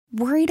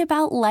Worried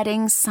about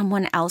letting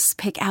someone else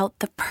pick out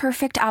the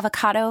perfect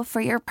avocado for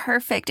your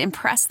perfect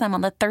impress them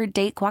on the third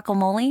date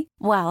guacamole?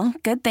 Well,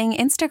 good thing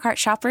Instacart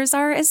shoppers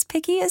are as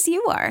picky as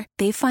you are.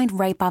 They find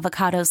ripe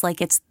avocados like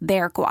it's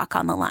their guac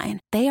on the line.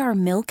 They are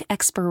milk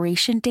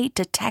expiration date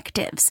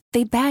detectives.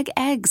 They bag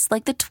eggs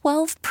like the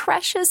 12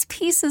 precious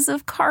pieces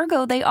of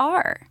cargo they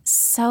are.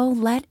 So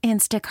let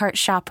Instacart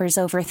shoppers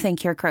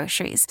overthink your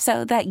groceries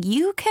so that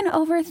you can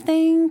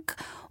overthink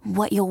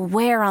what you'll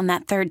wear on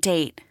that third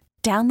date.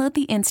 Download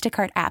the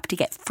Instacart app to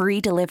get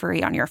free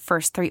delivery on your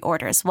first 3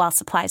 orders while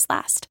supplies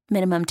last.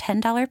 Minimum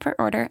 $10 per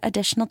order.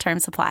 Additional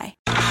terms apply.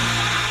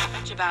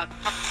 Much about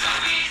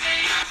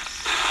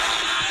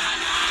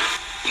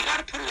you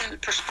gotta put it in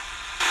perspective.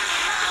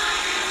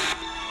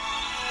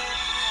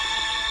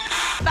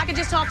 If I could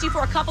just talk to you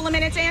for a couple of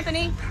minutes,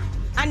 Anthony.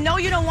 I know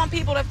you don't want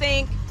people to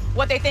think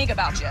what they think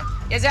about you.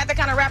 Is that the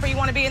kind of rapper you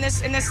want to be in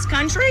this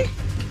country?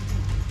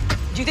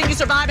 Do you think you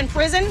survive in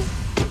prison?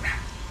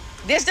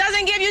 This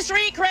doesn't give you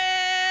street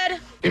cred.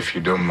 If you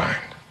don't mind,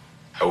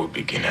 I will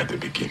begin at the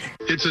beginning.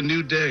 It's a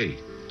new day.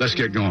 Let's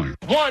get going.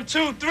 1,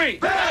 2, 3.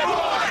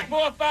 Bad boy!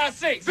 4, 5,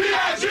 6.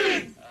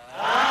 VIG!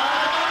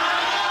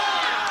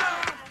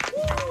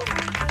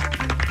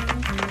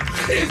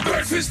 It's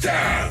breakfast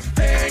time.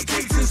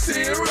 Pancakes and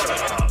syrup.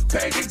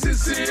 Pancakes and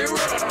syrup.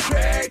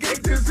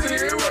 Pancakes and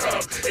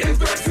syrup. It's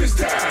breakfast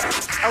time.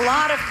 A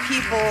lot of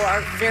people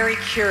are very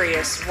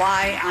curious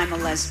why I'm a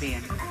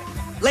lesbian.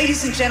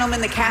 Ladies and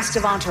gentlemen, the cast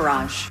of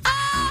Entourage.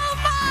 Oh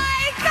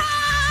my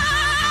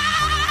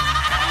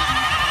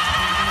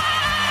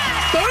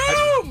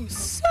God! Boom!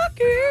 Suck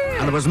it!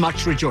 And there was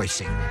much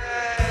rejoicing.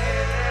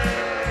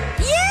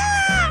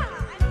 Yeah!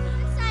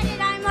 I'm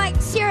excited. I'm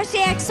like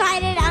seriously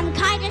excited. I'm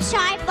kind of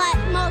shy, but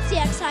mostly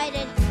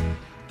excited.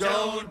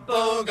 Don't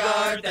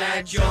bogart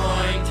that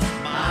joint,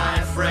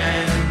 my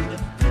friend.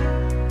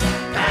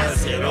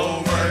 Pass it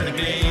over to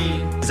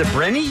me. Is it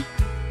Brenny?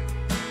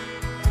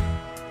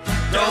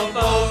 Don't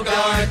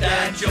bogart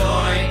that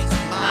joint,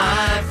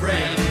 my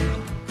friend.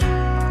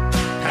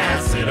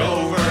 Pass it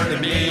over to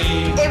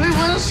me.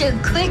 Everyone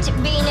should quit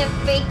being a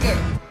faker.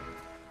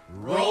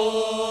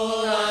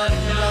 Roll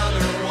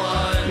another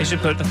one. You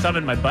should put the thumb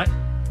in my butt.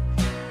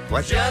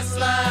 What? Just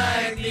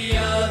like the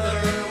other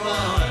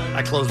one.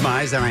 I close my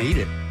eyes and I eat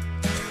it.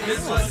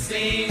 This one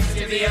seems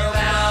to be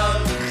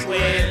about to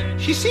quit.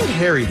 She seemed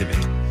hairy to me.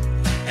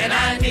 And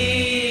I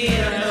need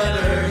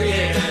another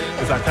hit.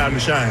 It's our time to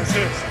shine.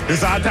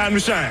 It's our time to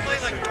shine.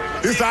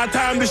 It's our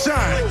time to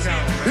shine.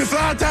 It's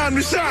our time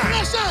to shine.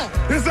 Let's shine!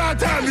 It's our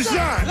time to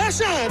shine. Let's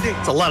shine, Dick.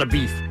 It's a lot of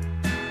beef.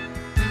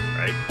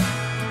 Right?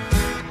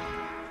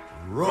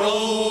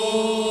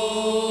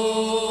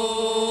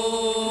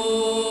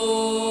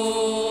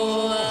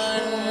 Roll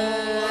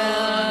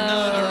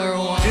another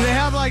one. Do they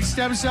have like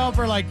stem cell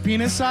for like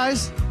penis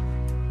size?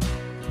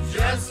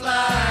 Just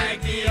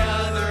like the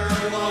other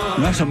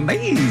one. That's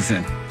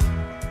amazing.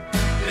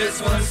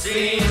 This one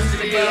seems to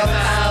be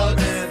about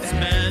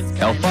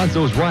Smith.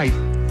 Alfonso's right.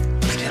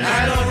 And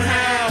I don't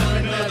have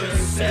another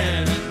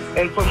cent.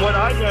 And from what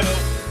I know,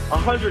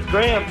 100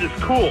 grams is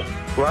cool,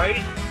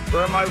 right?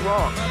 Or am I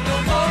wrong?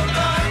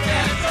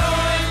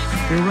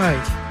 You're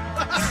right.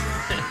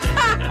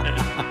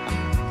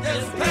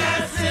 Just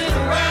pass it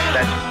around.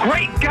 That's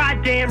great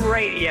goddamn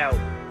radio.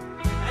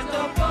 And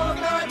don't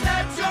bogart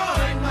that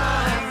joint,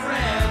 my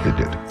friend.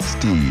 Hit it,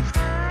 Steve.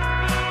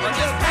 Or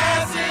just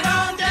pass it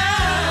on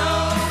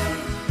down.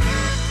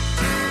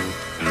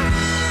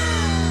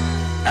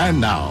 And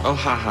now, Oh,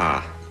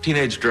 haha.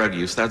 Teenage drug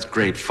use, that's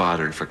great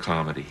fodder for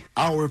comedy.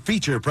 our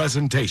feature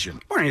presentation.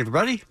 Morning,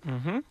 everybody.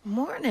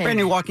 Morning. Brand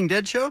new Walking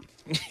Dead show.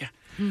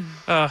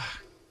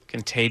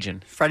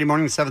 Contagion. Friday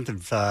morning, the 7th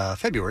of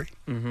February.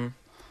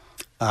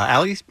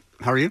 Allie,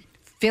 how are you?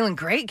 Feeling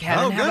great,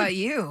 Kevin. Oh, How good. about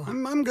you?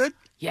 I'm good.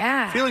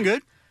 Yeah. Feeling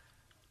good.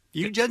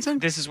 You, Jensen?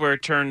 This is where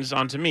it turns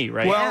onto me,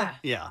 right? Well,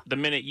 yeah. The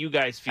minute you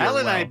guys feel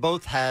Allie and I well.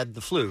 both had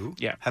the flu.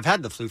 Yeah. Have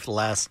had the flu for the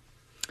last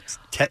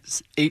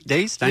 8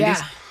 days, 9 days.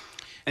 Yeah.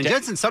 And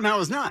Jensen somehow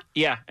is not.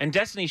 Yeah, and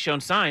Destiny's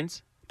shown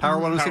signs. Power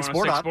 106 Power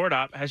board 106 op. board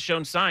op has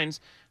shown signs,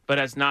 but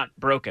has not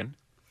broken.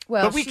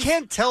 Well, But we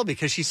can't tell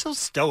because she's so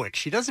stoic.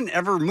 She doesn't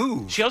ever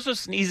move. She also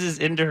sneezes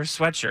into her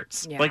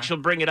sweatshirts. Yeah. Like she'll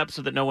bring it up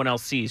so that no one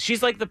else sees.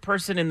 She's like the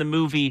person in the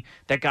movie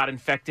that got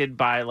infected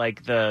by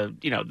like the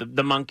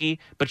monkey,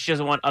 but she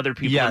doesn't want other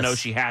people to know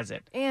she has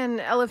it. And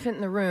elephant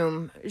in the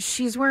room,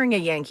 she's wearing a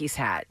Yankees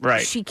hat.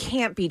 Right. She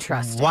can't be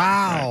trusted.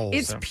 Wow.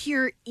 It's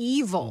pure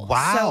evil.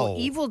 Wow. So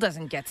evil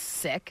doesn't get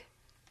sick.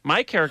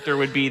 My character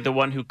would be the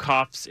one who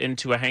coughs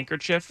into a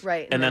handkerchief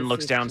Right, and then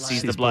looks down,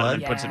 sees the blood,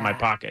 and then puts it in my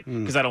pocket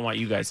because I don't want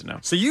you guys to know.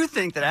 So you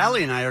think that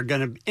Allie and I are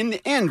going to, in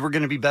the end, we're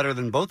going to be better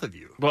than both of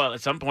you? Well,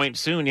 at some point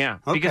soon, yeah.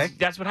 Okay. Because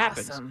that's what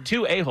happens. Awesome.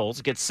 2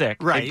 a-holes get sick.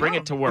 Right. They bring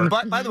it to work.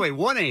 And by the way,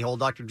 one a-hole,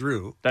 Dr.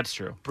 Drew, That's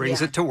true. brings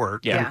Yeah. it to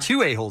work. Yeah. And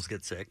 2 a-holes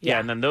get sick. Yeah,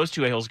 and then those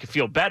 2 a-holes can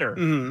feel better,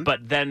 Mhm.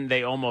 but then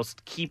they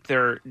almost keep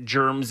their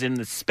germs in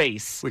the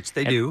space. Which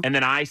they and, do. And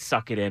then I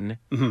suck it in,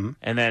 Mhm.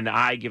 and then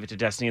I give it to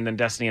Destiny, and then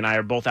Destiny and I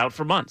are both out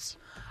for months.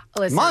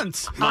 Listen,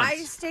 Months. I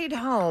stayed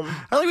home.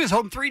 I think he was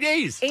home 3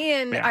 days.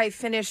 And I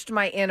finished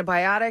my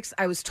antibiotics.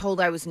 I was told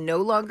I was no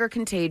longer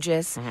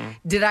contagious. Mm-hmm.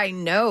 Did I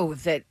know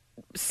that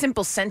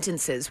simple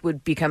sentences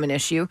would become an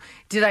issue?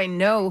 Did I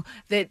know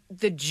that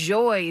the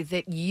joy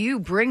that you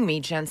bring me,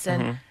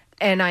 Jensen,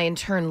 and I in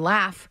turn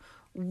laugh,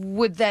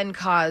 would then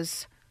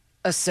cause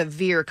a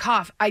severe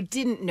cough? I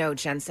didn't know,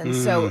 Jensen.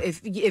 So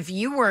if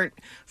you weren't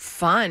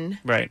fun,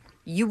 Right.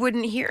 you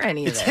wouldn't hear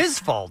any of It's this. his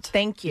fault.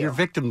 Thank you. You're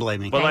victim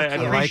blaming. Well, I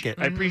like it.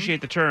 I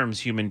appreciate the terms,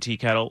 human tea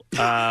kettle.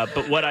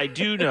 But what I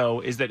do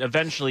know is that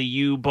eventually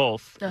you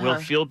both will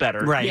feel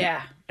better. Right.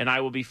 Yeah. And I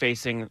will be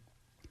facing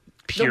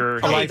pure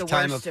a hate,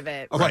 lifetime worst of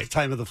it. A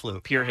lifetime of the flu.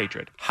 pure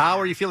hatred. How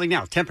are you feeling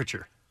now?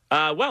 Temperature?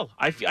 Well,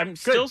 I'm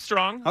still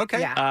strong. Okay.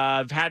 Yeah.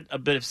 I've had a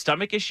bit of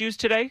stomach issues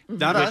today,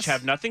 Not which us.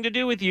 have nothing to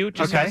do with you. It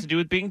just Okay. has to do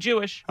with being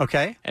Jewish.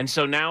 Okay. And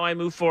so now I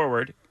move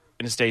forward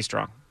and stay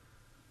strong.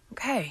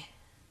 Okay.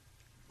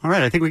 All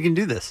right. I think we can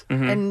do this.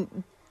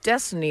 And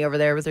Destiny over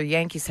there with her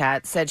Yankees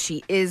hat said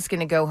she is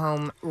going to go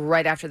home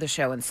right after the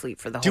show and sleep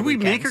for the whole Do we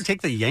weekend. make her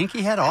take the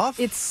Yankee hat off?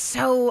 It's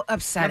so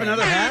upsetting. Have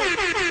another hat?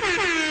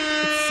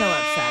 It's so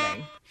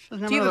upsetting. She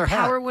doesn't Do you have a another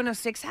hat. Power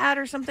 106 hat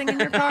or something in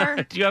your car?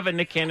 Do you have a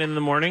Nick Cannon in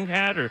the Morning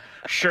hat or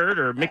shirt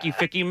or Mickey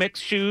Ficky Mix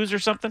shoes or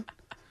something?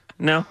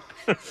 No?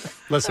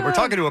 Listen, we're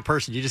talking to a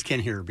person. You just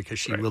can't hear her because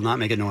she will not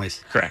make a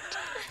noise. Correct.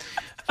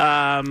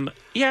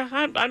 Yeah,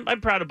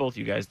 I'm proud of both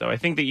you guys, though. I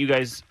think that you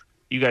guys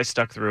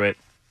stuck through it,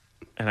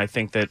 and I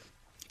think that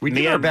We in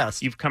did the our end,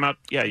 best. You've come out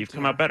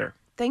better.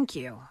 Thank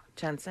you,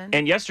 Jensen.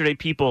 And yesterday,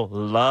 people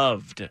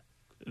loved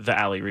the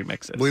Alley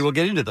remixes. We will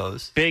get into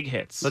those. Big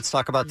hits. Let's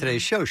talk about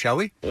today's show, shall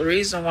we? The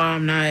reason why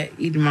I'm not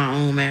eating my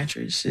own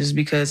mattress is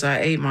because I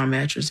ate my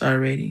mattress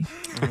already.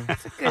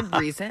 Good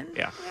reason.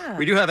 Yeah.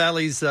 We do have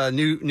Allie's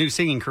new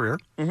singing career,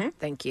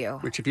 Thank you.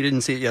 which if you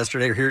didn't see it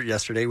yesterday or hear it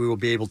yesterday, we will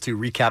be able to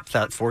recap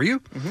that for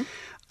you.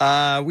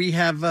 We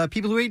have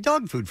people who ate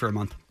dog food for a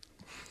month.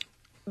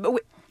 But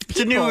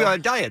It's a new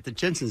diet that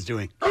Jensen's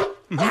doing.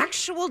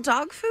 actual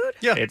dog food?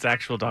 Yeah. It's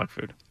actual dog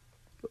food.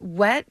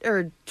 Wet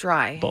or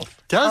dry?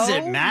 Both. Does Oh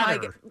it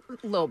matter?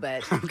 A little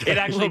bit. It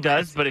actually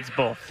does, but it's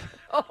both.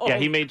 Oh. Yeah,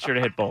 he made sure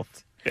to hit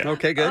both. Yeah.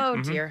 Okay, good. Oh,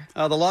 dear.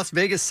 The Las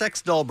Vegas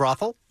sex doll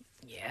brothel.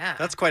 Yeah.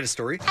 That's quite a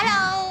story.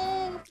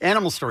 Hello.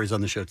 Animal stories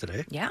on the show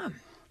today. Yeah.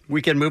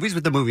 Weekend movies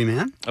with the Movie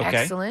Man. Okay.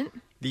 Excellent.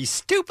 The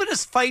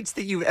stupidest fights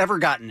that you've ever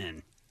gotten in.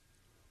 I'm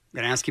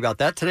going to ask you about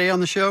that today on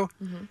the show.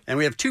 And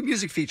we have two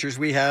music features.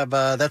 We have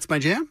That's My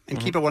Jam and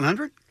Keep It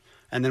 100.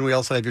 And then we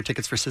also have your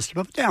tickets for System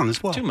of a Down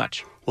as well. Too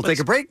much. We'll take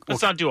a break.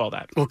 Let's not do all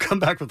that. We'll come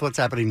back with what's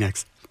happening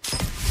next.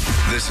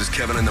 This is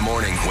Kevin in the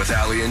Morning with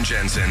Allie and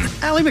Jensen.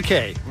 Allie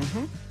McKay.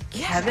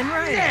 Kevin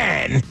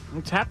Ryan.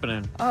 What's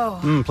happening? Oh,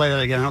 Play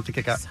that again. I don't think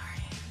it got...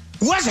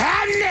 What's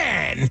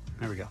happening?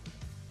 There we go.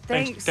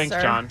 thanks, Thanks,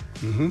 sir. John.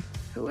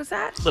 Who was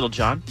that? Little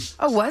John.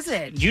 Oh, was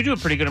it? You do a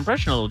pretty good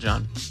impression of Little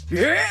John.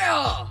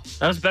 Yeah.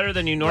 That was better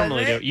than you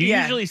normally do. it? You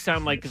Yeah. usually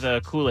sound like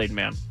the Kool-Aid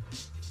Man.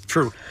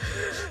 True.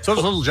 So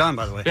does Little John,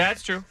 by the way. Yeah,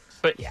 that's true.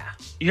 But Yeah.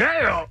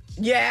 yeah.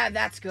 Yeah,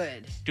 that's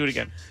good. Do it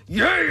again.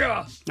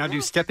 Yeah. Now do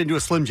you step into a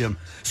Slim Jim?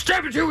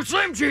 Step into a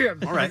Slim Jim.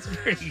 All right.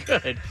 Pretty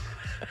good.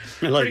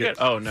 I like Pretty it.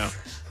 good. Oh, no.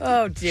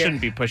 Oh, dear.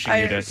 Shouldn't be pushing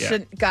you to... Yeah.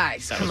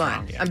 Guys, That come was on.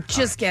 wrong, yeah. I'm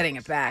just getting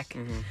it back.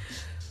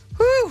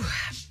 Whew.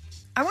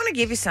 I want to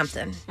give you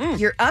something.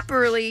 You're up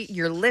early.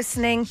 You're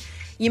listening.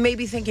 You may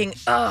be thinking,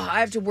 oh, I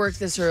have to work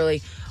this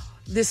early.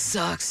 This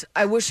sucks.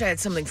 I wish I had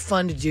something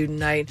fun to do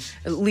tonight.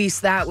 At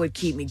least that would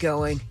keep me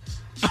going.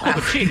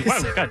 Oh, gee, wow,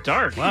 it got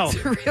dark. Wow. It's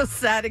a real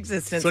sad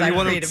existence. So you I've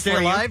want to created stay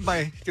for you. alive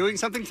by doing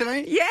something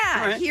tonight? Yeah,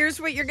 All right.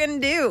 here's what you're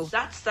going to do.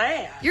 That's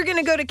sad. You're going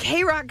to go to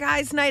K-Rock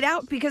Guys Night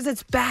Out because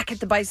it's back at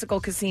the Bicycle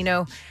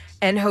Casino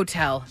and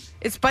Hotel.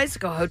 It's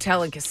Bicycle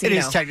Hotel and Casino. It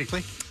is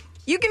technically.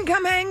 You can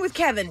come hang with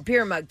Kevin,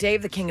 Beer Mug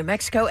Dave, the King of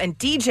Mexico, and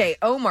DJ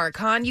Omar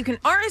Khan. You can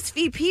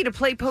RSVP to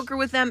play poker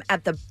with them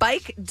at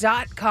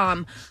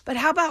thebike.com. But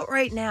how about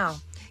right now?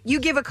 You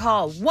give a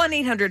call,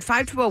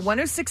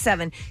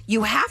 1-800-520-1067.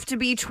 You have to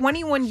be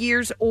 21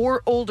 years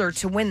or older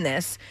to win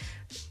this.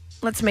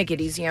 Let's make it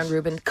easy on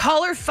Ruben.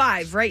 Caller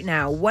 5 right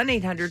now,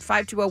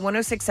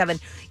 1-800-520-1067.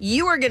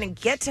 You are going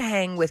to get to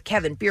hang with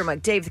Kevin, Beer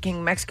Mug Dave, the King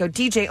of Mexico,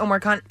 DJ Omar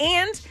Khan,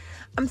 and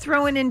I'm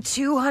throwing in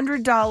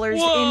 $200 Whoa.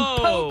 in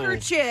poker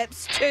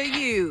chips to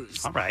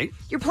use. All right.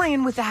 You're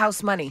playing with the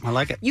house money. I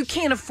like it. You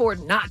can't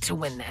afford not to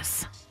win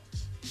this.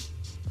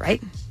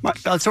 Right?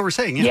 That's what we're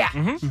saying. Yeah.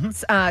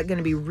 It's going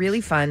to be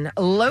really fun.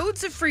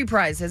 Loads of free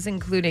prizes,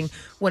 including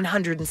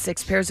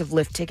 106 pairs of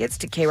lift tickets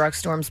to K-Rock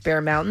Storms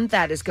Bear Mountain.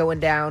 That is going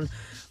down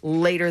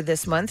later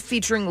this month,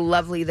 featuring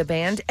Lovely the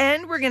Band.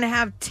 And we're going to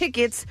have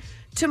tickets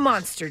to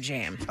Monster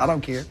Jam. I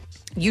don't care.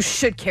 You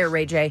should care,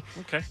 Ray J.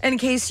 Okay. And in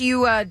case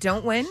you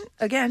don't win,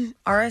 again,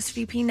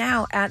 RSVP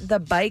now at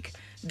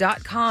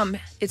thebike.com.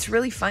 It's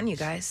really fun, you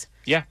guys.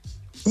 Yeah.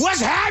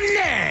 What's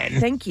happening?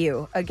 Thank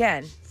you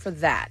again for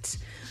that.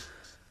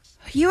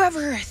 You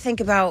ever think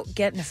about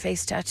getting a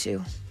face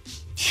tattoo?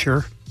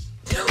 Sure.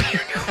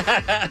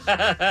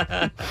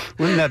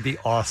 Wouldn't that be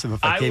awesome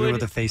if I came in would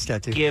with a face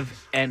tattoo?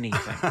 Give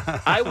anything.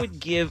 I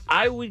would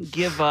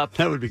give up.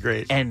 That would be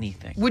great.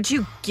 Anything. Would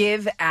you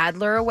give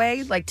Adler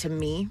away, like to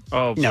me?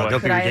 Oh, boy. No, don't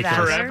be Could I have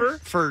ridiculous. Adler? Forever?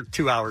 For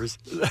 2 hours.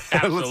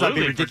 Absolutely, Let's not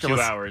be ridiculous.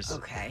 for 2 hours.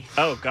 Okay.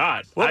 Oh,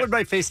 God. What would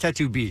my face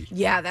tattoo be?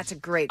 Yeah, that's a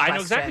great I question.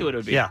 know exactly what it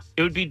would be. Yeah.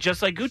 It would be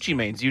just like Gucci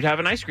Mane's. You'd have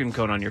an ice cream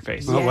cone on your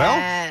face. Oh, well.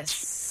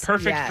 Yes.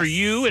 Perfect for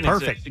you, and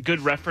Perfect. it's a good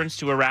reference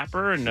to a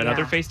rapper and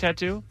another Yeah. face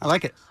tattoo. I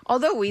like it.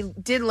 Although we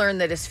did learn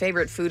that his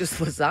favorite food is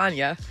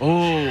lasagna.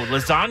 Oh,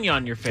 lasagna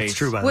on your face. It's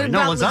true, by the What way.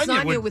 No, about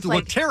lasagna lasagna would with, look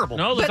like- terrible.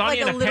 No, But lasagna like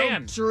in a a little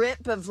pan.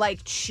 drip of like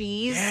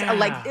cheese, Yeah.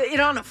 like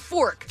it on a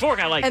fork. Fork,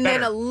 I like and better.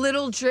 then a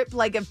little drip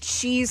like of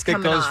cheese That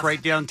coming goes off.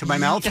 right down to my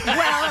mouth.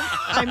 Well,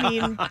 I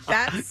mean,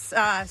 that's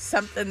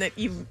something that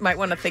you might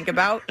want to think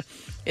about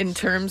in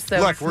terms of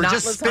Look, we're not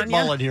just lasagna.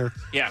 spitballing here.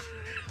 Yeah.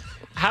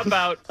 How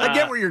about... I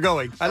get where you're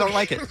going. I don't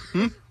like it.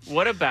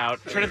 What about...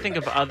 trying to think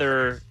of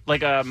other...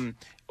 Like,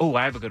 oh,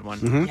 I have a good one.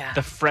 Mhm. Yeah.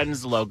 The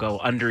Friends logo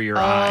under your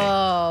eye.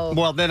 Oh.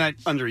 Well, then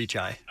under each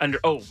eye.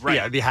 Oh, right.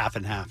 Yeah, it'd be half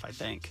and half, I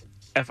think.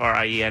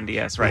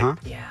 Friends, right? Uh-huh.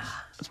 Yeah.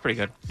 That's pretty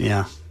good.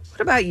 Yeah.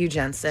 What about you,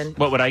 Jensen?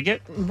 What would I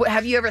get?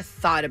 Have you ever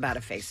thought about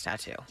a face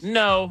tattoo?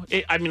 No.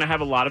 I mean, I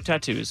have a lot of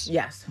tattoos.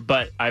 Yes.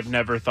 But I've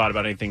never thought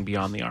about anything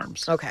beyond the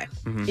arms. Okay.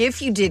 Mhm.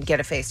 If you did get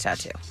a face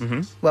tattoo,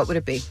 Mhm. what would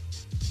it be?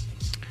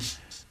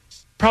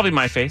 Probably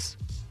my face.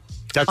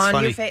 That's on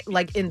funny. your face,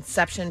 like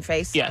Inception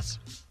face? Yes.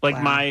 Like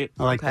Wow. my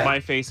I like that. my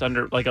face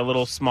under, like a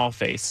little small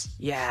face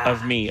Yeah.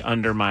 of me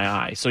under my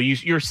eye. So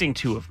you're seeing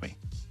two of me.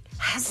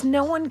 Has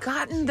no one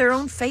gotten their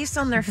own face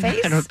on their face?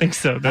 I don't think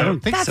so. No. I don't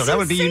think That's so. That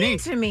would be insane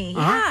unique. to me.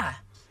 Uh-huh. Yeah.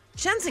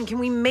 Jensen, can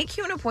we make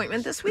you an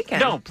appointment this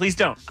weekend? No, please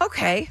don't.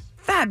 Okay.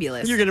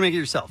 Fabulous. You're going to make it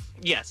yourself.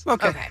 Yes.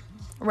 Okay.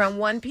 Around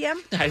 1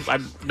 p.m.?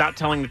 I'm not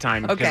telling the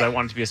time because Okay. I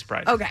want it to be a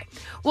surprise. Okay.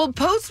 Well,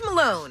 Post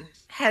Malone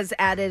has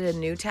added a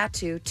new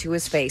tattoo to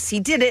his face. He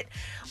did it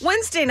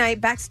Wednesday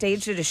night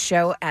backstage at a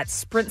show at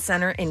Sprint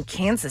Center in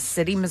Kansas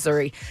City,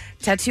 Missouri.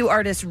 Tattoo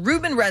artist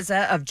Ruben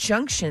Reza of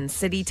Junction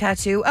City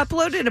Tattoo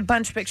uploaded a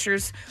bunch of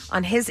pictures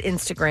on his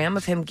Instagram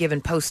of him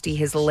giving Posty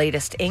his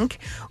latest ink.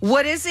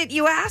 What is it,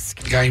 you ask?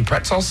 Got any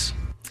pretzels?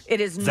 It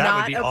is That would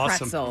not be a awesome.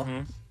 pretzel.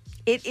 Mm-hmm.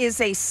 It is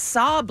a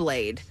saw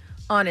blade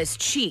on his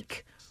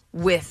cheek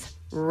with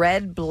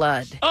red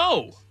blood.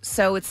 Oh!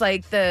 So it's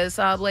like the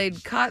saw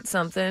blade caught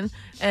something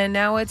and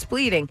now it's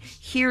bleeding.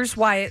 Here's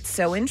why it's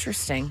so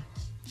interesting.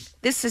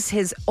 This is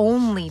his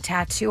only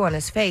tattoo on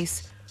his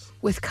face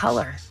with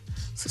color.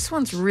 So this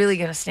one's really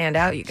going to stand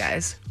out, you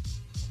guys.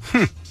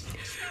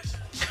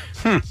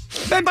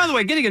 And by the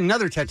way, getting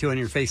another tattoo on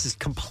your face is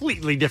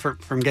completely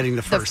different from getting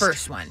the first. The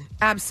first one.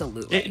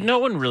 Absolutely. No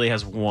one really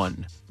has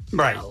one.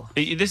 Right.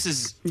 This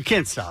is... You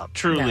can't stop.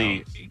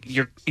 Truly,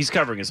 he's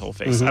covering his whole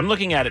face. Mhm. I'm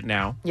looking at it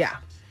now. Yeah.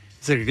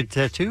 Is it a good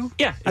tattoo?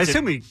 Yeah. I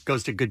assume he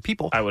goes to good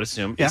people. I would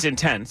assume. Yeah. It's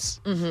intense.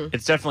 Mhm.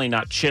 It's definitely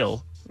not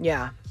chill.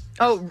 Yeah.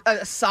 Oh,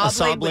 a saw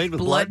blade with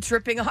blood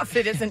dripping off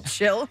it isn't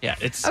chill? Yeah,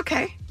 it's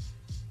Okay.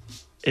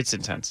 it's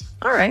intense.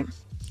 All right.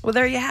 Well,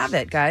 there you have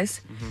it,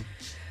 guys. Mm-hmm.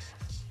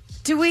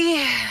 Do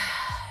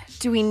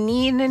we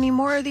need any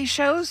more of these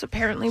shows?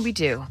 Apparently we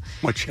do.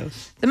 What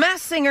shows? The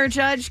Masked Singer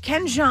judge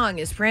Ken Jeong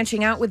is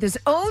branching out with his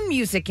own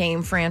music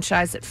game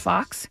franchise at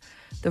Fox.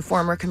 The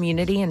former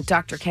Community and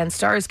Dr. Ken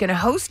star is going to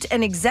host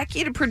and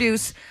executive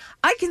produce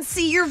I Can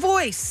See Your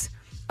Voice,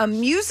 a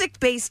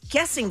music-based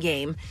guessing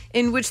game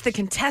in which the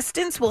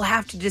contestants will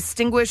have to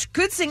distinguish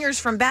good singers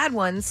from bad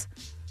ones.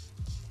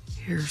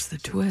 Here's the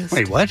twist.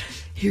 Wait, what?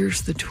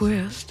 Here's the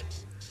twist.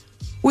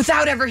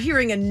 Without ever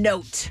hearing a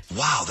note.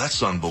 Wow,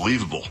 that's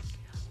unbelievable.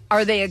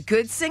 Are they a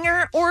good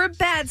singer or a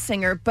bad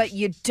singer, but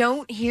you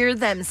don't hear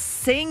them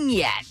sing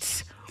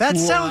yet? That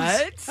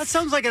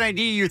sounds like an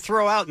idea you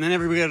throw out, and then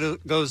everybody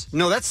goes,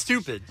 "No, that's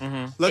stupid.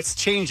 Let's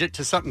change it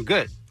to something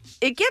good."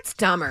 It gets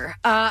dumber.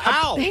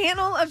 How? A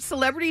panel of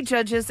celebrity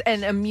judges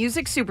and a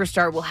music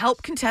superstar will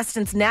help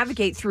contestants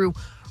navigate through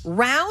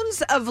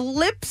rounds of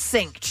lip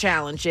sync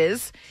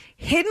challenges,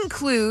 hidden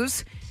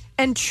clues,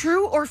 and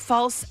true or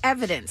false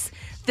evidence.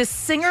 The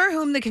singer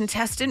whom the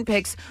contestant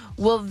picks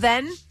will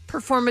then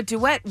perform a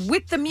duet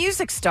with the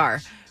music star,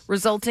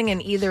 resulting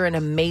in either an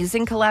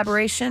amazing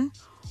collaboration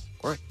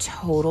or a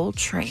total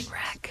train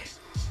wreck.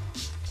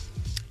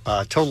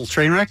 Total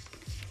train wreck?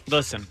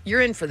 Listen.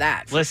 You're in for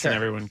that. for Listen, sure.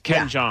 everyone.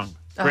 Ken Jeong,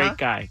 great Uh-huh.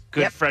 guy.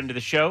 Good Yep. friend of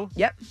the show.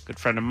 Yep. Good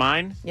friend of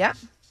mine. Yep.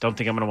 Don't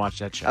think I'm going to watch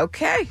that show.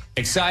 Okay.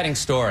 Exciting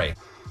story.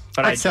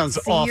 But That sounds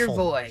See your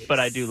awful. voice. But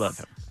I do love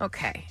him.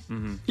 Okay.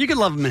 You can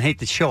love him and hate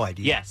the show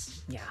idea.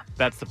 Yes. Yeah.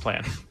 That's the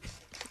plan.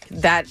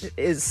 That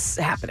is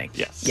happening.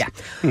 Yes. Yeah.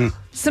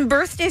 Some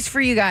birthdays for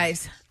you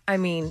guys. I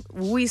mean,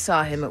 we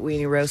saw him at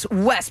Weenie Rose.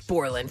 Wes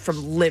Borland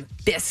from Limp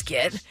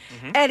Bizkit,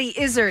 Eddie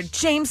Izzard,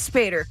 James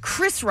Spader,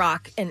 Chris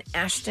Rock, and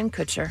Ashton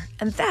Kutcher.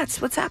 And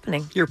that's what's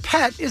happening. Your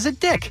pet is a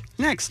dick.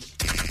 Next.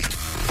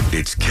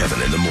 It's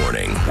Kevin in the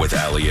Morning with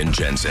Ali and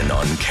Jensen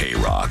on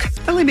K-Rock.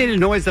 Ellie made a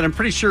noise that I'm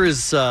pretty sure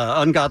is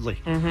ungodly.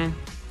 Mm-hmm.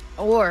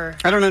 Or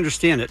I don't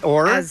understand it.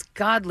 Or as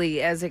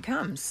godly as it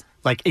comes.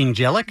 like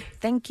angelic.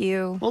 Thank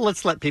you. Well,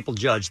 let's let people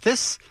judge.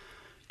 This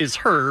is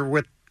her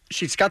with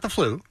she's got the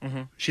flu.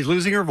 Mm-hmm. She's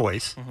losing her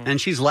voice, and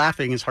she's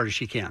laughing as hard as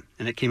she can.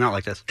 And it came out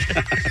like this.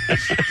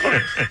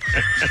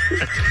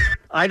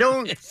 I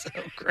don't... It's so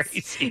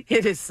crazy.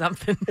 It is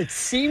something. It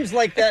seems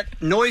like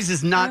that noise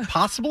is not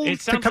possible to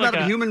come out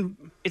of a human...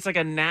 It's like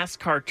a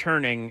NASCAR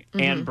turning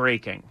and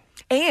braking.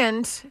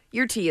 And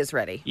your tea is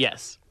ready.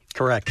 Yes.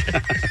 Correct.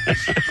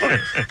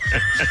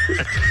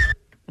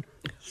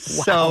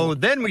 So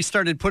then we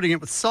started putting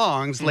it with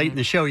songs late in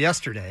the show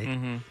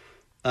yesterday.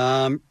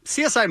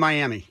 CSI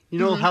Miami. You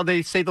know how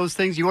they say those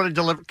things? You want to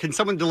deliver? Can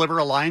someone deliver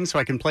a line so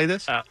I can play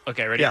this?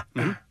 Okay, ready?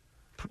 Yeah.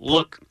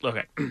 Look.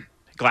 Okay.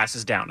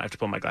 Glasses down. I have to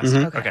pull my glasses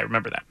down. Okay,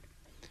 remember that.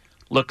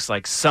 Looks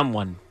like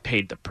someone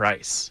paid the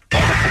price.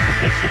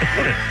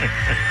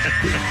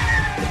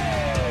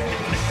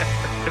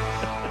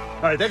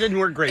 All right, that didn't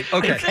work great.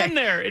 Okay. It's in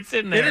there. It's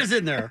in there. It is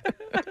in there.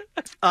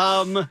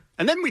 And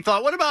then we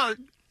thought, what about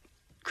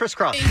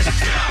Crisscross?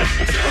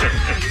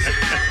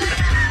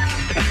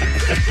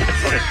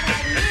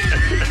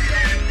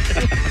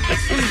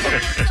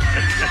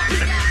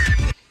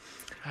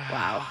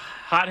 Wow.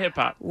 Hot hip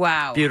hop.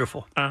 Wow.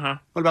 Beautiful. Uh-huh.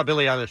 What about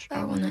Billie Eilish?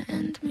 I wanna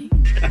end me.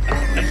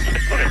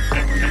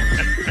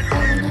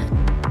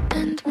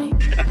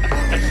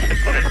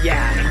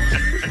 Yeah.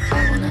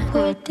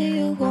 What do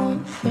you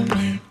want from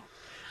me?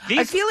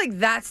 I feel like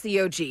that's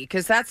the OG,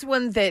 because that's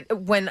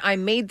when I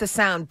made the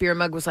sound, Beer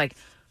Mug was like,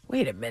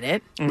 wait a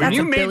minute. When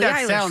you made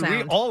that sound,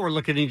 we all were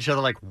looking at each other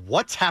like,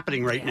 what's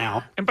happening right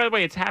now? And by the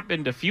way, it's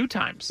happened a few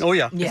times. Oh,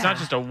 yeah. It's not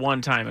just a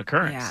one-time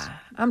occurrence. Yeah.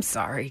 I'm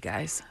sorry,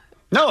 guys.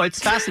 No, it's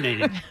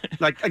fascinating.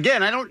 Like,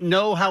 again, I don't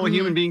know how a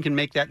human being can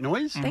make that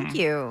noise. Thank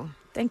you.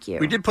 Thank you.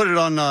 We did put it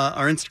on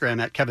our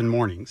Instagram at Kevin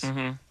Mornings.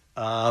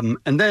 And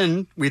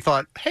then we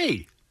thought,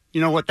 hey, you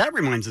know what that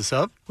reminds us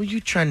of? Were you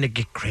trying to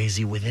get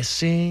crazy with this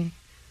scene?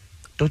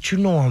 Don't you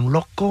know I'm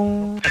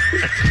loco?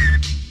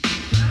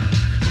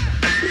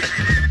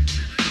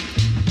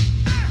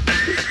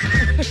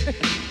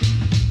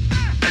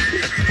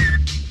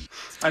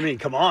 I mean,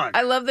 come on.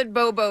 I love that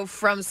Bobo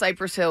from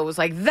Cypress Hill was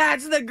like,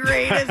 that's the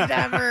greatest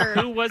ever.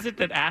 Who was it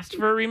that asked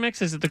for a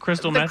remix? Is it the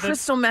Crystal Method? The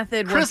Crystal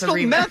Method was Crystal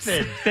the remix.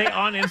 Method. They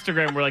on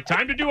Instagram were like,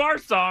 time to do our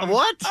song.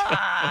 What?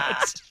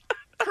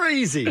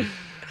 Crazy.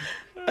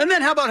 And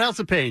then how about House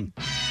of Pain?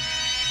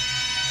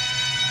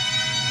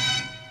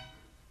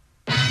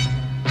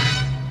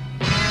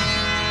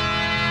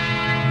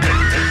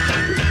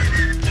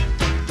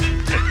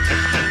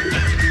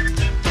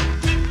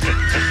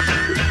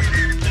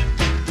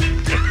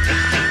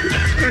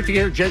 I don't know if you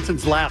hear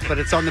Jensen's laugh, but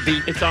it's on the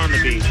beat. It's on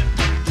the beat.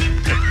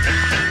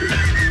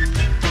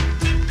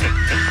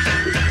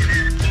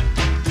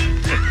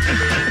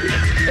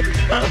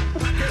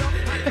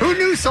 Who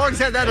knew songs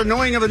had that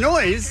annoying of a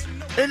noise?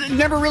 It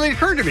never really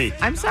occurred to me.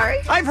 I'm sorry?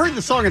 I've heard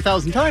the song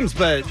 1,000 times,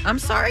 but... I'm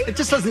sorry? It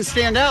just doesn't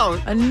stand out.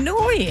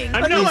 Annoying.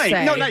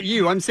 Annoying. No, not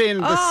you. I'm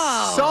saying the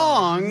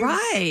song.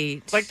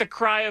 Right. Like the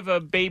cry of a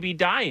baby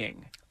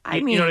dying. I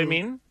you know what I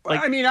mean?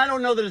 Like, I mean, I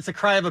don't know that it's a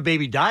cry of a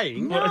baby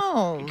dying.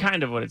 No. It's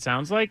kind of what it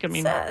sounds like. I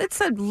mean, it's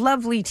a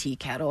lovely tea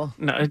kettle.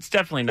 No, it's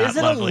definitely not Is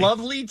it lovely. a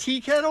lovely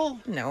tea kettle?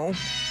 No.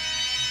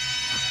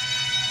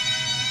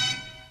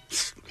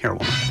 Here,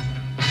 one.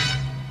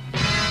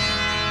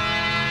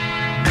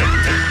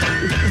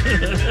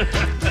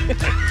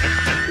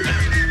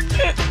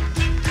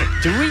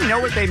 Do we know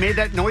what they made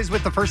that noise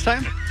with the first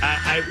time?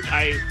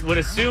 I would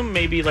assume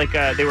maybe like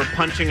they were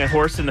punching a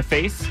horse in the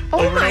face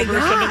Oh over my and over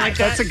or something like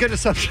that. That's a good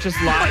assumption.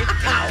 Just live,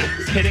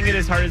 just hitting it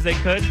as hard as they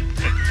could.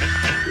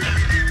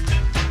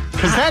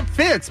 Because that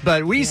fits,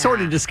 but we sort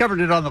of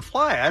discovered it on the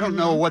fly. I don't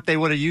know what they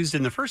would have used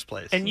in the first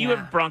place. And you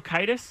have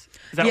bronchitis?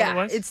 Is that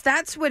what it was?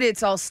 That's what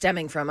it's all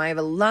stemming from. I have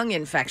a lung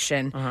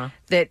infection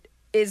that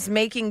is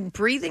making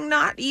breathing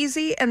not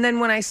easy. And then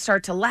when I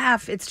start to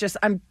laugh, it's just,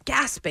 I'm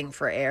gasping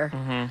for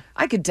air.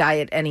 I could die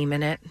at any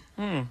minute.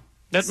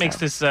 That makes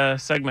this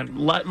segment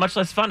much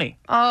less funny.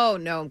 Oh,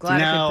 no. Glad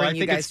I could bring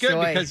you guys it's good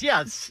joy.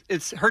 because,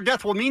 it's her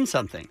death will mean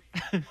something.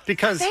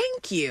 Because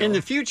Thank you. in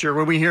the future,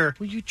 when we hear,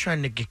 Were you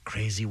trying to get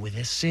crazy with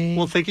this scene?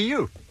 we'll think of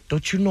you.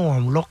 Don't you know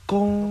I'm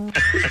loco?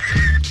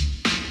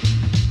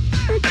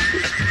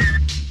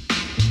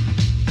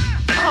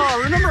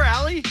 Oh, remember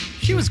Allie?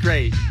 She was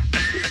great.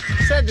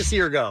 Sad to see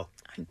her go.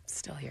 I'm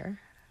still here.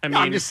 I mean, No,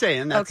 I'm just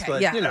saying, that's okay,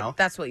 what, yeah, you know.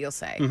 that's what you'll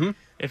say.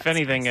 if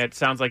anything, it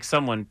sounds like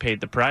someone paid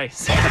the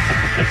price.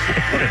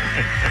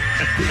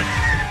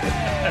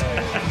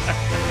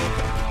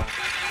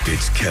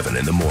 It's Kevin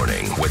in the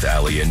Morning with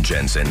Ali and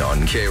Jensen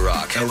on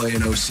K-Rock,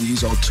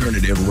 LANOC's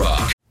alternative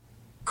rock.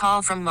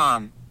 Call from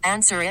mom.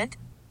 Answer it.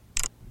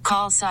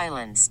 Call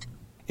silenced.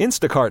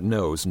 Instacart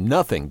knows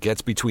nothing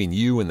gets between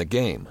you and the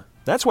game.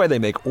 That's why they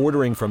make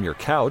ordering from your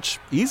couch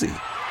easy.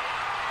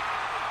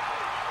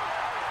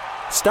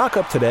 Stock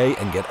up today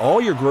and get all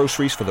your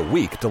groceries for the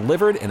week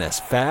delivered in as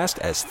fast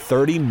as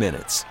 30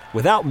 minutes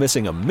without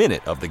missing a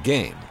minute of the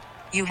game.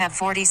 You have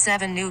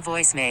 47 new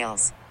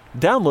voicemails.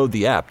 Download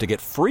the app to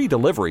get free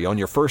delivery on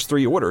your first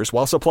 3 orders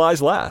while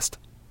supplies last.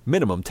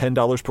 Minimum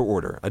 $10 per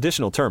order.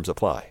 Additional terms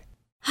apply.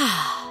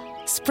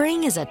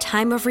 Spring is a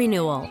time of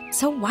renewal,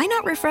 so why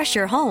not refresh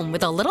your home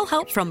with a little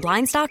help from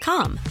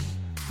Blinds.com?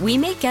 We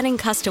make getting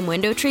custom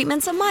window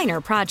treatments a minor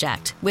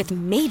project with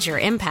major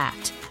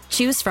impact.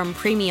 Choose from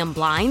premium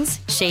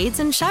blinds,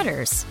 shades, and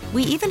shutters.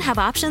 We even have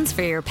options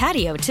for your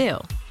patio, too.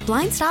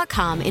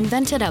 Blinds.com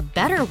invented a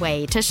better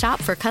way to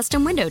shop for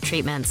custom window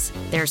treatments.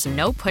 There's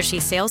no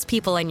pushy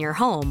salespeople in your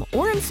home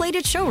or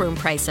inflated showroom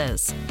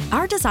prices.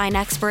 Our design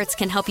experts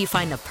can help you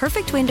find the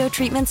perfect window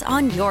treatments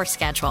on your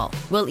schedule.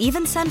 We'll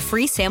even send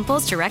free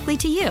samples directly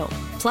to you.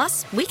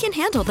 Plus, we can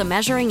handle the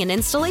measuring and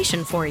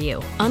installation for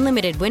you.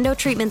 Unlimited window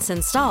treatments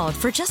installed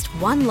for just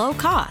one low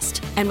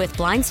cost. And with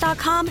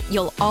Blinds.com,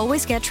 you'll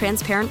always get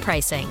transparent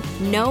pricing.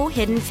 No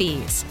hidden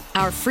fees.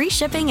 Our free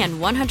shipping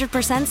and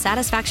 100%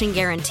 satisfaction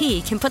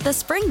guarantee can put the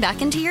spring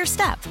back into your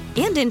step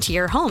and into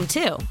your home,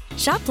 too.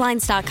 Shop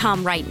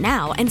Blinds.com right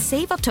now and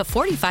save up to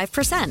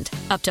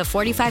 45%. Up to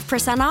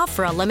 45% off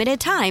for a limited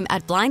time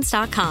at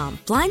Blinds.com.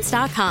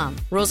 Blinds.com.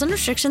 Rules and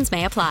restrictions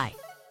may apply.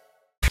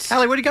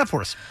 Allie, what do you got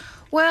for us?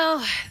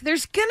 Well,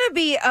 there's going to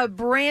be a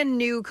brand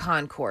new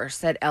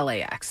concourse at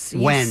LAX.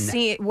 When?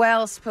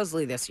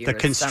 Supposedly this year. The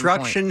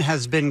construction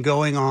has been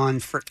going on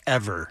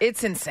forever.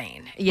 It's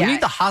insane. Yeah. We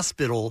need the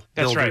hospital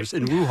builders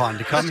in Wuhan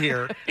to come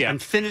here and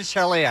finish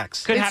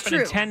LAX. Could happen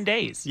in 10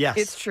 days. Yes.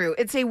 It's true.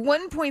 It's a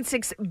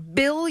 $1.6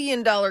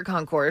 billion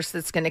concourse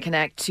that's going to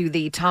connect to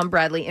the Tom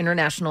Bradley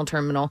International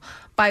Terminal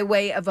by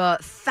way of a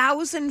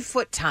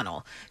 1,000-foot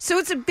tunnel. So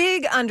it's a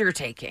big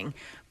undertaking.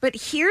 But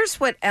here's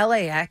what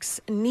LAX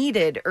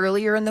needed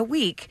earlier in the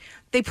week.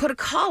 They put a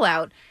call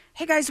out.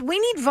 Hey, guys, we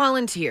need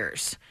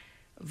volunteers.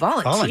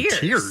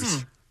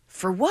 Volunteers?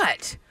 For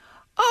what?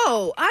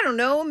 Oh, I don't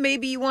know.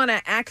 Maybe you want to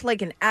act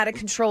like an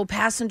out-of-control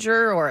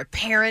passenger or a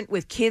parent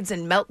with kids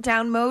in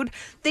meltdown mode.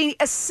 They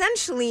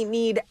essentially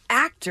need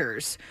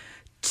actors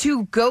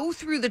to go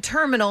through the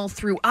terminal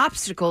through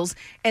obstacles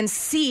and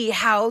see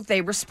how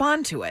they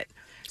respond to it.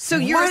 So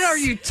what are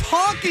you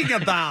talking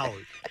about?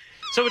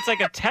 So it's like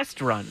a test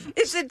run.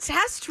 It's a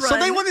test run. So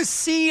they want to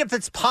see if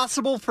it's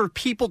possible for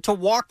people to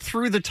walk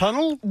through the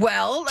tunnel?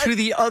 Well, to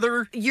the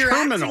other you're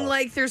terminal. Acting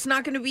like there's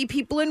not going to be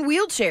people in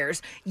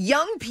wheelchairs.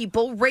 Young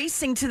people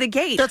racing to the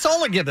gate. That's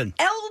all a given.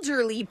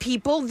 Elderly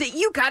people that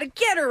you got to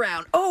get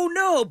around. Oh,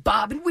 no,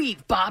 bob and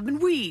weave, bob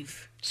and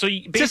weave. So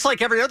just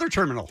like every other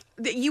terminal.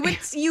 You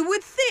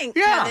would think,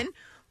 Kevin,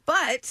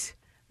 but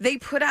they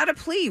put out a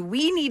plea.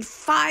 We need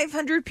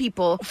 500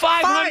 people.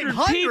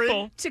 500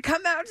 people? To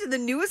come out to the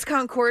newest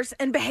concourse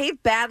and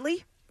behave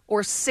badly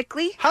or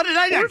sickly. How did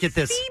I not get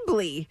this?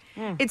 Feebly.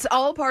 It's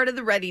all part of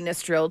the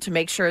readiness drill to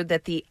make sure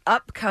that the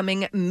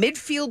upcoming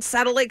midfield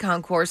satellite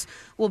concourse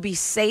will be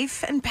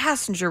safe and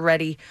passenger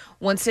ready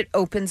once it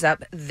opens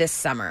up this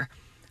summer.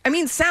 I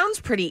mean,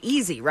 sounds pretty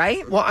easy,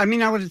 right? Well, I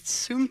mean, I would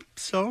assume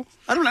so.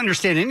 I don't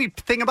understand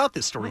anything about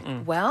this story.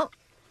 Well,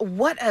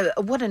 what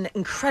an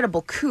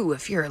incredible coup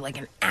if you're like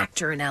an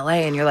actor in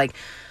LA and you're like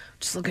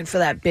just looking for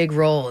that big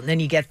role and then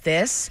you get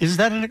this. Is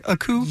that a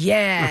coup?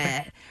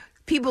 Yeah.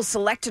 People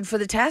selected for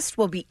the test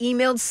will be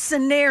emailed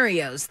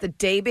scenarios the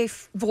day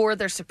before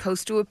they're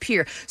supposed to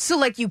appear. So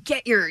like you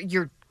get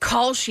your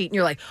call sheet and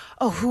you're like,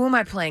 oh, who am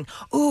I playing?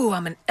 Oh,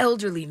 I'm an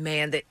elderly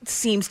man that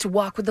seems to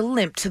walk with a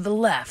limp to the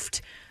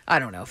left. I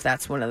don't know if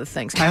that's one of the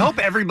things. I hope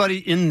everybody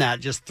in that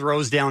just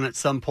throws down at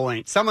some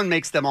point. Someone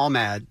makes them all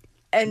mad.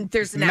 And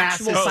there's an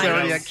actual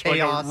chaos.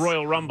 Like a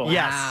Royal Rumble.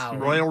 Yes, Wow.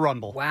 Royal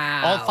Rumble.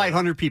 Wow. All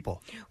 500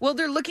 people. Well,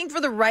 they're looking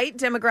for the right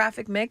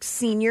demographic mix,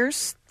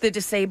 seniors, the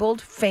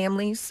disabled,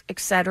 families,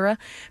 etc.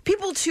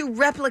 People to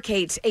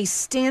replicate a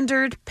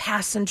standard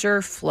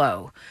passenger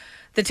flow.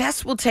 The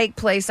test will take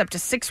place up to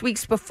 6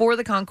 weeks before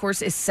the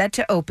concourse is set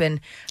to open.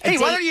 Hey,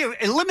 why don't you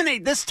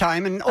eliminate this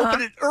time and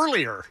open it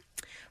earlier?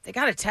 They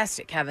got to test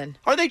it, Kevin.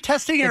 Are they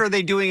testing it or are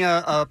they doing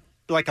a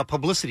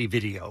publicity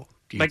video?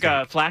 Like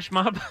a flash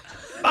mob?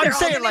 I'm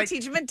saying, like,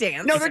 teach them a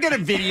dance. No, they're going to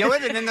video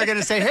it, and then they're going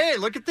to say, hey,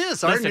 look at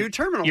this, our new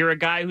terminal. You're a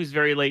guy who's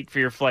very late for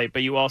your flight,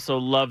 but you also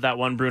love that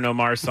one Bruno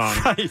Mars song,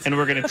 and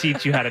we're going to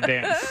teach you how to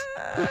dance.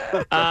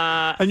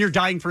 And you're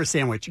dying for a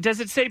sandwich. Does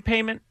it say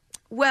payment?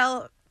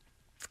 Well,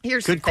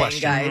 here's the thing,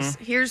 guys.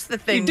 Here's the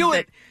thing. You do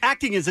it.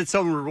 Acting is its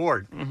own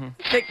reward.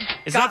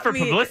 It's not for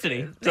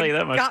publicity, I'll tell you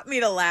that much. Got me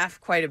to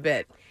laugh quite a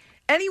bit.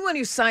 Anyone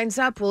who signs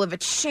up will have a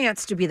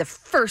chance to be the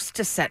first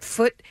to set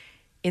foot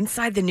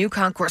inside the new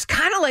concourse,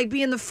 kind of like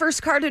being the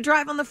first car to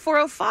drive on the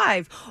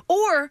 405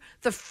 or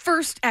the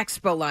first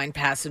Expo Line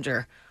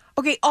passenger.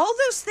 Okay, all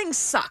those things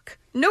suck.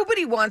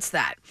 Nobody wants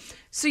that.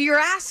 So you're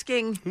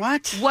asking,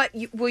 what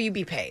will you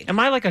be paid? Am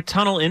I like a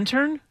tunnel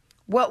intern?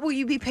 What will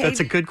you be paid?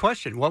 That's a good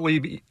question. What will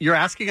you be? You're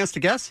asking us to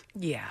guess?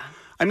 Yeah.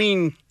 I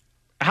mean,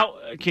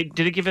 did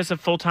it give us a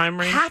full time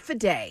range? Half a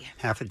day.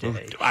 Half a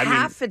day.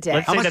 Half a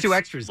day. How much do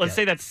extras Let's get?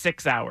 say that's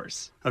 6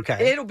 hours.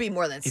 Okay. It'll be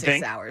more than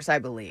 6 hours, I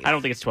believe. I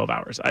don't think it's 12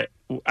 hours.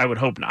 I would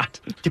hope not.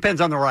 Depends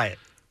on the riot.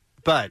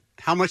 But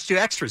how much do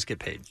extras get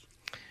paid?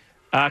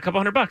 A couple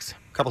 $100.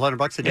 A couple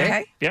 $100 a day?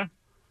 Okay. Yeah.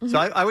 So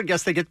I would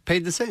guess they get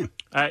paid the same.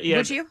 Yeah,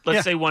 Would you?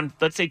 Let's say $200.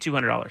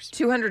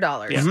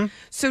 $200. Yeah.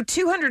 So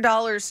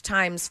 $200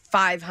 times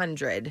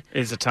 500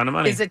 Is a ton of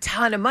money. is a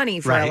ton of money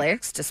for Right.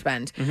 LAX to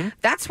spend.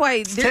 That's why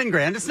It's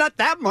 $10,000. It's not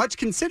that much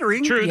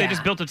considering. True, Yeah. they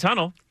just built a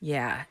tunnel.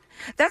 Yeah.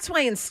 That's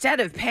why instead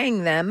of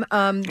paying them,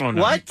 no.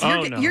 What?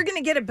 You're going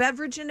to get a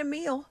beverage and a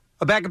meal.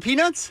 A bag of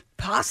peanuts?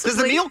 Possibly.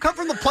 Does the meal come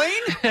from the plane?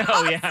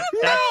 Oh, yeah.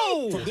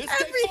 No.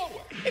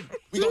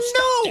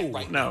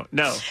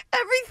 No.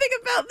 Everything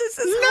about this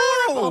is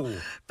horrible.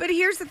 But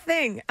here's the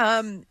thing.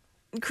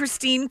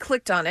 Christine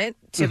clicked on it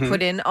to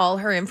put in all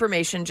her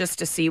information just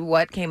to see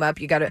what came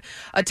up. You got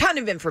a ton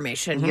of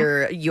information,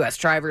 your U.S.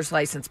 driver's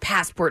license,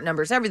 passport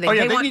numbers, everything. Oh,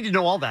 yeah, they need to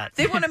know all that.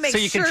 They want to make so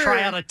you sure. can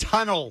try out a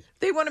tunnel.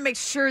 They want to make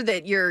sure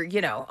that you're,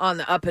 on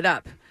the up and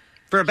up.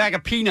 For a bag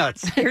of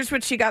peanuts. Here's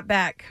what she got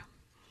back.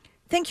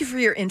 Thank you for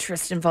your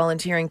interest in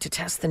volunteering to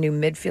test the new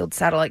midfield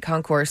satellite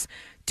concourse.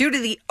 Due to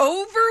the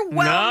overwhelming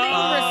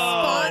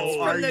response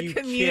from the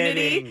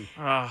community,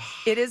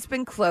 it has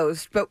been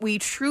closed, but we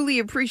truly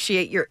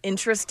appreciate your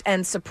interest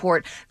and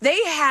support.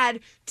 They had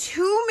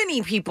too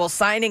many people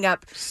signing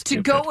up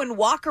to go and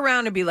walk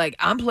around and be like,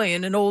 I'm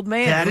playing an old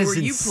man. That Who is are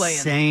you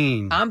insane.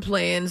 playing? I'm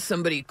playing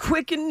somebody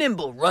quick and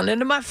nimble, run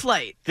into my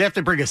flight. They have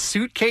to bring a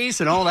suitcase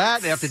and all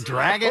that. They have to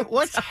drag it.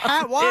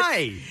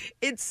 Why?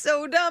 It's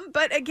so dumb.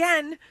 But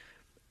again,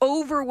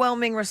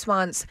 overwhelming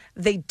response.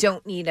 They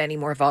don't need any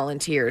more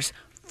volunteers.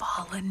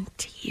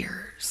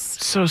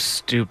 So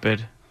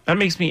stupid. That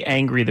makes me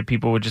angry that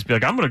people would just be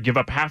like, I'm going to give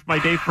up half my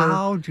day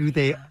for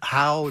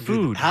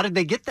food. How did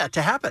they get that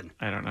to happen?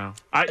 I don't know.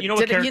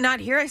 Did you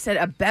not hear I said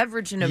a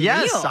beverage and a meal?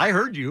 Yes, I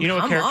heard you. You know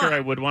what Come character on. I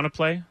would want to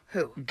play?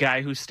 Who?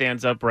 Guy who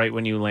stands up right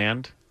when you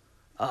land.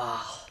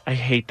 Oh, I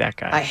hate that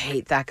guy. I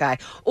hate that guy.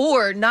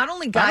 Or not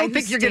only guy I don't who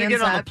think you're going to get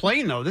stands on up- the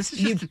plane, though. This is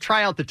just to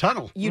try out the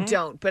tunnel. You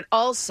don't. But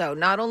also,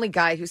 not only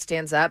guy who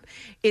stands up,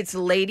 it's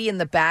lady in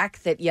the back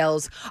that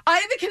yells, I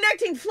have a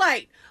connecting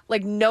flight.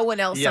 Like no one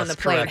else on the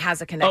plane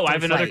has a connecting flight. Oh, I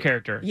have another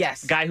character.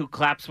 Yes. Guy who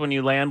claps when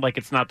you land like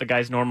it's not the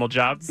guy's normal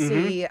job.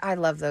 See, I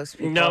love those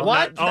people. No,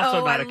 What? also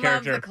Oh, not I a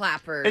character. love the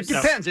clappers. It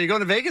depends. Are you going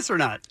to Vegas or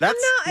not? That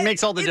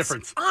makes all the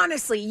difference.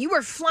 Honestly, you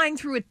are flying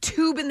through a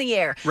tube in the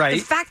air. Right.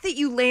 The fact that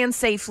you land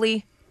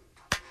safely.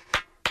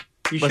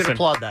 You should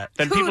applaud that.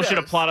 Then people should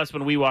Kudos. applaud us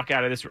when we walk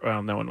out of this.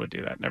 Well, no one would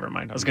do that. Never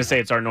mind. I was going to say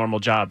it's our normal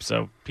job,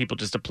 so people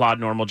just applaud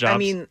normal jobs. I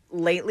mean,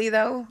 lately,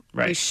 though, we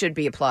Right. should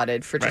be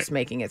applauded for just Right.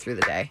 making it through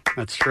the day.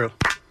 That's true.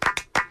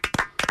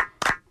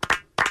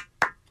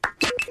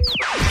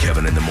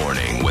 Kevin in the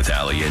Morning with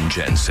Ali and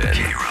Jensen.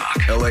 K-Rock.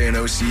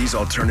 LANOC's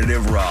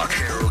Alternative Rock.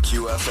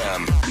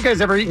 KROQ-FM. You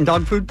guys ever eaten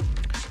dog food?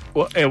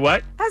 What?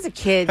 As a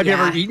kid, Have yeah.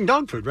 you ever eaten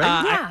dog food,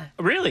 right? Yeah.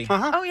 Really?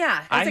 Oh,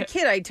 yeah. As a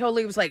kid, I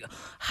totally was like,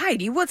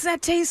 Heidi, what's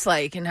that taste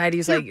like? And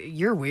Heidi's like,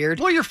 you're weird.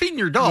 Well, you're feeding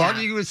your dog.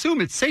 Yeah. You assume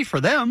it's safe for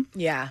them.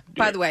 Yeah.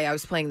 By the way, I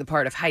was playing the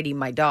part of Heidi,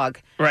 my dog,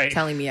 Right.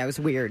 telling me I was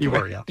weird. You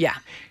were, yeah. Yeah.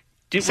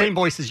 Same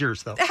voice as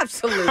yours, though.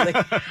 Absolutely.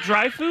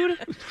 Dry food?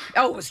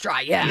 Oh, it was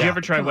dry, yeah. Did you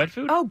ever try wet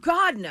food? Oh,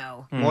 God,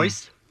 no.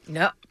 Moist?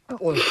 No.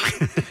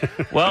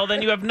 Well,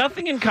 then you have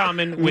nothing in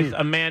common with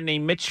a man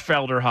named Mitch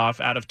Felderhoff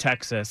out of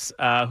Texas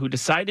who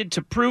decided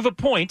to prove a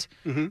point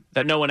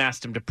that no one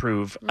asked him to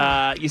prove.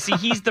 You see,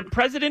 he's the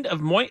president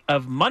of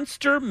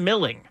Munster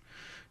Milling.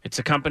 It's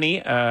a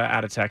company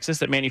out of Texas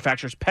that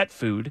manufactures pet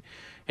food,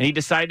 and he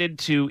decided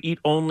to eat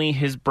only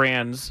his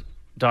brand's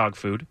dog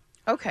food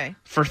Okay.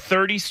 for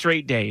 30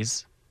 straight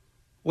days.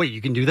 Wait,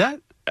 you can do that?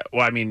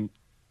 Well, I mean,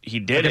 he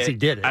did I guess it. he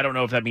did it. I don't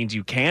know if that means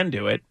you can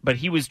do it, but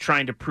he was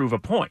trying to prove a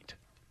point.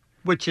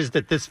 Which is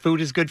that this food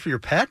is good for your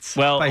pets?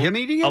 Well, by him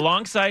eating it?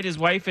 alongside his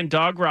wife and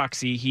dog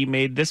Roxy, he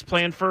made this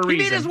plan for a He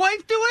reason. made his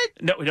wife do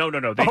it?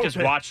 No. They just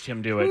Okay. watched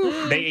him do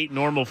it. They ate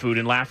normal food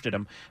and laughed at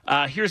him.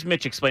 Here's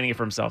Mitch explaining it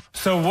for himself.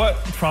 So what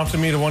prompted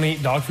me to want to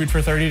eat dog food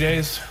for 30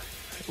 days?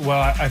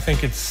 Well, I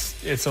think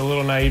it's a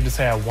little naive to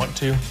say I want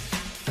to.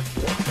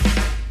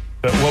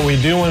 But what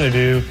we do want to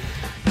do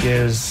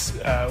is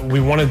we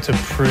wanted to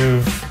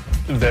prove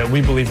that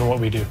we believe in what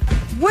we do.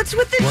 What's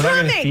with the We're not going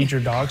to drumming? feed your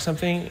dog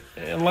something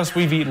unless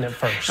we've eaten it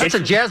first. That's a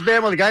jazz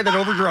band with a guy that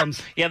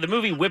overdrums. Yeah, the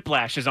movie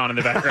Whiplash is on in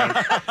the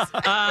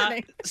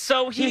background.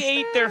 So he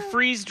ate their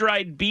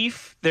freeze-dried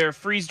beef, their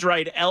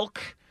freeze-dried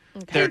elk.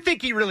 Do you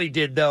think he really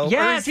did, though? Or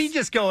Yes. is he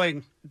just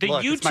going, The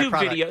 "Look, it's my YouTube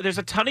product." video, there's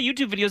a ton of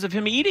YouTube videos of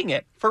him eating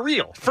it. For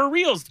real? For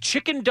reals.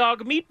 Chicken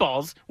dog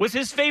meatballs was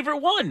his favorite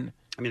one.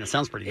 I mean, it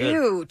sounds pretty good.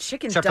 Ew,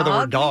 chicken Except dog for the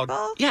word dog.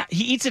 meatball? Yeah,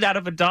 he eats it out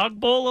of a dog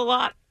bowl a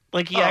lot.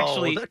 Like he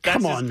actually.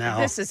 Come that's on his- now.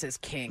 This is his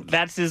kink.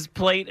 That's his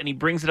plate, and he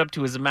brings it up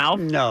to his mouth.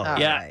 No.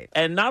 Yeah. right.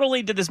 And not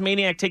only did this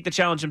maniac take the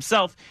challenge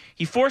himself,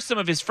 he forced some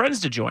of his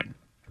friends to join.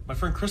 My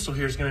friend Crystal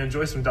here is going to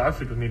enjoy some dog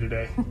food with me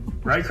today.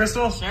 Right,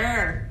 Crystal?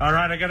 Sure. All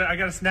right, I got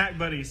a snack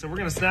buddy. So we're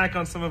going to snack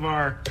on some of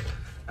our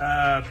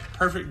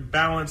perfect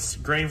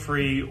balanced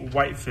grain-free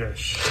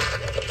whitefish.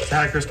 Say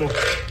hi, Crystal.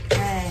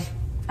 Hey.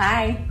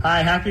 Hi.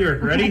 Hi, happy or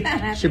ready?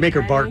 Should make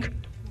her bark.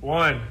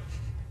 1,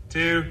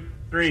 2,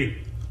 3.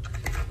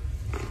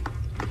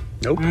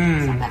 Nope.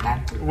 Not that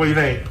bad. What do you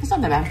think? It's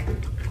not that bad.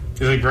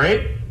 Is it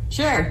great?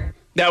 Sure.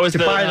 That was the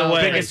by the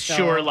way. biggest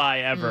sure lie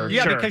ever.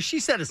 Yeah, Sure. because she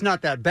said it's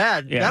not that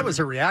bad. Yeah. That was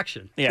her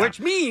reaction. Yeah. Which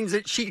means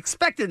that she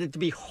expected it to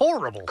be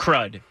horrible.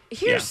 Crud.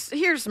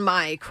 Here's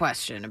my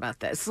question about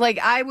this. Like,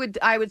 I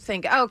would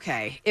think,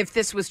 okay, if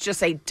this was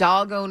just a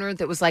dog owner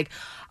that was like,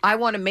 I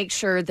want to make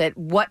sure that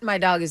what my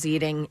dog is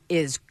eating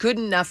is good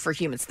enough for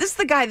humans. This is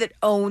the guy that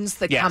owns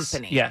the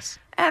company. Yes.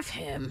 F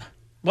him.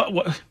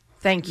 What?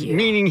 Thank you.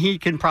 Meaning he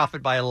can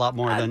profit by a lot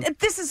more than...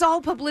 This is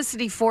all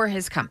publicity for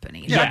his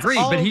company. Yeah, That's agreed,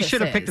 all but he this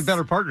should have picked a is.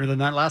 better partner than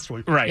that last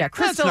one. Right. Yeah,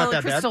 That's not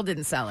that bad. Crystal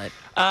didn't sell it.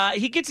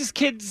 He gets his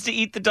kids to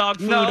eat the dog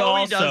food No, he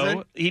also.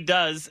 doesn't. He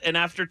does. And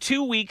after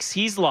 2 weeks,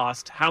 he's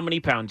lost how many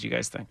pounds, you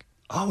guys think?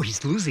 Oh,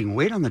 he's losing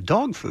weight on the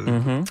dog food.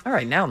 Mm-hmm. All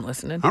right, now I'm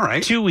listening. All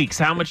right. 2 weeks.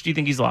 How much do you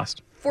think he's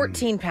lost?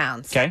 14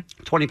 pounds. Okay.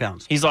 20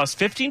 pounds. He's lost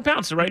 15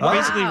 pounds, so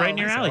basically right in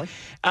your alley.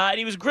 And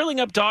he was grilling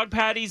up dog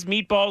patties,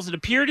 meatballs. It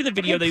appeared in the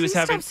video that he was Please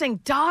having... stop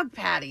saying dog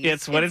patties.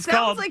 It's what it's sounds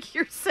called. like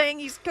you're saying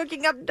he's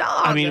cooking up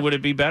dog. I mean, would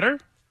it be better?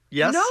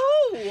 Yes.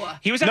 No.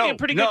 He was having a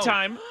pretty good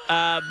time, but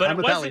I'm it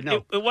with wasn't. Allie,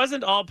 no. It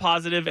wasn't all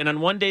positive. And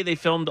on one day, they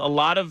filmed a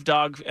lot of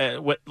dog.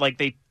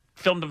 They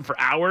filmed him for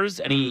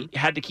hours, and he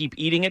had to keep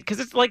eating it because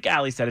it's like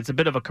Allie said, it's a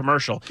bit of a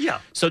commercial. Yeah.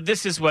 So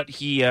this is what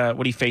he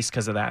faced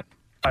because of that.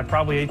 I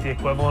probably ate the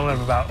equivalent of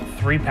about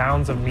 3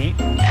 pounds of meat.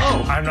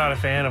 Oh. I'm not a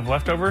fan of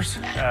leftovers,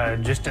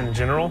 just in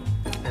general,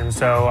 and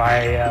so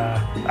I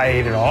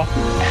ate it all.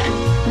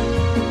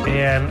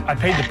 And I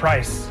paid the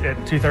price at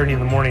 2:30 in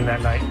the morning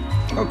that night.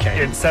 Okay.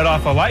 It set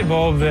off a light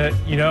bulb that,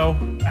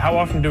 how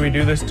often do we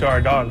do this to our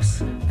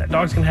dogs? That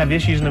dogs can have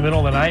issues in the middle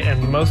of the night,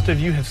 and most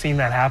of you have seen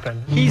that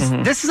happen.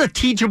 This is a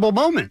teachable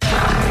moment.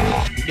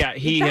 Yeah,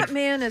 That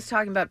man is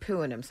talking about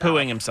pooing himself.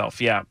 pooing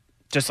himself. Yeah,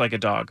 just like a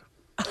dog.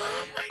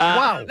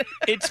 Wow.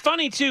 It's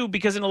funny, too,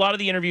 because in a lot of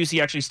the interviews,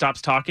 he actually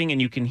stops talking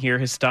and you can hear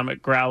his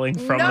stomach growling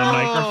from the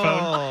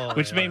microphone,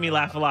 which made me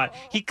laugh a lot.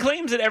 He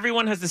claims that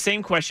everyone has the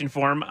same question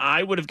for him.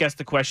 I would have guessed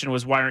the question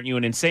was, why aren't you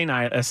an insane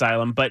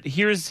asylum? But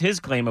here's his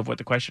claim of what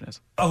the question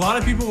is. A lot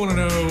of people want to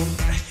know,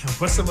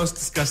 what's the most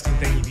disgusting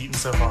thing you've eaten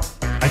so far?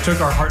 I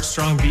took our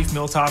Heartstrong beef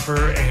meal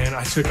topper and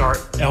I took our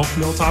elk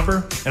meal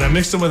topper and I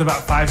mixed them with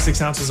about 5-6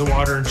 ounces of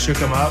water and shook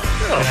them up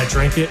and I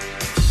drank it.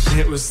 And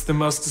it was the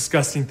most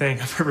disgusting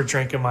thing I've ever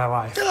drank in my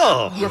life.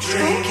 Oh.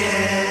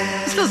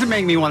 This doesn't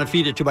make me want to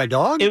feed it to my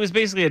dog. It was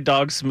basically a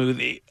dog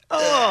smoothie.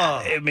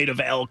 Oh. Made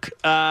of elk.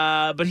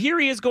 But here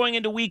he is going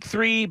into week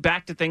 3,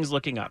 back to things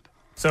looking up.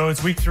 So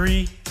it's week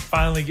 3,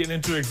 finally getting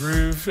into a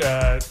groove.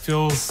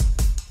 Feels,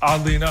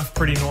 oddly enough,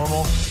 pretty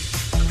normal.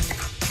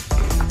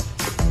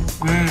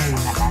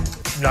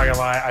 Not gonna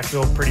lie, I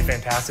feel pretty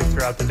fantastic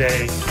throughout the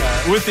day,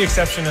 with the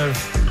exception of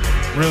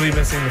really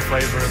missing the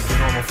flavor of the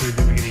normal food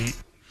that we could eat.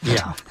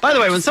 Yeah. By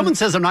the way, when someone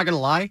says I'm not going to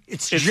lie,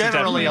 it's generally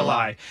definitely a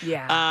lie.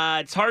 Yeah.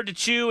 It's hard to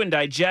chew and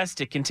digest.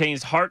 It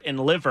contains heart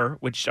and liver,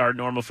 which our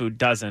normal food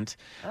doesn't.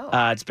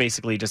 It's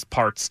basically just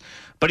parts.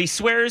 But he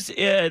swears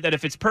that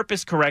if it's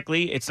purposed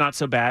correctly, it's not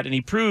so bad. And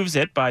he proves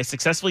it by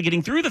successfully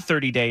getting through the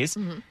 30 days.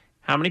 Mm-hmm.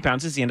 How many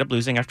pounds does he end up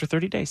losing after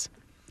 30 days?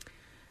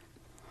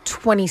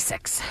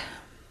 26.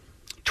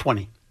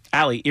 20.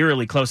 Allie,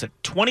 eerily close at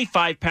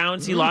 25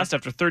 pounds he lost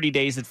after 30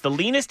 days. It's the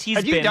leanest he's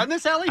been. Have you done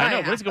this, Allie?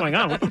 I know. What's going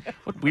on?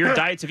 What weird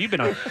diets have you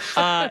been on?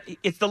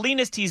 It's the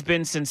leanest he's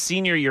been since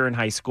senior year in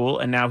high school,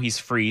 and now he's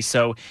free.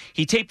 So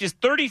he taped his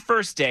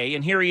 31st day,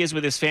 and here he is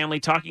with his family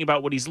talking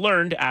about what he's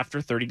learned after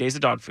 30 days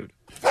of dog food.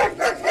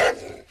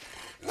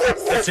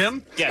 That's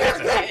him? Yeah, that's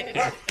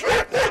it.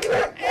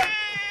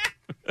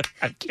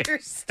 I'm kidding. You're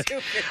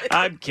stupid.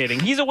 I'm kidding.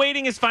 He's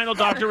awaiting his final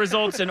doctor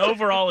results, and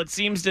overall, it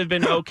seems to have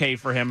been okay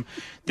for him.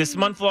 This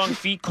month-long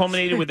feat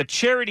culminated with a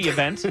charity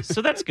event,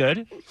 so that's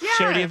good. Yeah.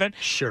 Charity event.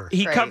 Sure.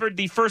 He Great. covered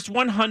the first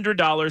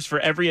 $100 for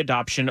every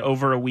adoption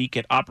over a week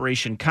at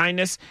Operation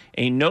Kindness,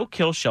 a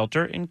no-kill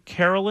shelter in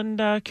Carrollton,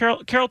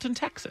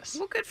 Texas.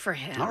 Well, good for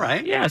him. All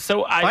right. Yeah,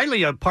 so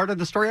Finally, a part of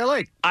the story I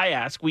like. I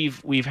ask,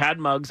 we've had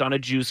Muggs on a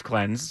juice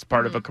cleanse. It's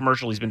part of a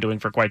commercial he's been doing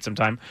for quite some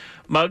time.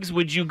 Muggs,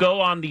 would you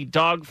go on the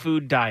dog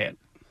food diet?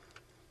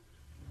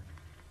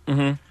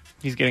 Mm-hmm.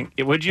 He's getting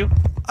it. Would you?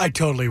 I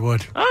totally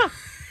would.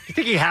 You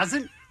think he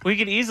hasn't? We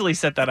could easily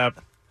set that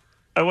up.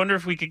 I wonder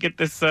if we could get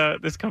this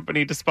this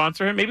company to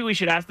sponsor him. Maybe we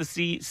should ask the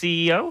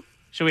CEO.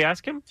 Should we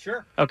ask him?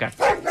 Sure. Okay.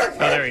 Oh,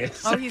 there he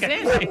is. Oh, he's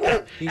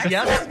in.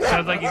 Yes.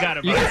 Sounds like you got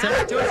it. You Bud. can send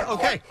it to us?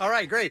 Okay. All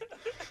right, great.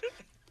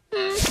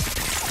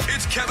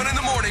 It's Kevin in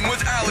the Morning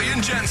with Allie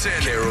and Jensen.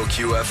 Carol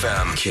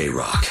QFM.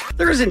 K-Rock.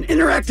 There is an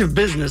interactive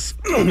business,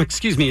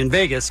 in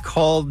Vegas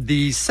called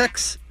the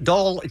Sex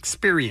Doll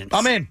Experience.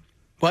 I'm in.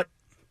 What?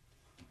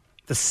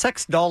 The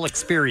Sex Doll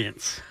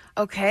Experience.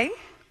 Okay.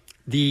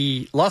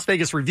 The Las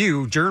Vegas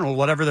Review-Journal,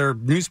 whatever their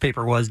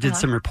newspaper was, did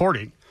some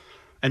reporting.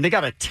 And they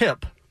got a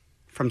tip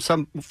from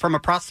a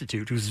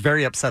prostitute who's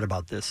very upset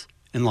about this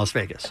in Las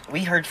Vegas.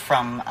 We heard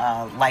from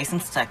a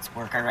licensed sex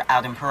worker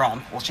out in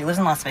Pahrump. Well, she lives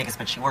in Las Vegas,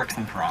 but she works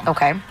in Pahrump.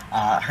 Okay.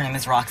 Her name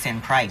is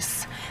Roxanne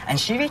Price. And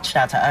she reached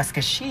out to us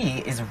because she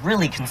is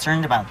really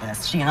concerned about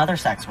this. She and other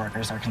sex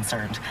workers are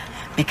concerned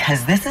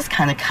because this is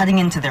kind of cutting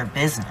into their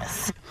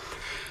business.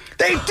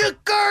 They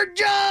took our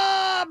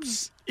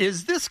jobs!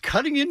 Is this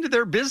cutting into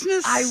their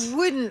business? I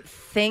wouldn't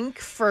think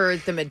for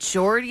the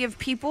majority of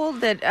people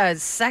that a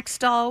sex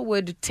doll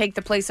would take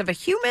the place of a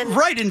human.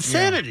 Right,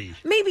 insanity.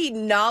 Yeah. Maybe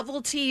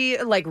novelty,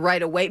 like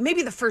right away.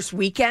 Maybe the first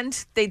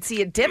weekend they'd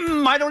see a dip.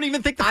 I don't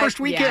even think the first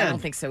weekend. Yeah, I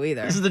don't think so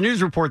either. This is the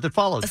news report that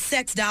follows. A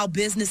sex doll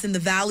business in the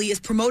Valley is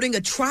promoting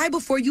a try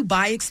before you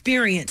buy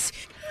experience.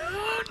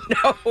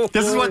 No.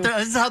 This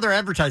is how they're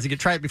advertising it.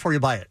 Try it before you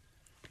buy it.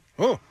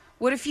 Oh.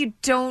 What if you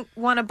don't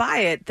want to buy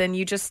it? Then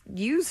you just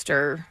used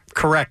her.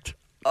 Correct.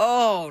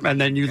 Oh, and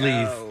then you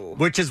leave,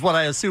 which is what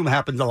I assume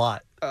happens a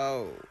lot.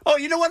 Oh,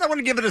 you know what? I want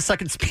to give it a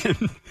second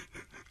spin.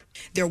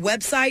 Their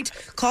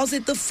website calls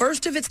it the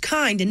first of its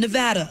kind in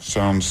Nevada.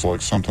 Sounds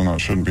like something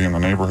that shouldn't be in the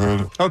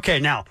neighborhood. Okay,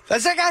 now.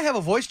 Does that guy have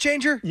a voice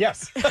changer?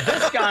 Yes.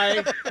 This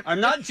guy, I'm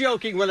not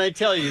joking when I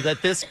tell you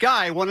that this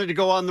guy wanted to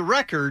go on the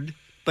record,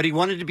 but he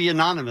wanted to be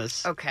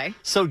anonymous. Okay.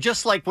 So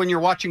just like when you're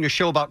watching a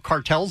show about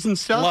cartels and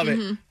stuff. Love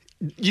it.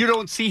 You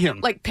don't see him.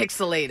 Like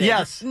pixelated.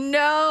 Yes.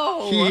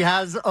 No. He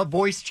has a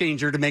voice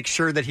changer to make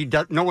sure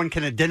that no one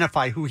can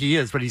identify who he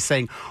is, but he's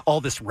saying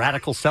all this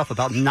radical stuff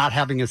about not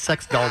having a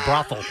sex doll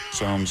brothel.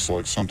 Sounds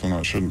like something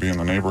that shouldn't be in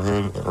the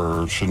neighborhood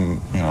or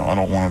shouldn't, I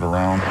don't want it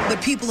around.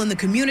 But people in the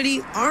community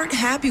aren't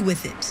happy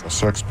with it.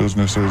 Sex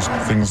businesses,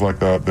 things like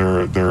that,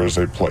 there is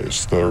a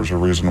place. There's a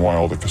reason why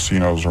all the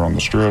casinos are on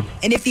the strip.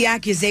 And if the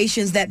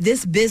accusations that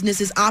this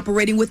business is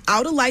operating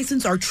without a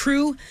license are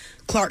true,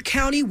 Clark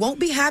County won't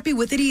be happy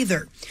with it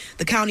either.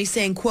 The county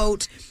saying,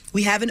 quote,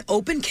 "We have an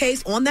open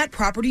case on that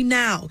property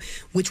now,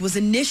 which was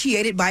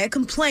initiated by a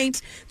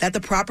complaint that the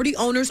property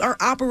owners are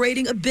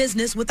operating a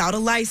business without a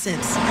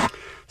license."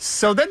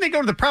 So then they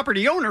go to the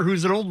property owner,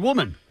 who's an old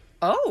woman.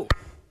 Oh,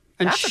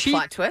 and that's she a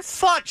plot twist.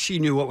 Thought she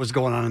knew what was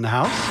going on in the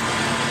house.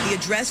 The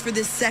address for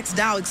this sex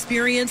doll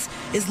experience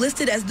is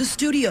listed as The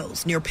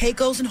Studios near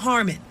Pecos and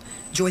Harmon.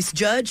 Joyce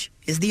Judge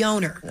is the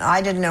owner.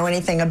 I didn't know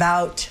anything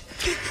about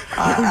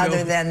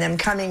other than them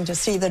coming to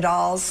see the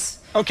dolls.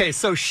 Okay,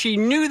 so she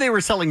knew they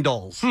were selling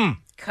dolls.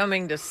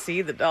 Coming to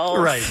see the dolls.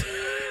 Right.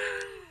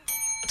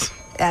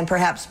 And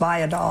perhaps buy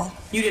a doll.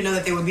 You didn't know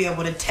that they would be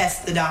able to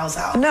test the dolls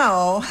out?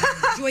 No.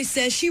 Joyce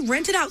says she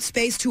rented out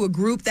space to a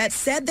group that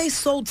said they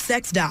sold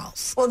sex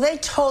dolls. Well, they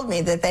told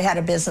me that they had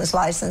a business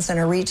license and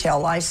a retail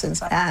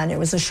license, and it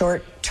was a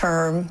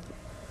short-term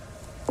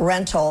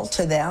rental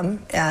to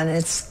them, and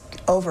it's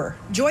over.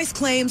 Joyce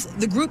claims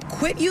the group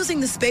quit using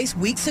the space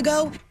weeks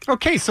ago.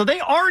 Okay, so they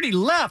already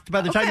left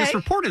by the time this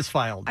report is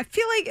filed. I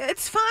feel like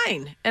it's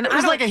fine. And it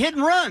was like a hit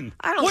and run.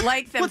 I don't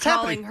like them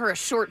calling her a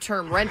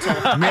short-term rental.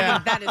 I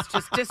mean, that is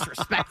just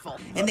disrespectful.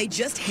 And they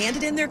just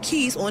handed in their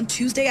keys on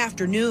Tuesday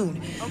afternoon.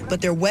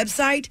 But their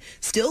website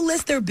still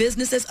lists their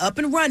business as up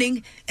and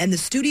running, and the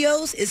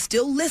studios is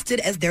still listed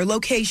as their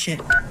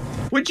location.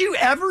 Would you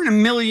ever in a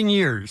million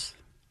years,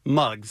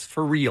 Muggs,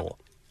 for real,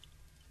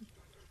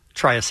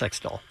 try a sex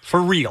doll?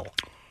 For real?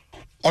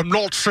 I'm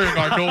not saying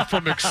I know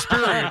from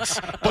experience,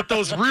 but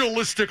those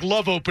realistic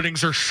love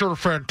openings are sure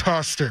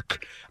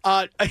fantastic.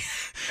 I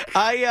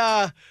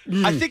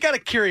think out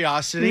of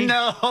curiosity.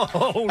 No,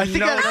 that's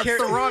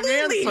the wrong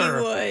answer. He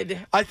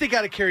would. I think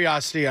out of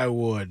curiosity I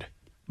would.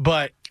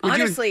 But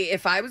honestly,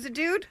 if I was a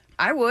dude,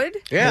 I would.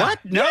 Yeah.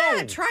 What? No.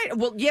 Yeah, try it.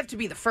 Well, you have to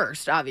be the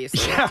first, obviously,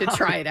 to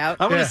try it out.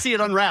 I want to see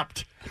it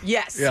unwrapped.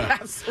 Yes,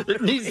 absolutely.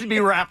 It needs to be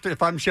wrapped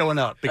if I'm showing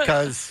up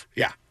because...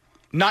 Yeah.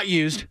 Not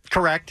used.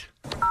 Correct.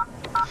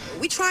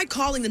 We tried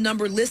calling the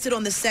number listed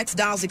on the Sex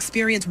Dolls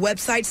Experience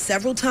website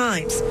several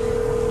times,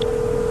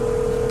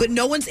 but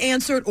no one's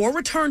answered or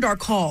returned our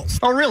calls.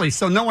 Oh, really?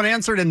 So no one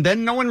answered and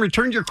then no one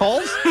returned your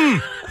calls?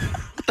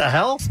 What the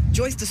hell?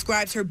 Joyce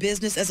describes her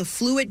business as a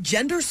fluid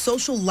gender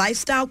social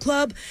lifestyle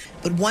club,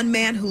 but one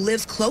man who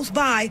lives close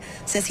by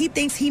says he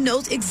thinks he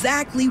knows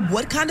exactly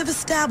what kind of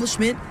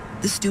establishment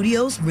the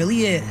Studios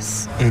really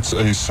is. It's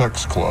a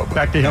sex club.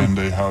 Back to him. And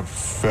they have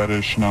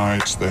fetish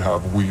nights. They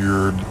have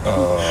weird,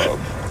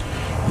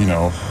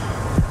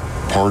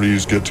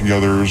 parties,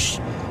 get-togethers.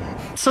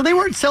 So they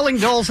weren't selling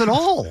dolls at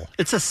all.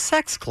 It's a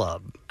sex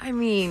club. I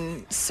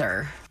mean,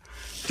 sir.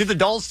 Do the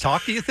dolls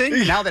talk, do you think,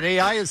 now that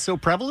AI is so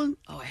prevalent?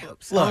 Oh, I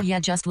hope so. Oh, yeah,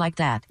 just like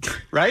that.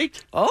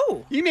 Right?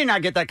 Oh. You may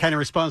not get that kind of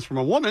response from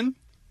a woman.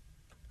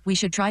 We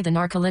should try the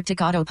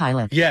narcoleptic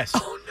autopilot. Yes.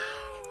 Oh, no.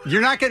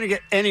 You're not going to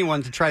get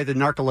anyone to try the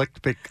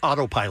narcoleptic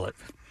autopilot,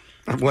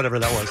 or whatever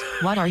that was.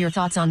 What are your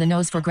thoughts on the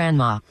nose for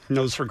grandma?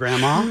 Nose for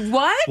grandma?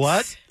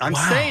 What? I'm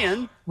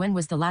saying. When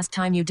was the last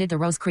time you did the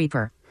rose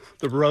creeper?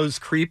 The rose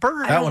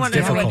creeper? That one's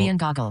difficult. Arabian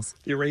goggles.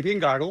 The Arabian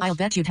goggles? I'll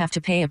bet you'd have to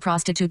pay a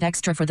prostitute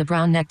extra for the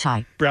brown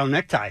necktie. Brown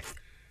necktie.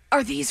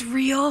 Are these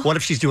real? What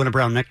if she's doing a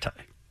brown necktie?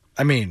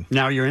 I mean.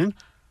 Now you're in?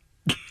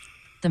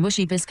 The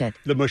mushy biscuit.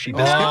 The mushy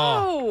biscuit?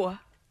 No.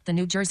 The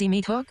New Jersey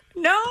meat hook?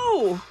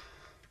 No.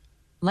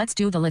 Let's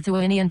do the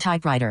Lithuanian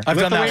typewriter. I've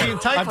done that Lithuanian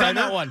one. typewriter? I've done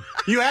that one.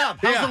 You have?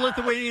 How's the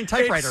Lithuanian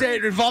typewriter?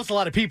 It involves a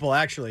lot of people,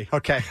 actually.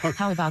 Okay.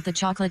 How about the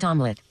chocolate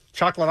omelet?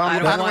 Chocolate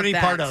omelet? I don't want any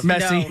part of.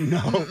 Messy.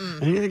 No.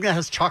 Anything that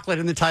has chocolate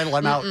in the title,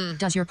 I'm out.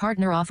 Does your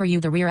partner offer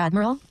you the rear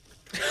admiral?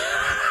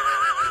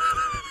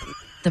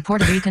 The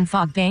Puerto Rican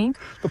Fog Bank?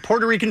 The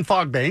Puerto Rican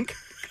Fog Bank.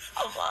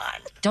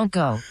 Don't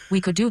go.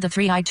 We could do the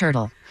Three-Eyed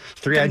Turtle.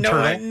 Three-eyed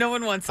turtle. No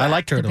one wants that. I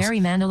like The turtles. Barry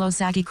Manilow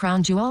Saggy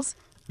Crown Jewels?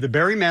 The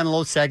Barry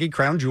Manilow Saggy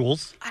Crown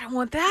Jewels. I don't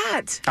want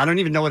that. I don't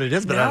even know what it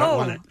is, but I don't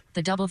want it.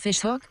 The Double Fish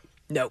Hook?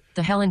 Nope.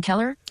 The Helen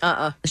Keller?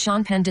 The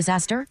Sean Penn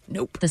Disaster?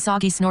 Nope. The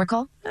Soggy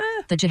Snorkel?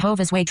 The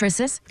Jehovah's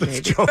Waitresses?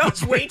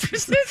 Those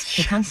waitresses?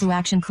 The Kung Fu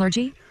Action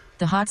Clergy?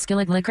 The Hot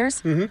Skillet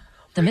Liquors? The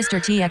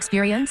Mr. T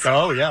Experience?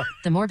 Oh, yeah.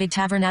 The Morbid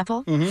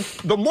Tabernacle?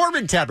 The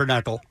Morbid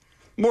Tabernacle.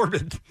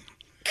 Morbid.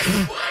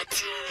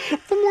 What?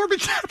 The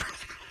Morbid Tabernacle.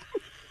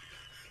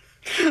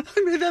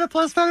 I made that up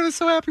last night. I was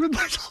so happy with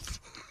myself.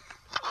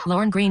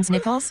 Lauren Green's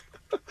Nipples?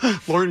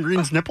 Lauren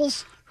Green's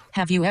Nipples?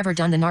 Have you ever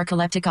done the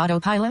Narcoleptic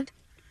Autopilot?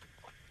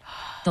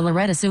 The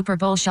Loretta Super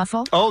Bowl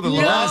Shuffle? Oh, the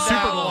Loretta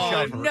Super Bowl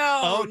Shuffle.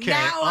 No. Okay.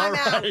 Now I'm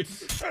out.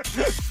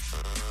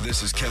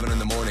 This is Kevin in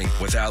the Morning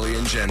with Ali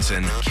and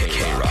Jensen.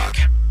 K-Rock.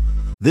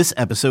 This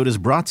episode is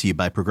brought to you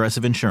by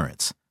Progressive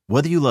Insurance.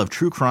 Whether you love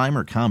true crime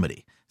or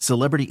comedy,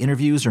 celebrity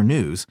interviews or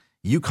news,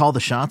 you call the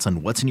shots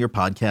on what's in your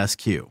podcast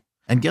queue.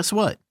 And guess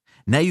what?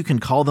 Now you can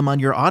call them on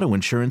your auto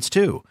insurance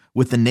too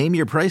with the Name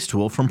Your Price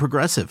tool from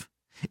Progressive.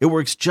 It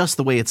works just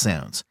the way it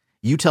sounds.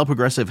 You tell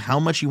Progressive how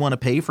much you want to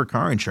pay for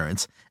car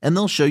insurance, and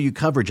they'll show you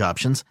coverage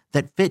options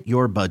that fit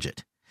your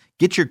budget.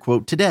 Get your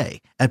quote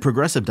today at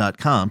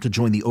Progressive.com to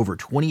join the over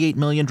 28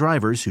 million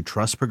drivers who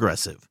trust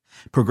Progressive.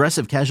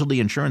 Progressive Casualty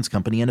Insurance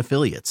Company and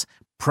Affiliates.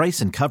 Price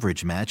and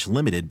coverage match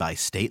limited by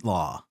state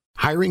law.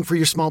 Hiring for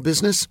your small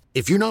business?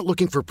 If you're not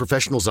looking for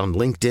professionals on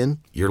LinkedIn,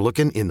 you're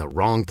looking in the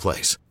wrong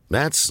place.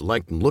 That's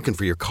like looking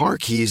for your car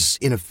keys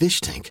in a fish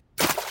tank.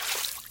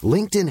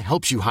 LinkedIn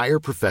helps you hire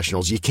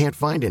professionals you can't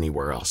find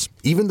anywhere else,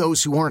 even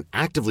those who aren't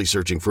actively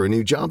searching for a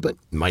new job but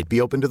might be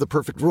open to the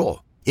perfect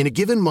role. In a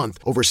given month,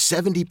 over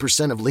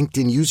 70% of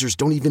LinkedIn users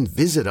don't even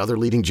visit other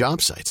leading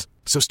job sites.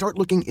 So start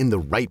looking in the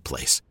right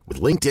place. With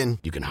LinkedIn,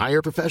 you can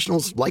hire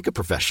professionals like a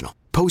professional.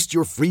 Post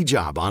your free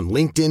job on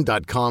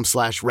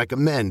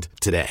linkedin.com/recommend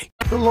today.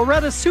 The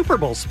Loretta Super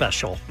Bowl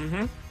special.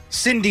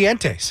 Sin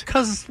Dientes.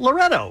 Because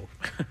Loretto.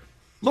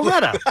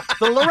 Loretta.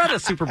 The Loretta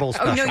Super Bowl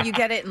special. Oh, no, you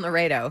get it in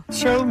Laredo.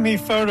 Show me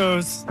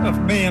photos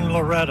of me and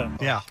Loretta.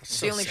 Yeah. It's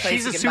the only place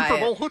She's you a can Super buy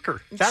Bowl it.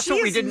 hooker. That's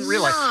what we She's didn't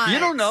realize. not. You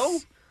don't know?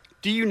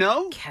 Do you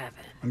know? Kevin.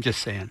 I'm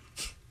just saying.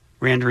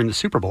 Ran her in the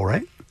Super Bowl,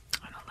 right?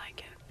 I don't like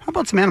it. How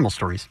about some animal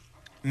stories?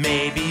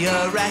 Maybe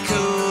a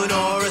raccoon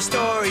or a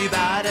story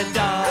about a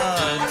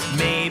dog.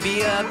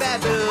 Maybe a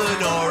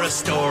baboon or a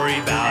story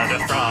about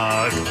a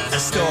frog. A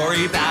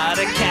story about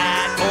a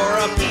cat or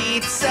a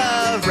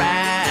pizza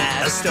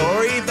rat. A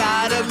story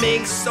about a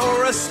minx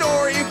or a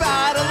story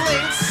about a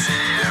lynx.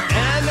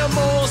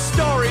 Animal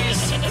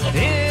stories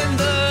in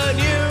the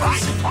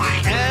news.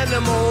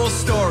 Animal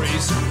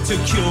stories to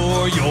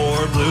cure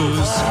your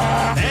blues.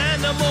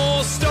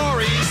 Animal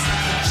stories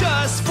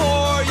just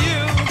for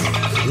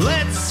you.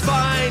 Let's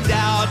find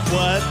out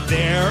what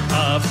they're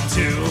up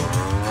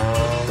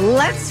to.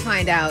 Let's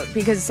find out,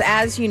 because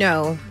as you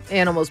know,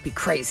 animals be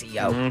crazy,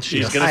 yo.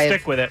 She's going to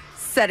stick with it.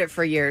 Said it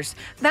for years.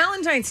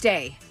 Valentine's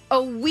Day,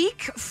 a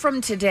week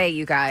from today,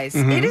 you guys.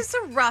 It is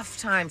a rough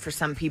time for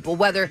some people,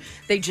 whether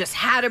they just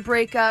had a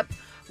breakup,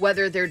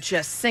 whether they're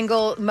just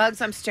single. Muggs,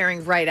 I'm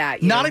staring right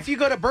at you. Not if you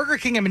go to Burger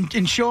King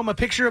and show them a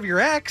picture of your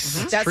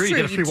ex. That's true.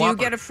 You do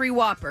get a free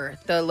Whopper.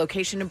 The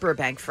location in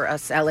Burbank for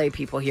us LA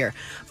people here.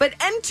 But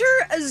enter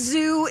a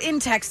zoo in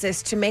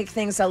Texas to make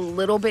things a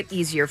little bit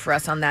easier for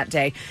us on that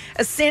day.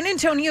 A San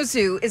Antonio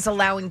zoo is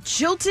allowing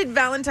jilted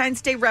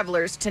Valentine's Day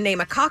revelers to name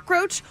a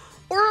cockroach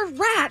or a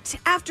rat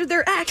after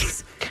their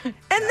ex, and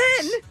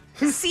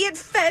then see it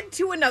fed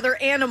to another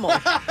animal.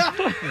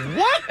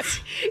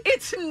 What?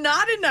 It's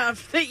not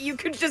enough that you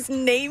could just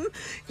name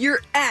your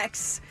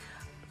ex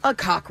a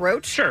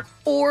cockroach,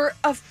 or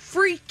a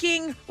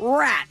freaking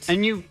rat.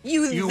 And you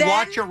then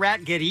watch a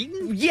rat get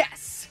eaten?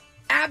 Yes.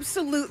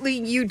 Absolutely,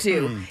 you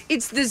do.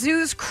 It's the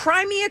zoo's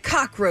Cry Me a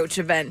Cockroach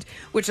event,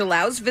 which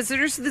allows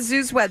visitors to the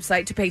zoo's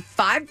website to pay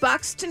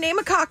 $5 to name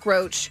a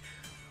cockroach,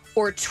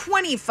 or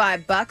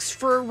 $25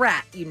 for a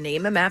rat. You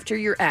name them after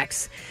your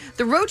ex.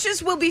 The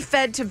roaches will be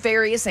fed to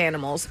various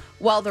animals,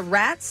 while the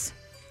rats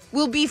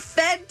will be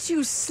fed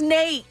to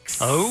snakes.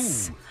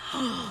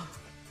 Oh.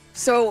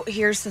 So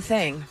here's the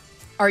thing.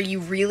 Are you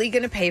really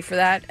going to pay for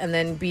that and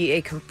then be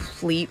a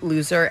complete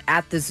loser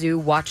at the zoo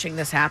watching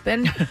this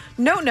happen?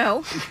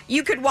 No.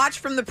 You could watch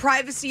from the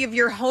privacy of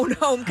your own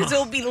home because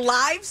it'll be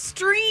live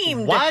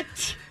streamed.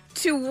 What?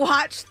 To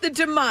watch the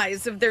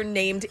demise of their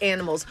named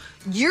animals.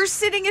 You're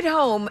sitting at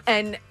home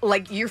and,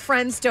 like, your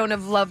friends don't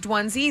have loved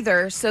ones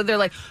either. So they're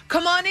like,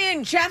 come on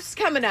in, Jeff's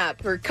coming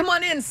up. Or come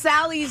on in,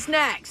 Sally's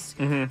next.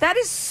 That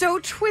is so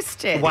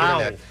twisted. Wow.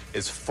 The internet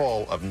is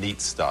full of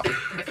neat stuff.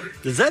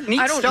 Is that neat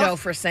I don't stuff? know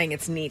if we're saying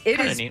it's neat. It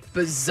Kinda is neat.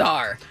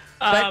 bizarre.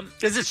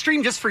 Does it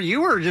stream just for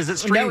you, or does it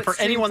stream No, for it's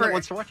streamed anyone that for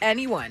wants to watch it?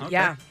 anyone, Okay.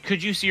 yeah.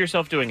 Could you see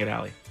yourself doing it,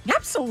 Allie?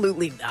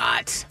 Absolutely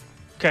not.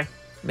 Okay.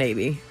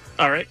 Maybe.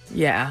 All right.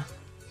 Yeah.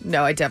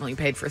 No, I definitely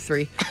paid for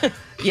 3.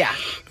 Yeah.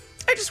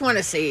 I just want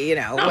to see,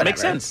 No, it whatever.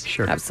 makes sense.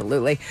 Sure.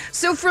 Absolutely.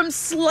 So from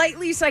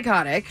slightly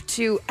psychotic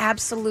to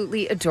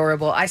absolutely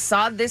adorable, I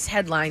saw this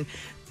headline.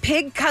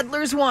 Pig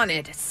cuddlers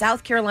wanted.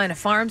 South Carolina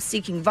farms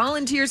seeking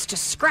volunteers to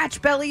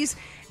scratch bellies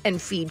and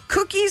feed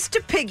cookies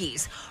to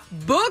piggies.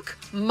 Book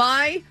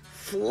my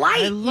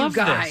flight, I love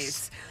you guys.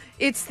 this.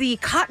 It's the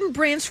Cotton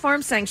Branch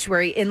Farm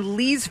Sanctuary in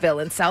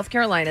Leesville in South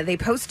Carolina. They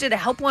posted a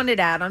help wanted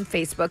ad on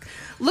Facebook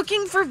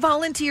looking for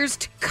volunteers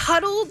to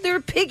cuddle their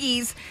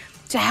piggies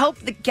to help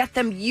get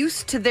them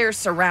used to their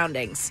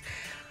surroundings.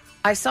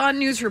 I saw a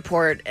news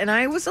report, and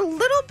I was a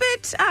little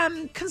bit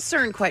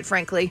concerned, quite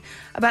frankly,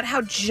 about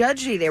how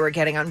judgy they were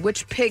getting on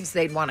which pigs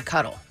they'd want to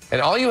cuddle. And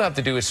all you have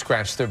to do is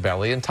scratch their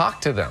belly and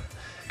talk to them.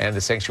 And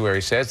the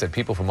sanctuary says that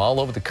people from all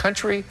over the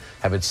country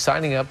have been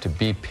signing up to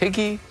be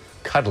piggy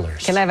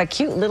cuddlers. Can I have a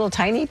cute little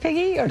tiny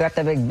piggy, or do I have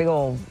to have a big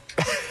old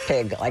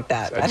pig like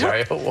that? A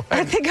giant one.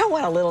 I think I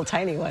want a little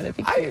tiny one. It'd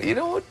be cute. You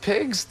know what?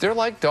 Pigs, they're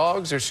like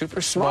dogs. They're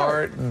super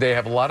smart. They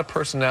have a lot of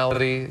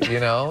personality.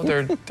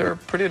 They're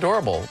pretty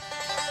adorable.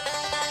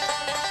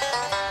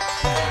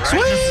 Right,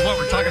 this is what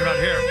we're talking about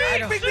here.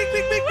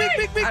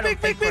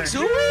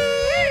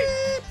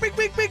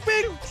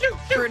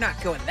 We're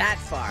not going that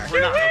far.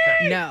 We're not,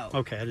 okay. No.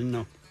 Okay, I didn't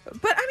know.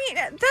 But, I mean,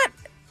 that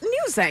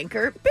news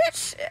anchor,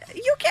 bitch,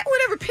 you get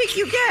whatever pig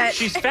you get.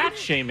 She's fat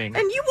shaming.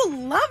 And you will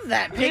love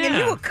that pig, and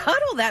you Yeah. will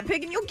cuddle that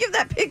pig, and you'll give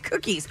that pig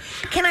cookies.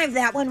 Can I have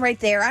that one right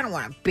there? I don't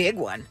want a big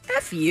one.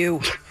 F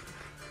you.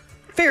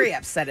 Very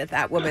upset at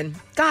that woman.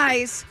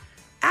 Guys,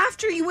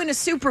 after you win a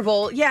Super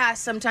Bowl, yeah,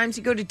 sometimes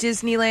you go to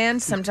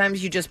Disneyland,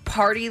 sometimes you just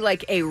party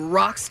like a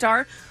rock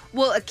star.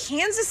 Well, a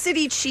Kansas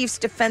City Chiefs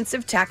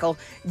defensive tackle,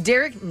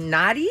 Derek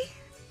Nottie,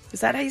 is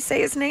that how you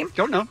say his name?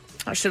 Don't know.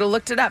 I should have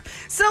looked it up.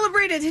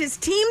 Celebrated his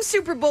team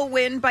Super Bowl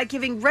win by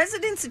giving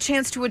residents a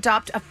chance to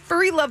adopt a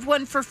furry loved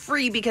one for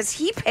free because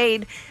he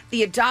paid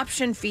the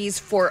adoption fees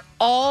for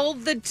all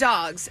the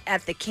dogs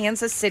at the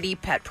Kansas City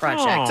Pet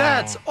Project. Aw.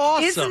 That's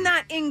awesome. Isn't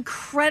that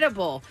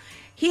incredible?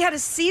 He had a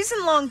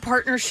season-long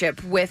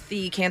partnership with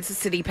the Kansas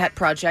City Pet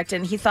Project,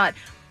 and he thought,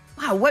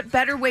 wow, what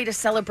better way to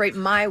celebrate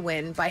my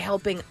win by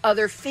helping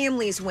other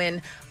families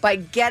win by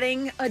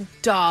getting a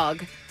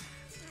dog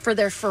for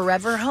their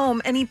forever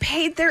home, and he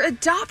paid their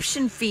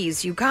adoption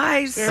fees, you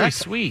guys. Very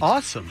sweet.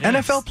 Awesome.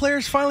 Yes. NFL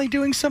players finally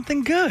doing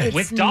something good.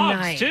 With dogs,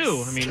 nice.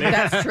 too. I mean,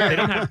 That's true. They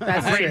don't have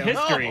That's great true.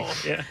 history. No.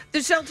 Yeah.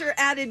 The shelter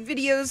added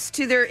videos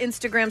to their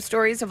Instagram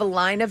stories of a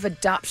line of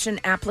adoption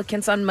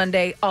applicants on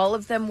Monday, all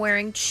of them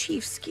wearing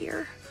Chiefs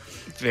gear.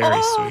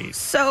 Very sweet.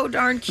 So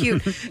darn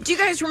cute. Do you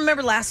guys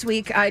remember last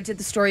week I did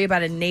the story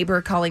about a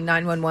neighbor calling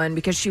 911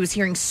 because she was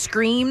hearing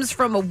screams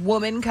from a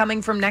woman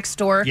coming from next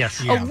door? Yes.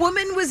 A Yeah.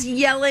 woman was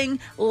yelling,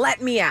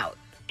 "Let me out."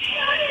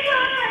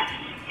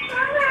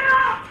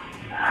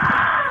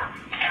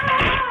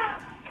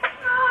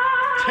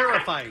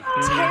 Terrifying.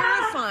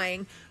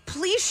 Terrifying.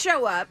 Please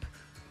show up.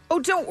 Oh,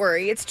 don't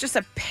worry. It's just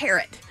a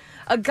parrot.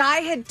 A guy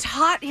had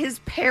taught his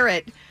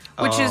parrot,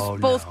 which Oh,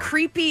 is both no.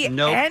 creepy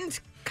Nope. and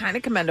kind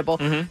of commendable,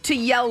 to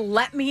yell,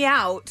 "Let me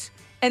out,"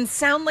 and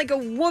sound like a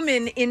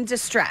woman in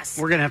distress.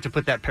 We're going to have to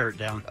put that parrot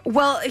down.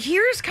 Well,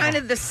 here's kind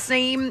of the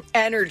same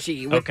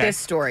energy with Okay. this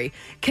story.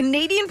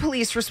 Canadian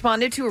police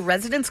responded to a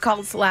resident's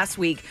calls last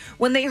week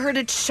when they heard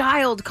a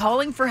child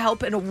calling for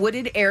help in a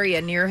wooded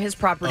area near his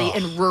property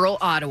in rural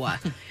Ottawa.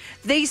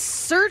 They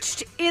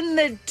searched in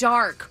the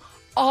dark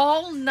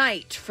all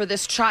night for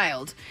this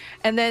child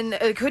and then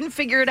couldn't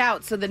figure it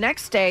out. So the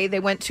next day they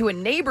went to a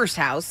neighbor's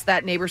house.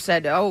 That neighbor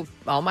said, "Oh,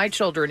 all my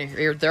children are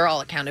here. They're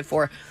all accounted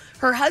for."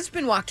 Her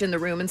husband walked in the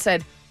room and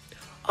said,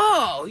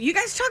 "Oh, you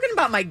guys talking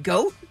about my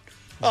goat?"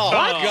 Oh,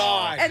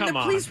 God. And the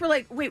come police were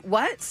like, "Wait,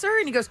 what, sir?"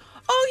 And he goes,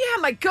 "Oh,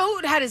 yeah, my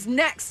goat had his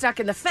neck stuck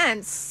in the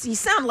fence. He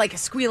sounded like a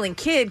squealing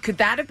kid. Could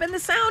that have been the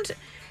sound?"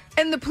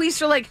 And the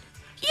police are like,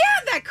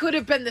 "Yeah, that could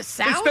have been the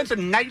sound." They spent the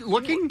night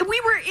looking?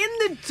 We were in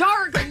the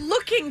dark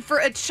looking for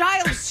a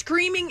child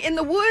screaming in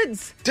the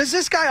woods. Does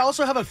this guy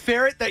also have a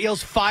ferret that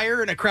yells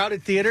fire in a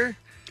crowded theater?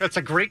 That's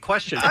a great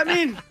question. I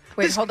mean,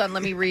 Wait, hold on,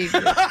 let me read.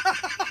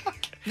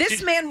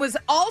 This man was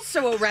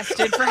also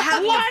arrested for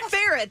having a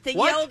ferret that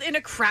yelled in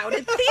a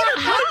crowded theater.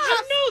 How did you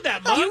know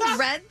that, Mom? You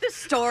read the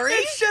story?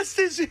 it's just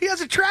he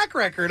has a track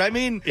record. I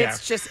mean,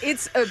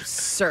 It's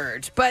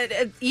absurd. But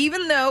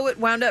even though it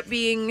wound up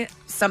being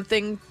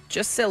something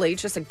just silly,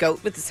 just a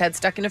goat with his head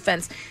stuck in a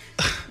fence,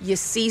 you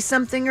see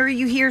something or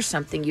you hear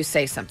something, you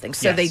say something.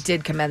 So Yes. they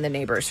did commend the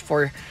neighbors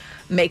for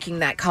making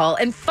that call.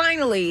 And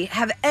finally,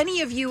 have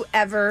any of you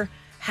ever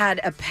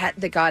had a pet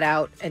that got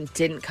out and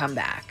didn't come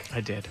back?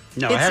 I did.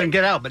 No, It's I had him a-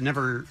 get out, but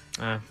never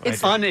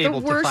It's unable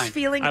the worst to find.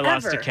 feeling I ever.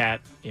 lost a cat.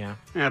 Yeah.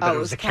 Yeah, but Oh, it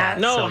was a cat.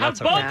 No, so how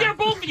that's okay. they're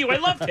both of you. I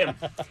loved him.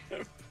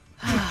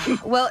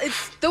 Well,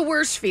 it's the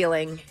worst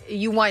feeling.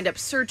 You wind up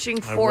searching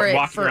I for it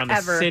walked around the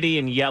forever. city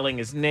and yelling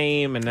his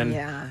name, and then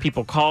Yeah.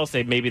 people call,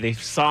 say maybe they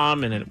saw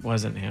him, and it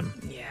wasn't him.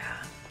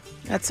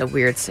 That's a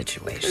weird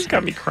situation. It's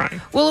got me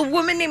crying. Well, a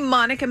woman named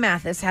Monica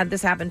Mathis had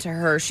this happen to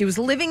her. She was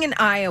living in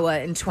Iowa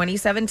in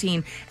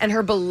 2017, and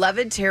her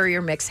beloved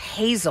terrier mix,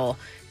 Hazel,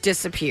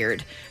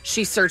 disappeared.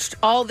 She searched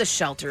all the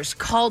shelters,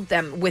 called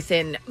them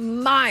within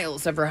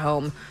miles of her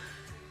home,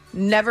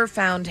 never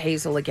found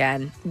Hazel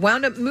again.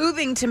 Wound up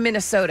moving to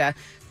Minnesota.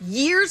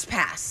 Years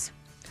pass.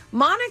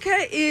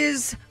 Monica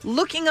is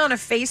looking on a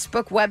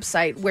Facebook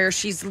website where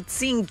she's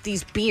seeing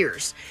these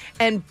beers.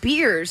 And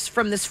beers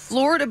from this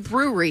Florida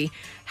brewery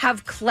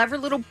have clever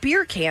little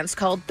beer cans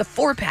called the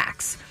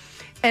 4-packs.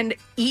 And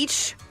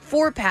each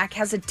 4-pack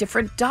has a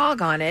different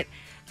dog on it.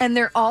 And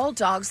they're all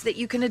dogs that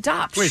you can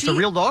adopt. Wait, it's a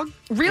real dog?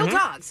 Real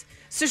dogs.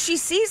 So she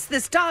sees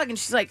this dog and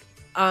she's like,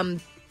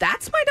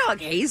 that's my dog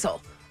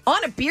Hazel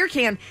on a beer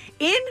can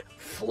in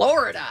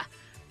Florida.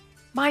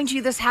 Mind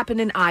you, this happened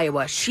in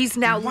Iowa. She's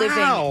now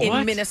living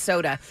in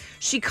Minnesota.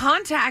 She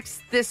contacts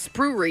this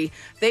brewery.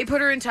 They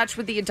put her in touch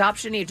with the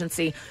adoption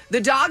agency.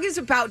 The dog is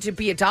about to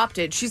be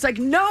adopted. She's like,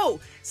 no.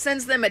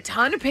 Sends them a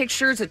ton of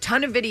pictures, a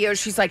ton of videos.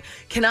 She's like,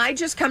 can I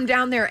just come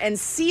down there and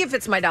see if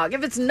it's my dog?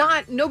 If it's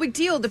not, no big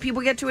deal. The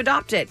people get to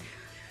adopt it.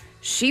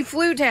 She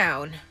flew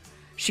down.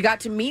 She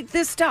got to meet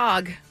this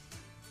dog.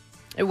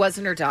 It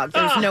wasn't her dog.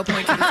 There's no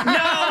point to this.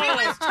 No,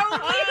 it was totally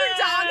her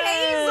dog,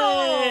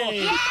 Hazel.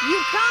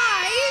 You guys.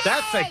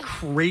 That's a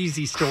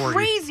crazy story.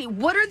 Crazy.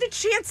 What are the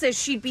chances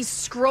she'd be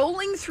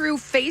scrolling through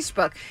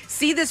Facebook,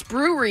 see this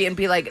brewery, and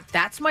be like,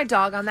 that's my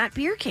dog on that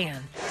beer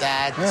can?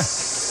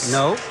 That's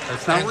no,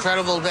 that's not an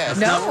incredible bitch.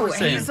 No,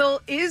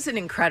 Hazel is an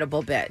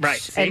incredible bitch. Right.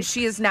 See? And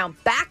she is now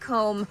back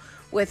home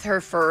with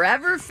her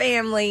forever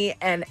family,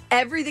 and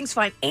everything's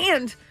fine.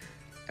 And,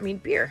 I mean,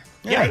 beer.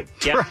 Yeah. Right?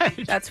 Yeah.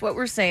 Right. That's what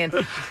we're saying.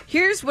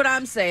 Here's what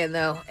I'm saying,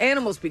 though.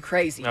 Animals be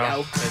crazy, yo.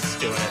 Let's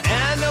do it.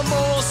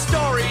 Animal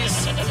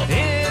stories in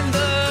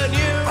the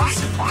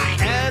news.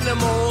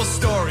 Animal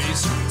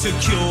stories to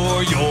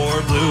cure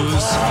your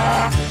blues.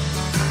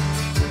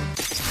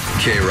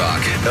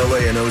 K-Rock,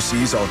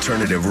 LANOC's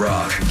alternative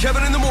rock.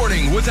 Kevin in the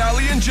Morning with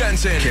Ali and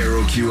Jensen.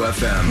 KROQ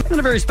FM. And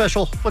a very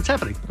special What's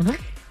Happening.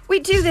 We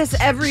do this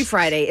every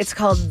Friday. It's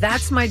called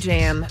That's My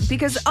Jam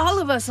because all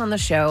of us on the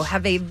show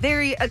have a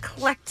very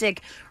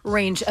eclectic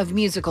range of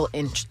musical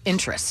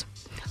interests.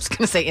 I was going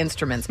to say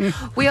instruments.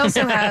 We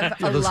also have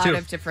a lot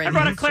of different I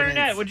brought a instruments.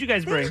 clarinet. What'd you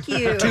guys bring? Thank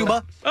you.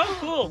 Tuba. Oh,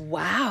 cool.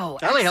 Wow.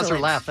 Allie has her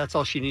excellent. laugh. That's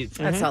all she needs.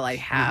 That's all I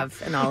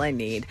have and all I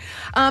need.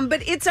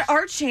 But it's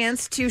our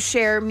chance to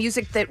share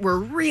music that we're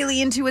really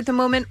into at the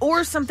moment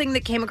or something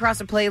that came across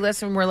a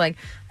playlist and we're like,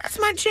 that's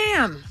my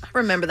jam. I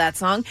remember that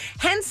song.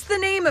 Hence the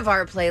name of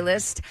our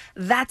playlist,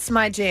 That's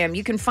My Jam.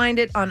 You can find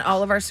it on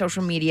all of our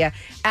social media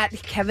at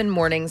Kevin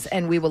Mornings,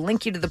 and we will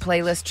link you to the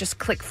playlist. Just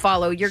click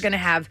follow. You're going to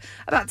have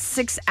about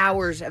 6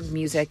 hours of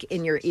music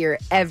in your ear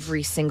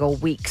every single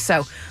week.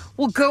 So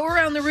we'll go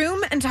around the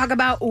room and talk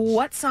about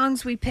what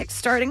songs we picked,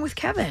 starting with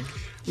Kevin.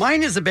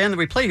 Mine is a band that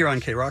we play here on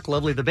K-Rock,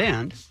 Lovely the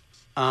Band.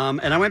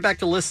 And I went back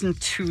to listen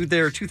to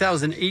their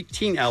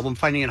 2018 album,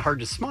 Finding It Hard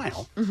to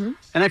Smile. And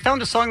I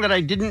found a song that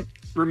I didn't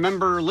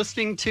remember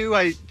listening to.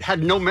 I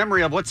had no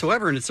memory of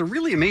whatsoever. And it's a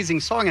really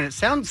amazing song. And it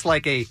sounds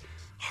like a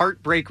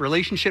heartbreak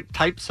relationship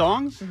type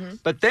song.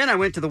 But then I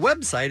went to the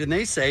website and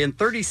they say in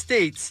 30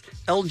 states,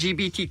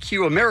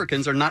 LGBTQ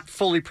Americans are not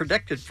fully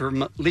protected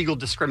from legal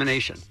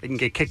discrimination. They can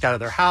get kicked out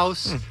of their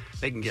house.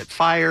 They can get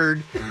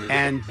fired.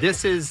 And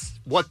this is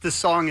what the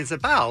song is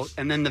about.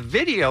 And then the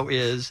video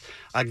is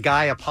a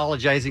guy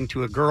apologizing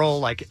to a girl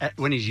like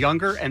when he's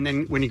younger. And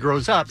then when he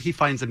grows up, he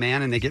finds a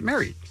man and they get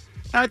married.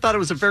 And I thought it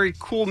was a very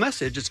cool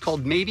message. It's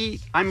called Maybe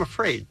I'm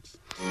Afraid.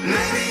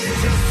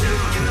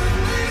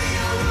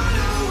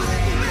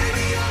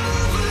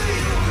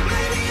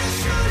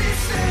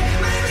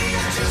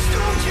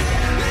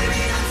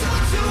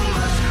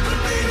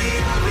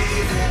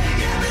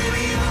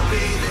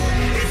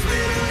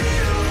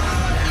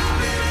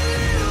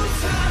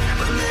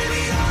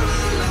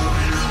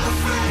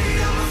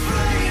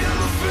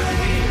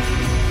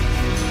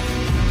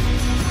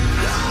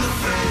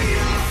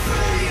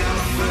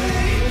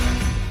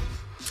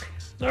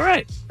 All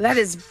right. That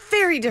is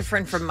very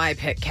different from my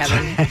pick,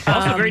 Kevin.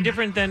 Also very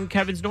different than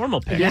Kevin's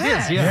normal pick. It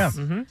is, yes.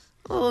 Mm-hmm.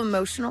 A little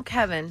emotional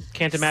Kevin.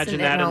 Can't imagine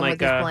Sitting at that in home like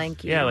with his a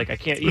blankie. yeah, like I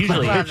can't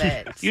usually. Love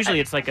it. Usually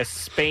it's like a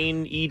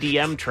Spain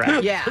EDM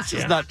track. Yeah. This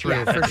is not true.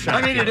 Yeah, for sure.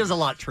 I mean, it is a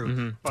lot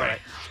true. All right.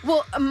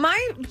 Well,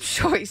 my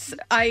choice,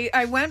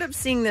 I wound up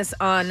seeing this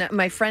on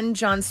my friend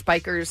John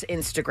Spiker's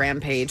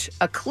Instagram page,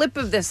 a clip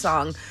of this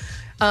song.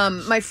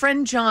 My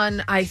friend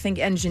John, I think,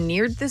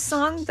 engineered this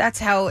song. That's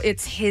how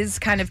it's his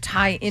kind of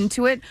tie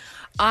into it.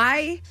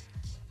 I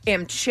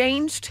am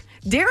changed.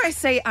 Dare I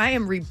say I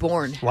am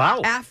reborn.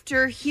 Wow.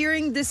 After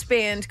hearing this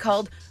band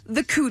called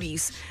The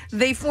Cooties.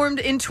 They formed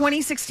in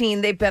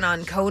 2016. They've been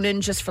on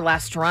Conan, Just for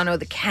Last Toronto,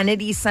 the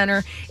Kennedy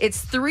Center. It's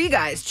three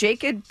guys,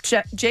 Jacob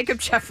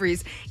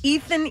Jeffries,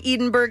 Ethan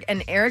Edenberg,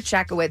 and Eric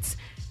Jakowitz.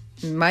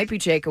 Might be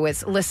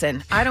Jakowitz.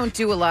 Listen, I don't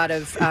do a lot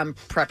of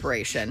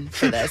preparation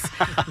for this.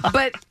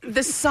 But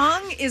the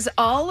song is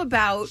all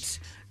about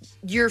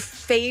your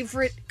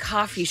favorite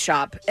coffee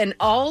shop and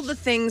all the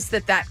things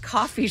that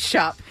coffee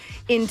shop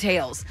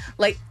entails.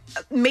 Like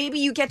maybe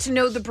you get to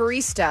know the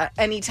barista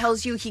and he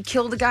tells you he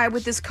killed a guy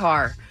with his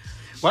car.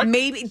 What?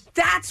 Maybe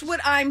that's what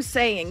I'm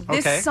saying.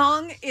 This Okay.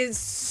 song is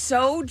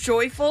so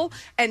joyful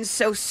and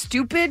so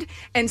stupid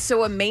and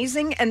so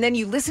amazing. And then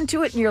you listen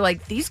to it and you're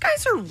like, these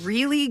guys are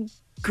really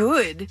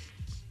good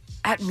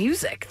at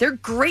music. They're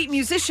great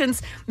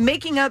musicians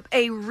making up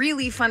a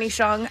really funny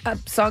song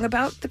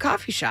about the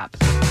coffee shop.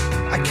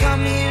 I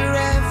come here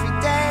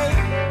every day.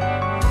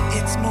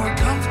 It's more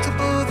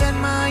comfortable than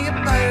my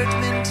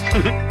apartment.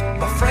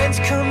 My friends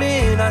come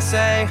in, I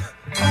say,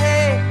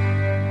 hey,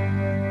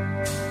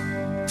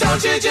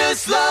 don't you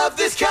just love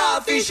this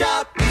coffee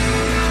shop?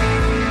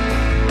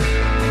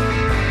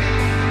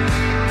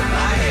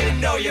 I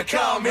didn't know you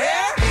come here.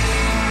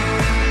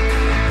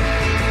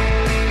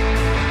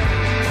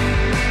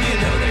 You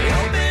know they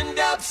opened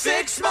up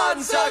 6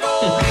 months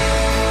ago.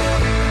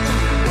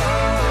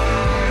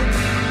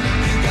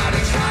 You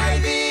gotta try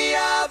the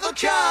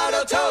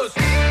avocado toast.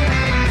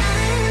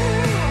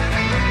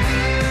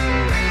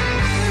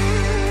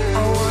 I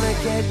wanna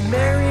get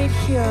married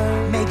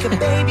here, make a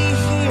baby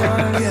here,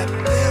 get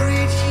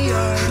buried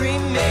here,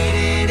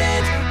 cremated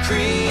and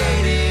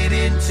created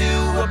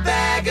into a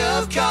bag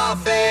of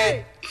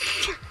coffee.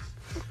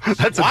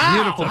 That's a Wow.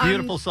 beautiful,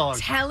 beautiful song. I'm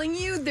telling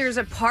you, there's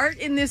a part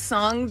in this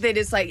song that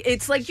is like,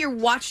 it's like you're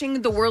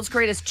watching the world's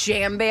greatest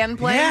jam band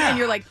play, Yeah. and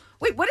you're like,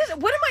 wait, what am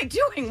I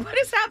doing? What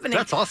is happening?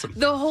 That's awesome.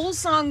 The whole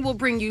song will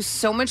bring you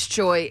so much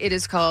joy. It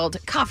is called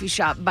Coffee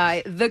Shop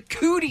by The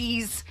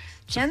Cooties.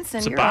 Jensen,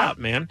 It's a you're bop, up.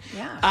 man.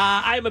 Yeah.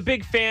 I'm a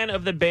big fan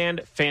of the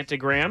band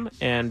Fantagram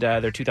and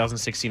their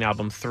 2016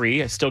 album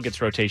 3. It still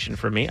gets rotation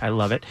for me. I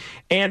love it.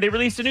 And they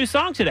released a new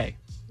song today,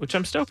 which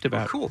I'm stoked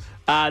about. Cool.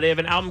 They have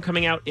an album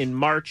coming out in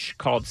March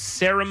called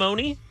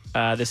Ceremony.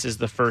 This is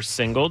the first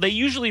single. They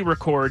usually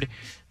record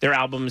their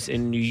albums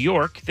in New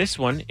York. This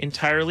one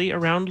entirely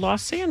around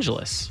Los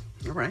Angeles.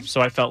 All right.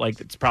 So I felt like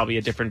it's probably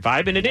a different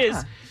vibe, and it is.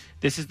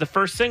 This is the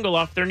first single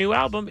off their new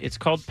album. It's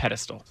called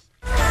Pedestal.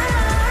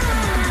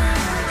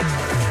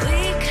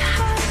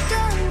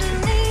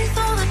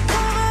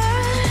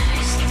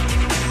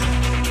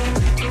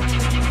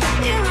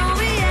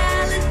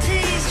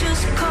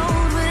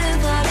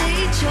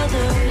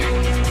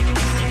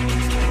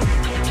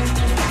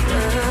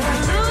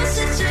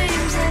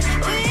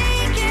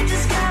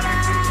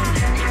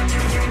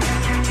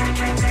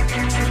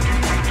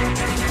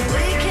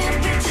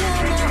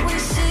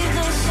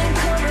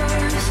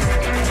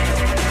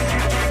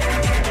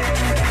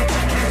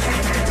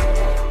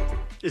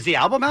 Is the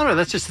album out, or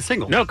that's just a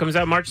single? No, it comes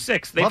out March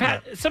 6th. They've Love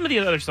had some of the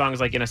other songs,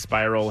 like In a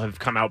Spiral, have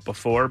come out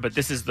before, but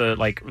this is the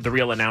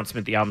real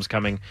announcement. The album's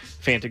coming.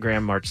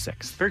 Fantagram, March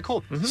 6th. Very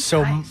cool.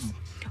 So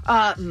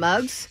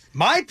Mugs?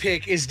 my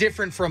pick is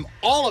different from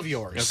all of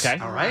yours. Okay.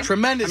 All right.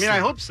 Tremendously. I mean,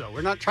 I hope so.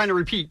 We're not trying to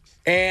repeat.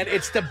 And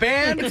it's the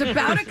band. It's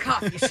about a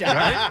coffee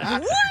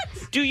shop.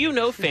 What? Do you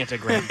know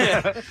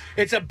Fantagram?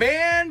 It's a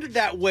band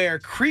that wear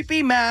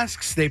creepy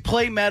masks, they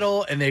play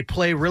metal, and they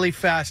play really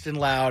fast and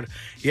loud.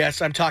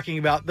 Yes, I'm talking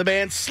about the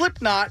band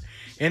Slipknot,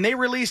 and they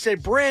released a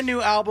brand new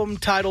album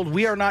titled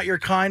We Are Not Your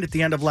Kind at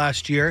the end of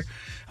last year.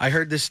 I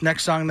heard this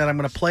next song that I'm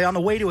going to play on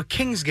the way to a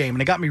Kings game,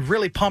 and it got me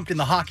really pumped in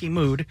the hockey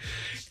mood.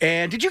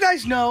 And did you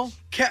guys know,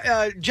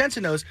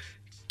 Jensen knows,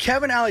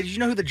 Kevin Alley, did you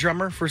know who the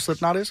drummer for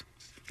Slipknot is?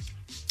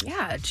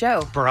 Yeah,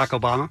 Joe. Barack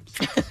Obama?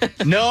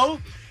 No,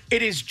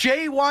 it is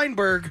Jay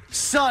Weinberg,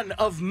 son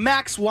of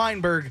Max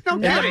Weinberg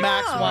in the kidding.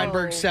 Max Oh.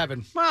 Weinberg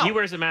 7. Wow. He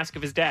wears a mask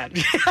of his dad.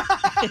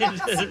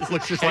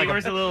 Looks just He like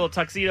wears a little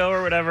tuxedo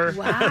or whatever.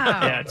 Wow.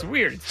 Yeah, it's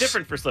weird. It's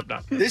different for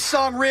Slipknot. This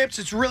song rips.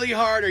 It's really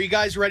hard. Are you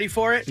guys ready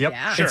for it? Yep.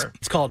 Yeah. Sure.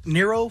 It's called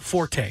Nero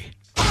Forte.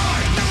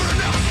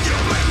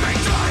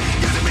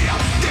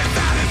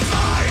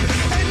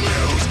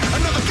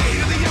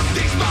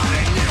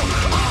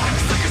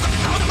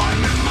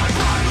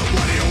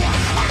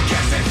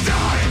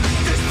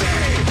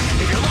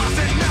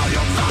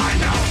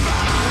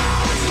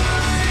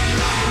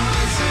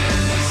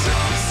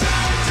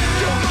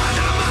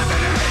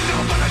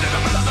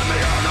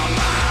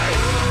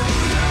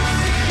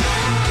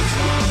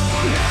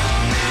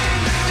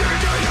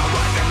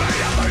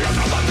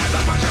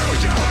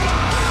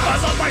 I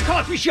love my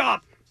coffee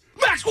shop.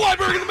 Max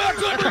Weinberg in the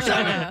Max Weinberg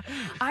Center.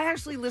 I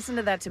actually listened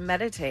to that to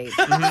meditate,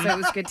 so it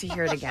was good to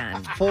hear it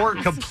again. 4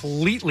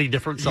 completely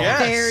different songs.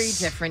 Yes. Very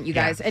different, you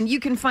guys. And you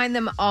can find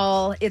them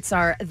all. It's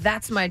our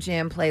That's My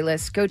Jam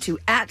playlist. Go to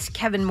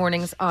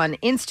 @KevinMornings on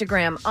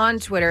Instagram, on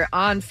Twitter,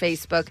 on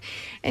Facebook.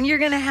 And you're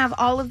going to have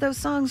all of those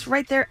songs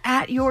right there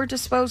at your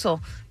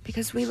disposal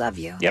because we love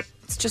you. Yep.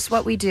 It's just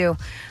what we do.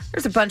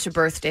 There's a bunch of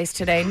birthdays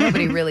today.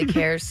 Nobody really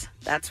cares.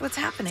 That's what's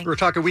happening. We're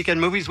talking weekend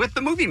movies with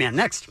the Movie Man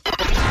next.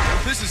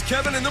 This is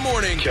Kevin in the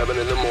Morning. Kevin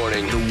in the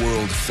Morning. The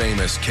world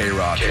famous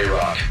K-Rock.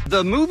 K-Rock.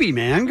 The Movie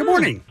Man. Good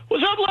morning.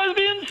 What's up,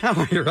 lesbians? How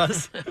are you,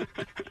 Russ?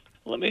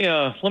 Let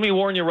me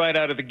warn you right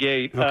out of the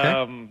gate.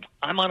 Okay.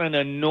 I'm on an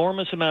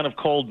enormous amount of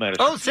cold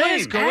medicine. Oh, same. What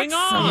is going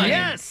on?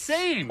 Yes,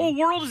 same. The whole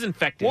world is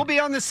infected. We'll be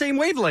on the same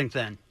wavelength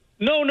then.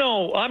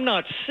 No, I'm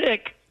not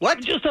sick. What?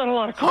 I'm just on a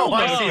lot of cold Oh,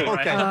 I medicine. see.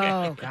 Okay.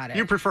 Oh, got it.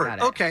 You prefer Got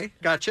it. Okay,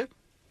 gotcha.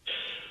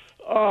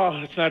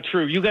 Oh, it's not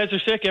true. You guys are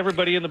sick?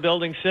 Everybody in the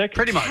building sick?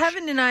 Pretty much.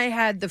 Kevin and I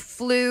had the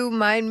flu.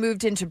 Mine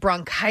moved into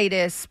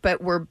bronchitis,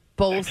 but we're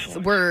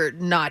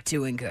not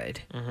doing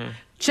good. Mm-hmm.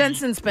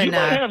 Jensen's been... You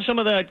might have some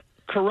of that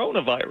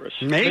coronavirus.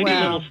 Maybe.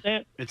 Wow.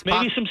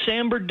 Maybe some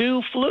San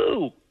Berdue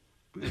flu.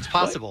 It's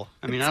possible.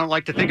 I mean, I don't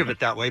like to think of it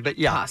that way, but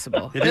yeah.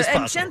 Possible. It is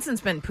And possible.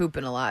 Jensen's been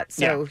pooping a lot,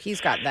 so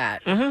he's got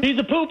that. He's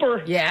a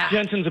pooper. Yeah.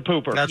 Jensen's a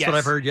pooper. That's what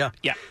I've heard, yeah.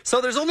 Yeah.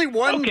 So there's only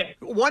one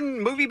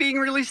movie being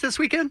released this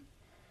weekend?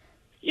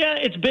 Yeah,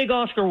 it's big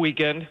Oscar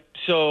weekend,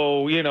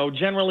 so,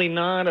 generally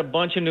not a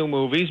bunch of new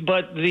movies,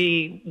 but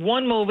the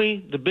one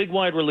movie, the big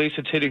wide release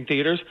that's hitting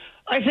theaters,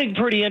 I think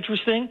pretty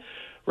interesting,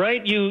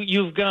 right?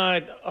 You've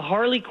got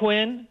Harley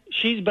Quinn.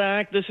 She's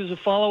back. This is a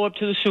follow-up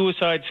to The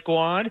Suicide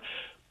Squad,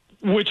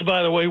 which,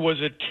 by the way, was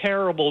a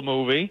terrible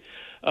movie.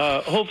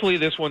 Hopefully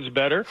this one's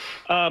better.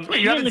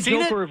 You haven't seen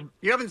it?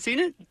 You haven't seen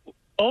it?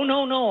 Oh,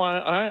 no,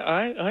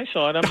 I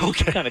saw it. I'm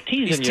kind of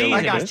teasing you.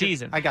 I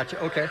got you.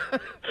 Okay.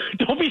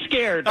 Don't be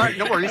scared. All right,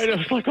 no worries. I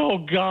was like, oh,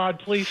 God,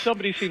 please,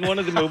 somebody's seen one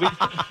of the movies.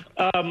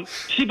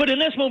 But in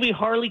this movie,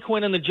 Harley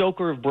Quinn and the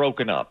Joker have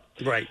broken up.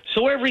 Right.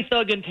 So every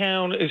thug in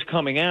town is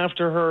coming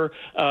after her.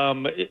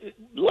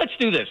 Let's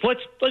do this.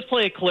 Let's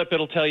play a clip.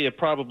 It'll tell you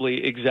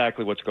probably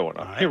exactly what's going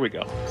on. Here we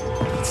go.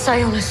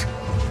 Silence.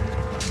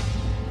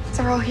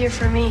 They're all here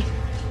for me.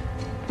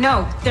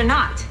 No, they're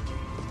not.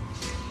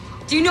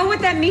 Do you know what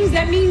that means?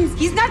 That means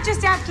he's not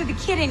just after the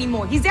kid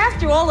anymore. He's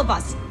after all of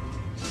us.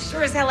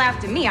 Sure as hell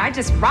after me. I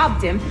just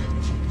robbed him.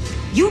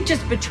 You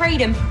just betrayed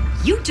him.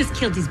 You just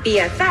killed his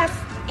BFF.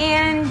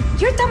 And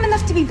you're dumb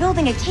enough to be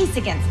building a case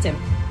against him.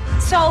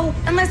 So,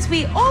 unless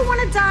we all want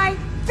to die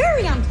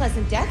very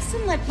unpleasant deaths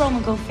and let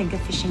Roman go finger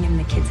fishing in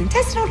the kid's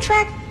intestinal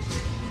tract,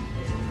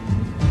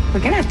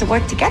 we're going to have to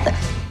work together.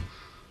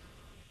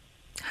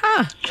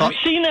 Huh.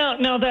 See,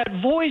 now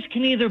that voice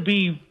can either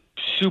be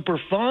super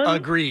fun,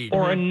 agreed,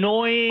 or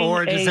annoying,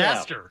 or a AF.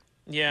 disaster.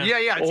 Yeah.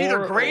 Yeah. It's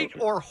either great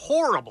or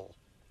horrible.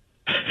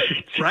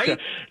 Right?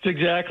 That's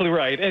exactly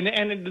right.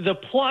 And the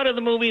plot of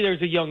the movie,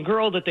 there's a young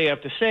girl that they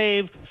have to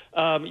save.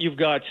 You've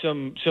got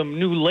some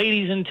new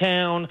ladies in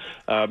town.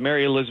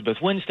 Mary Elizabeth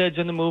Winstead's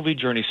in the movie.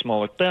 Journey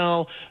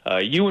Smollett-Bell.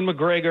 Ewan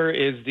McGregor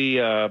is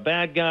the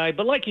bad guy.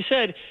 But like you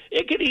said,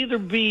 it could either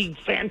be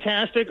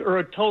fantastic or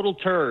a total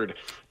turd.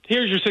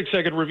 Here's your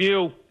 6-second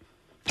review.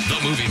 The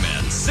Movie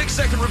Man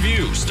 6-second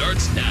review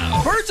starts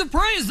now. Birds of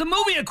Prey is the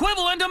movie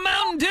equivalent of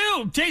Mountain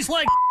Dew. Tastes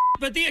like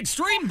but the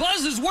extreme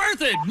buzz is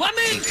worth it.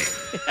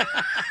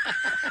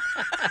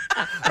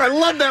 I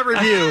love that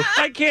review.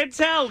 I can't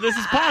tell. This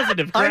is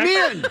positive. I'm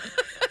correct?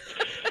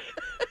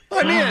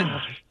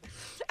 in.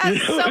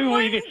 As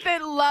someone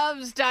that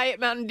loves Diet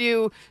Mountain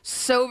Dew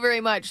so very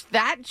much,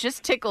 that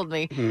just tickled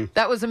me.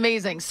 That was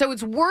amazing. So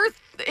it's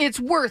worth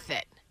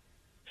it.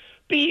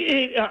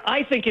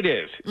 I think it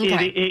is.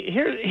 Okay.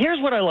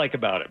 Here's what I like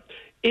about it.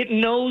 It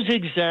knows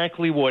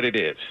exactly what it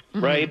is,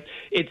 right?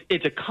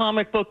 It's a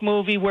comic book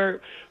movie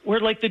where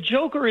like the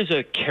Joker is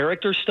a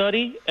character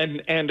study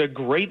and a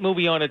great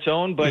movie on its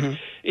own, but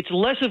it's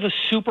less of a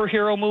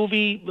superhero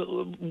movie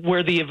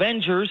where the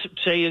Avengers,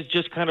 say, is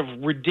just kind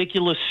of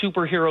ridiculous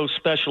superhero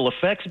special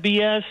effects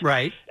BS.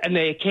 Right. And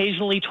they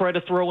occasionally try to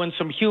throw in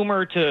some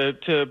humor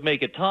to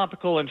make it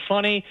topical and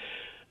funny.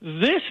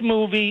 This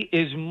movie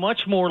is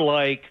much more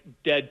like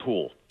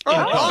Deadpool. Oh,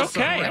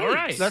 awesome. Okay, all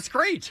right. That's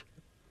great.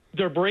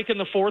 They're breaking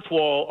the fourth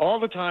wall all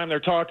the time. They're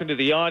talking to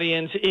the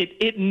audience.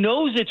 It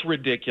knows it's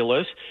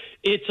ridiculous.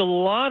 It's a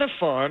lot of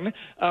fun.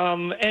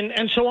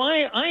 And so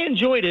I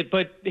enjoyed it.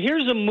 But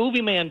here's a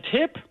Movie Man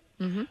tip.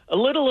 A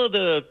little of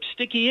the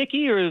sticky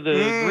icky or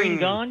the green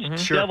ganj,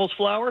 Sure. devil's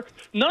flower,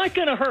 not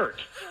going to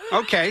hurt.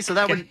 Okay, so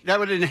that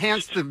would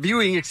enhance the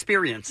viewing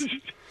experience.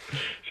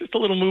 Just a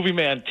little Movie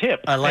Man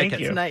tip. I like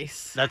Thank it. you.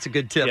 Nice. That's a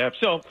good tip. Yeah,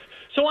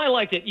 so I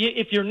liked it.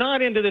 If you're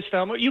not into this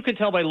film, you can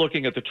tell by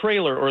looking at the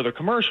trailer or the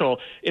commercial.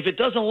 If it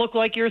doesn't look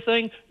like your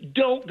thing,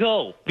 don't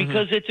go,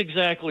 because it's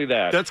exactly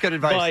that. That's good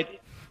advice.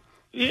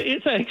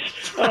 But thanks.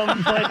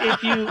 But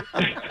if you...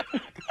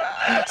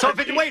 So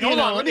wait, hold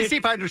on. Let me see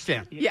if I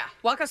understand. Yeah,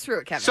 walk us through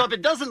it, Kevin. So if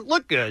it doesn't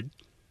look good,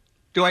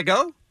 do I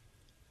go?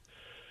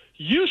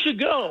 You should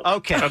go.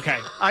 Okay.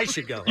 I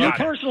should go. You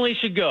Okay. personally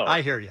should go.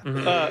 I hear you.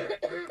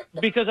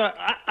 Because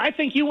I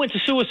think you went to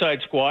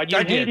Suicide Squad. You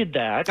hated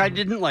that. I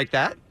didn't like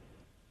that.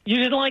 You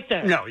didn't like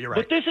that. No, you're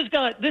right. But this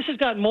has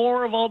got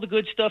more of all the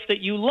good stuff that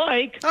you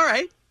like. All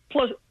right.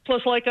 Plus,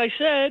 like I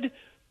said,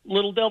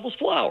 Little Devil's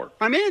Flower.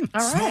 I'm in.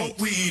 All right. Smoke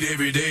weed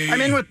every day. I'm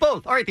in with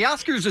both. All right, the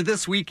Oscars are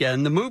this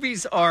weekend. The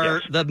movies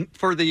are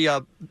for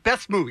the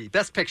best movie,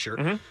 best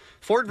picture.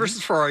 Ford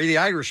versus Ferrari, The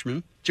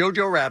Irishman,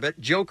 Jojo Rabbit,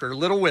 Joker,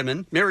 Little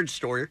Women, Marriage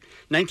Story,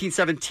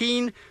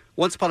 1917,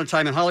 Once Upon a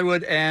Time in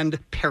Hollywood, and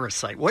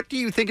Parasite. What do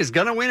you think is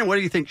going to win, and what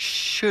do you think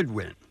should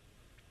win?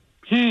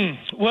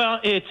 Well,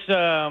 it's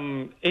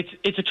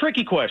a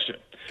tricky question.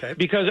 Okay.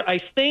 Because I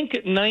think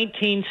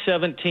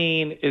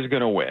 1917 is going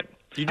to win.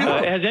 You do?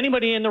 Has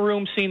anybody in the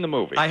room seen the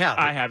movie? I have.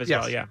 I have as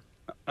well, yeah.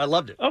 I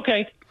loved it.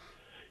 Okay.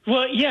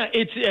 Well, yeah,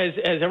 it's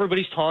as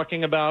everybody's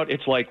talking about.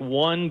 It's like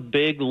one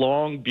big,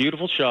 long,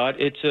 beautiful shot.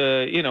 It's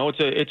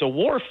a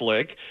war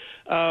flick.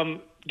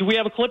 Do we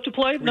have a clip to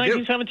play?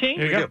 1917.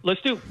 Here you go.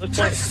 Let's play.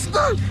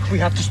 We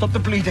have to stop the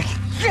bleeding.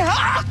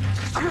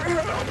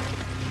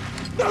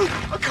 No,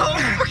 I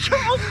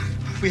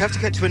can't. We have to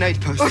get to an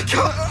aid post. I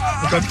can't.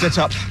 We've got to get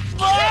up.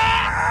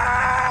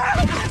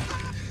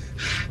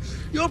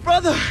 Your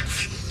brother.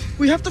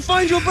 We have to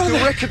find your brother.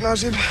 You'll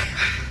recognize him.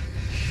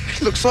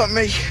 He looks like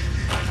me.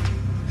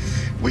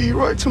 Will you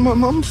write to my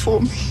mum for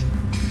me?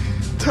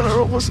 Tell her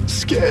I wasn't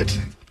scared.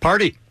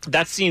 Party.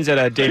 That scene's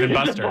at Dave and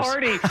It's a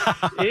Buster's. party.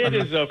 It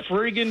is a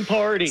friggin'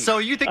 party. So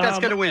you think that's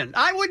going to win?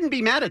 I wouldn't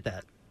be mad at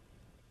that.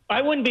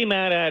 I wouldn't be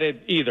mad at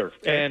it either.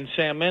 And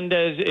Sam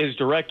Mendes is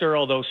director,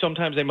 although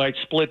sometimes they might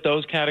split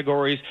those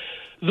categories.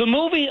 The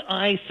movie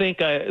I think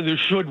there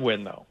should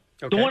win, though.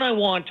 Okay. The one I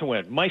want to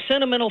win. My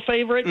sentimental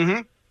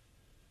favorite,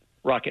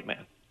 Rocket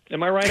Man.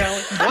 Am I right,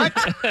 Alan? What?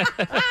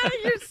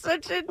 You're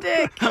such a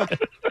dick.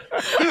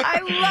 I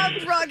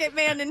loved Rocket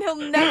Man, and he'll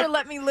never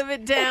let me live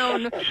it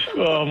down.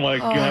 Oh, my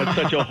God.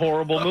 Such a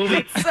horrible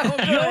movie. So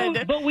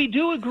good. But we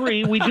do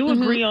agree. We do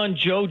agree on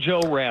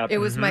Jojo Rabbit. It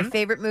was my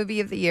favorite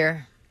movie of the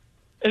year.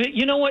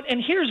 You know what?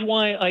 And here's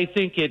why I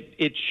think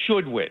it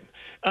should win.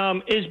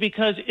 Is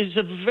because it's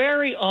a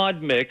very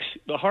odd mix.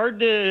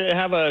 Hard to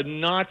have a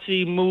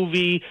Nazi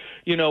movie,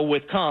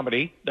 with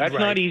comedy. That's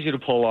not easy to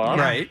pull off.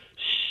 Right.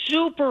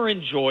 Super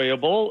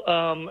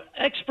enjoyable.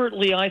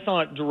 Expertly, I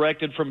thought,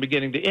 directed from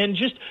beginning to end.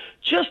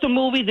 Just a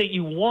movie that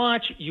you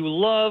watch, you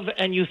love,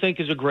 and you think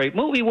is a great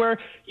movie where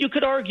you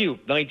could argue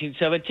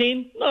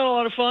 1917, not a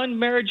lot of fun.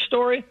 Marriage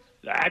Story,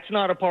 that's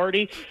not a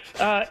party.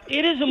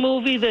 It is a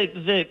movie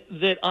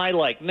that I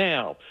like.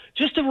 Now,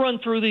 just to run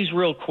through these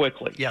real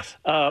quickly. Yes.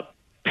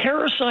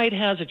 Parasite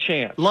has a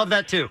chance. Love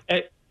that too.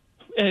 And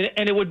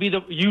it would be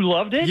you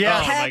loved it?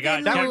 Yeah. Oh, my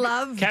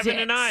God. Kevin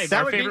and I,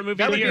 our favorite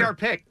movie of the year. That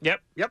would be our pick.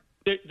 Yep.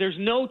 There's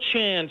no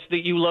chance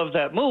that you love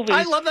that movie.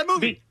 I love that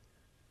movie.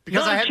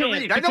 Because I had to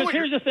read. Because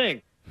here's the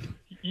thing.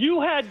 You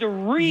had to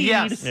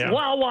read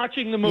while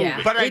watching the movie.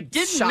 Yeah. But I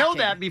didn't know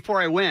that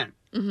before I went.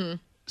 Mm-hmm.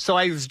 So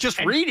I was just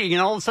reading,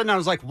 and all of a sudden I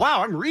was like,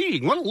 wow, I'm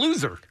reading. What a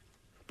loser.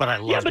 But I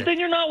loved it. Yeah, but then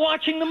you're not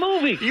watching the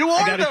movie. You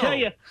are, I got to though. tell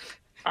you,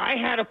 I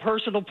had a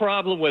personal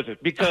problem with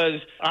it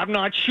because I'm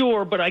not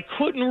sure, but I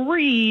couldn't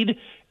read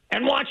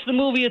and watch the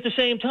movie at the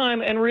same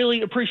time and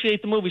really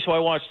appreciate the movie. So I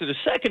watched it a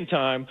second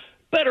time.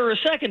 Better a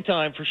second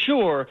time for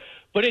sure,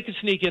 but it could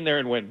sneak in there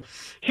and win.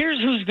 Here's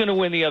who's going to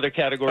win the other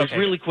categories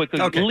really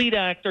quickly. Okay. Lead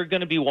actor going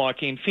to be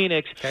Joaquin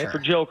Phoenix. For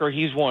Joker,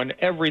 he's won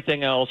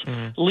everything else.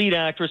 Lead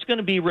actress going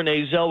to be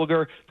Renee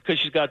Zellweger because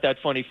she's got that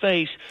funny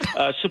face.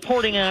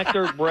 Supporting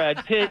actor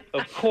Brad Pitt,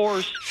 of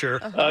course. Sure.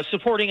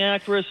 Supporting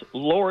actress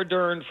Laura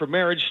Dern for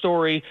Marriage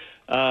Story.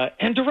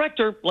 And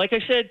director, like I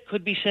said,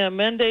 could be Sam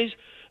Mendes.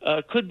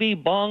 Could be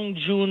Bong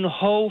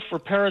Joon-ho for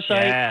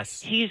Parasite.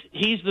 Yes. He's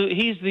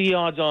the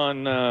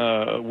odds-on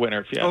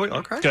winner. If you ask me.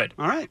 Okay. Good.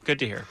 All right. Good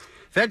to hear.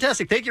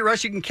 Fantastic. Thank you,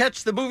 Russ. You can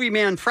catch The Movie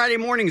Man Friday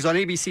mornings on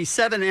ABC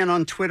 7 and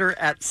on Twitter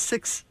at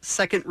 6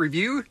 Second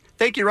Review.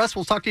 Thank you, Russ.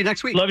 We'll talk to you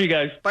next week. Love you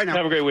guys. Bye now.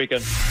 Have a great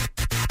weekend.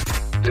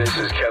 This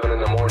is Kevin in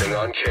the Morning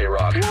on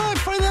K-Rock. What? I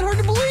find that hard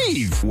to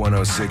believe.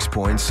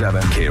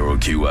 106.7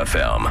 KROQ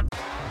FM.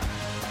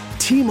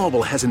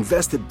 T-Mobile has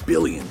invested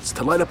billions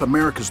to light up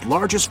America's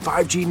largest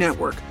 5G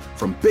network,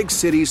 from big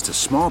cities to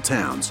small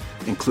towns,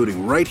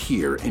 including right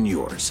here in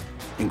yours.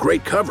 And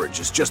great coverage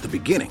is just the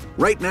beginning.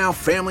 Right now,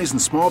 families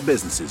and small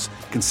businesses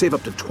can save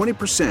up to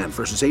 20%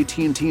 versus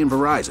AT&T and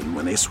Verizon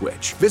when they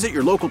switch. Visit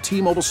your local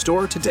T-Mobile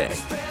store today.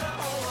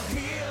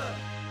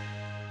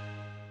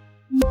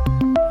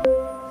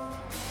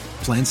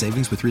 Plan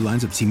savings with 3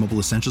 lines of T-Mobile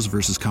Essentials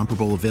versus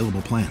comparable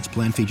available plans.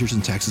 Plan features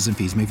and taxes and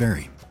fees may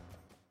vary.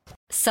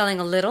 Selling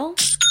a little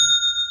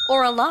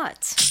or a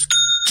lot?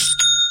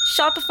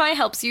 Shopify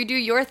helps you do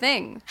your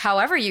thing,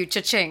 however you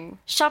cha-ching.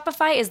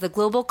 Shopify is the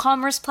global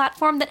commerce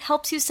platform that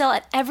helps you sell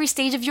at every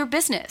stage of your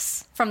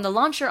business. From the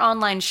launch your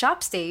online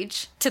shop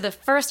stage, to the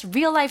first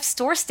real-life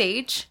store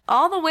stage,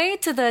 all the way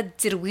to the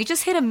did we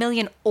just hit 1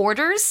 million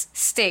orders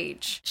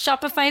stage.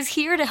 Shopify's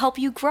here to help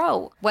you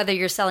grow. Whether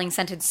you're selling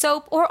scented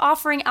soap or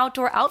offering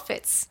outdoor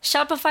outfits,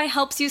 Shopify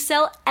helps you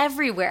sell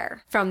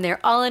everywhere. From their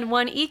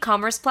all-in-one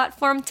e-commerce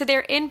platform to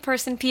their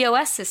in-person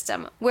POS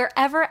system,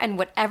 wherever and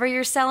whatever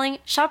you're selling,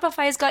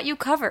 Shopify's got you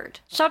covered.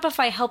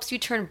 Shopify helps you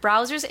turn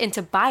browsers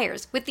into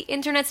buyers with the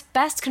internet's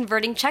best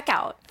converting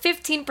checkout.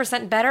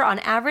 15% better on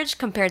average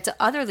compared to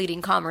other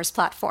leading commerce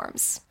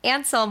platforms.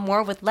 And sell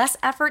more with less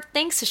effort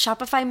thanks to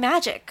Shopify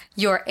Magic,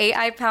 your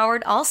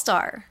AI-powered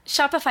all-star.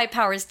 Shopify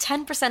powers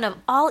 10% of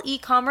all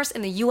e-commerce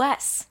in the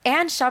U.S.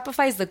 And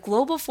Shopify is the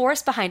global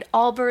force behind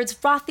Allbirds,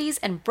 Rothy's,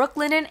 and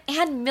Brooklinen,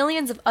 and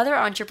millions of other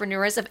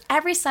entrepreneurs of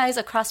every size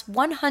across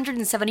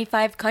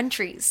 175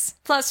 countries.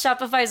 Plus,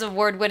 Shopify's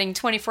award-winning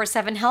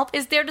 24/7 help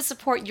is there there to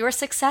support your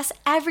success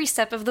every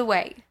step of the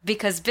way.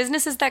 Because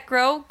businesses that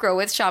grow, grow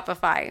with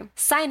Shopify.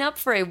 Sign up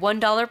for a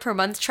 $1 per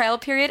month trial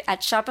period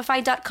at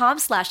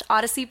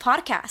shopify.com/Odyssey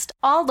Podcast,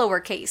 all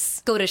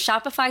lowercase. Go to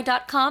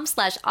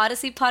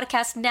shopify.com/Odyssey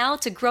Podcast now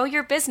to grow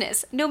your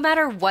business, no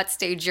matter what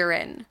stage you're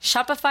in.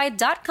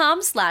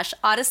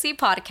 Shopify.com/Odyssey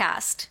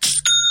Podcast.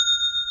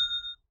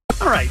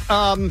 All right.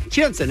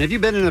 Jensen, have you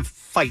been in a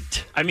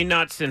fight? I mean,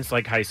 not since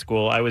like high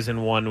school. I was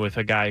in one with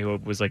a guy who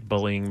was like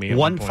bullying me. At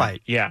One point.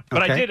 fight? Yeah.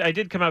 But Okay. I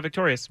did come out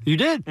victorious. You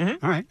did?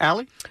 Mm-hmm. All right.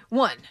 Allie?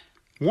 One.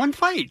 One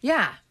fight?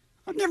 Yeah.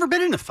 I've never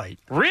been in a fight.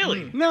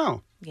 Really?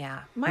 No.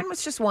 Yeah. Mine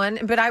was just one,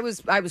 but I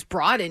was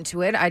brought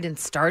into it. I didn't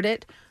start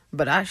it,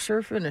 but I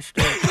sure finished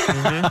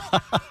it.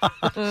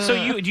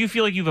 So do you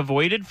feel like you've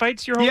avoided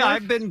fights your whole Yeah,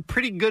 life? I've been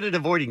pretty good at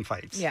avoiding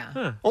fights.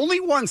 Yeah. Only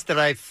once did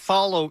I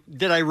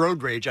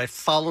road rage. I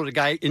followed a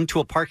guy into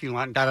a parking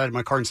lot and got out of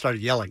my car and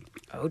started yelling.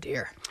 Oh,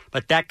 dear.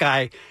 But that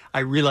guy, I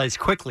realized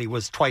quickly,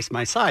 was twice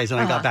my size, and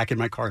I got Uh-huh. back in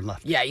my car and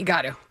left. Yeah, you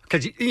got to.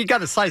 Because you got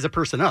to size a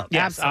person up.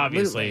 Yes,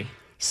 obviously.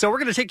 So we're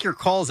going to take your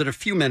calls in a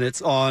few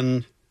minutes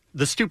on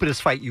the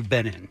stupidest fight you've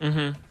been in.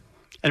 Mm-hmm.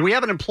 And we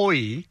have an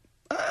employee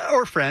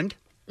or friend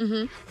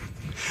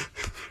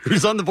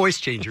who's on the voice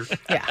changer.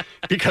 Yeah.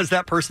 Because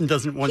that person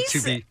doesn't want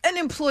He's to be. an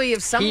employee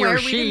of somewhere.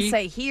 We she. didn't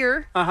say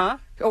here. Uh-huh.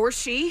 Or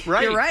she.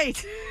 Right. You're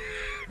right.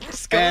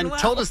 It's going And well.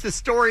 told us this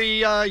story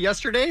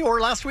yesterday or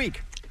last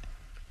week.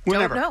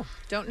 Whenever.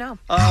 Don't know.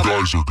 You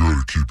guys are good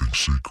at keeping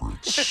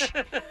secrets.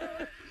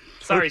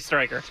 Sorry,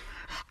 Stryker.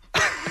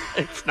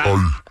 It's not.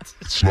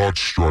 It's not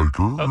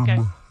Stryker. Okay.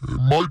 It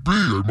might be.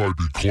 It might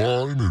be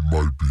Klein. It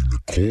might be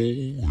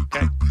Nicole. It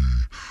could be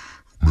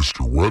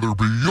Mr.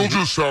 Weatherby. You'll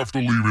just have to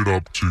leave it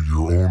up to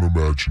your own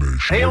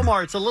imagination. Hey,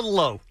 Omar, it's a little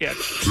low. Yeah.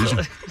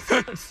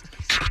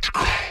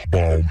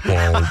 Boom,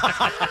 boom.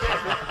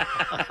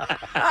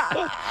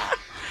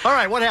 All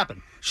right, what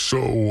happened? So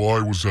I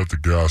was at the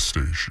gas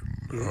station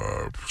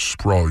it's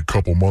probably a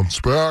couple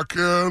months back,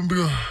 and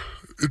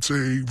it's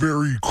a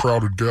very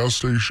crowded gas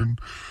station.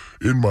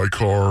 In my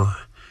car,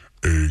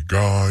 a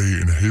guy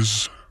in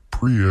his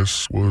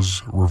Prius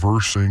was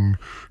reversing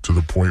to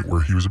the point where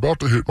he was about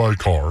to hit my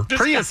car.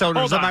 Prius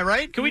owners, am I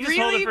right? Can we just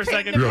hold it for a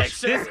second?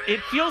 Yes.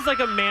 It feels like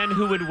a man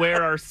who would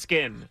wear our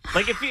skin.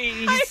 Like if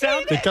he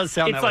sounds, It does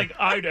sound it's that like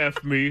I'd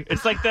F me.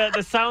 It's like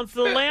the Sounds of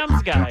the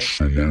Lambs guy. Gets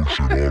the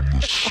lotion on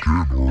the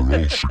skin, or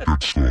else it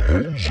gets the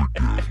hose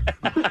again.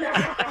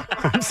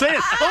 I'm saying,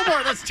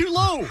 Omar, that's too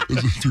low.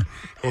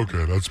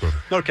 Okay, that's better.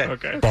 Okay.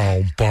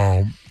 Boom,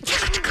 boom.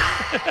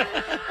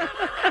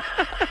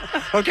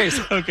 Okay,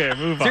 so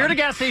move on. you're at a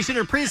gas station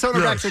and Prius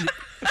owner backs in.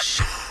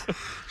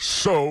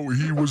 So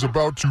he was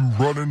about to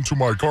run into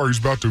my car. He's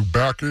about to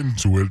back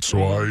into it.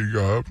 So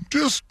I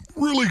just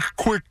really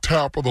quick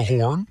tap of the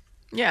horn.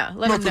 Yeah,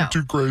 let him Nothing know.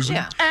 too crazy.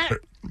 Yeah.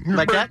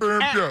 Like that?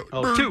 Yeah.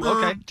 Oh, two.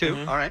 Okay, two.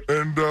 All right.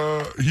 And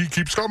he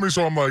keeps calling me,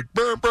 so I'm like,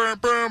 bam, bam,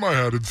 bam. I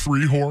added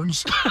 3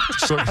 horns.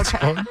 Second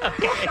time.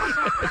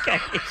 Okay.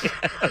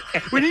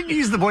 We need to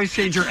use the voice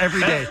changer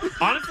every day.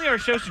 Honestly, our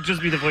show should just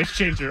be the voice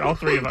changer, all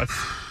 3 of us.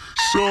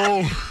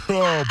 So,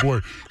 oh boy.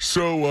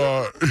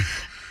 So,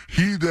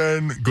 he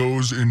then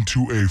goes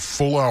into a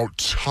full-out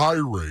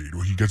tirade.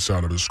 He gets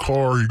out of his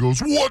car. He goes,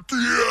 "What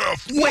the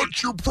F?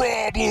 What's your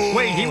problem?"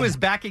 Wait, he was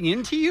backing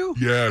into you?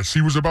 Yes,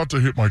 he was about to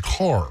hit my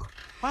car.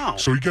 Wow.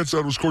 So he gets out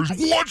of his car. He's like,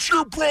 "What's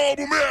your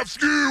problem? F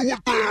you!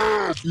 What the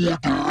F?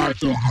 What the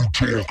F are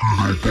you talking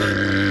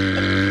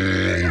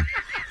about?"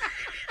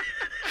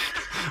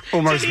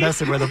 Omar's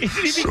messing with him. Did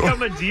he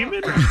become a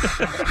demon?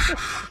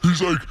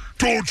 He's like,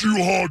 "Don't you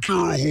honk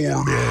your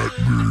horn at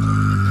me."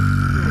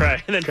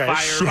 Right, and then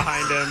fire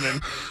behind him,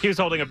 and he was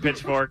holding a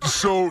pitchfork.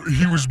 So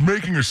he was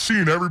making a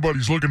scene.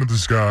 Everybody's looking at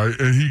this guy,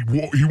 and he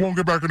won't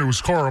get back into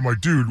his car. I'm like,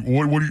 "Dude,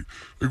 what do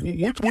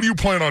you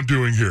plan on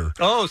doing here?"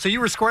 Oh, so you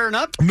were squaring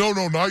up? No,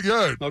 not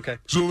yet. Okay.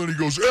 So then he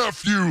goes,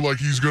 "F you," like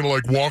he's gonna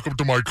like walk up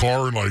to my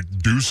car and like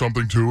do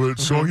something to it.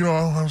 So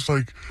I was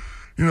like,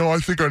 I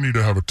think I need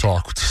to have a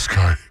talk with this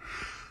guy.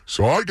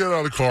 So I get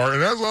out of the car,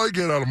 and as I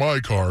get out of my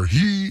car,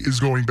 he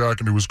is going back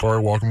into his car,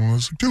 walking. And I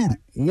was like, "Dude,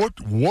 what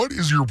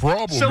is your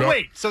problem?" So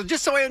wait, so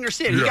just so I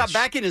understand, he got Yes.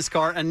 back in his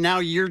car, and now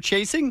you're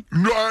chasing?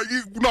 No,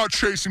 not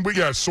chasing, but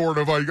yeah, sort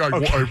of. I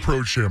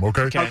approach him,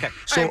 okay? Okay.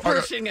 So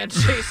Approaching a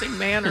chasing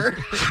manner.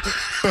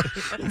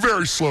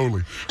 very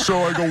slowly.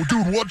 So I go,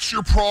 "Dude, what's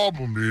your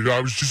problem, dude?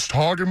 I was just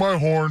honking my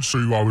horn so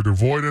I would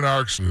avoid an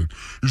accident."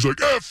 He's like,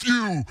 "F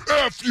you,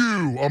 F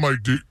you." I'm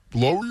like, "Dude,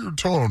 lower your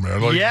tone, man."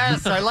 Like,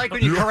 Yes, I like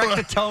when you don't correct the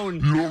have- tone.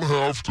 You don't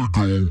have to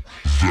go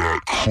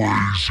that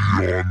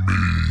crazy on me.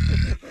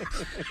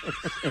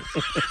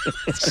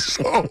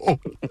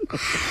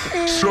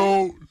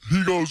 So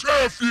he goes,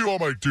 "F you." I'm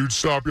like, "Dude,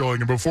 stop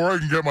yelling." And before I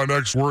can get my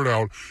next word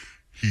out,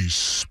 he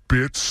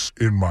spits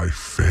in my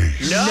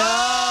face.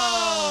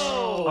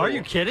 No! Are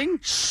you kidding?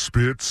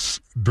 Spits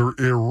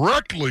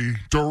directly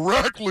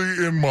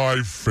in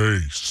my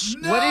face.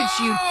 What did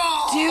you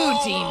do,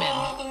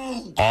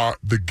 demon?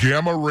 The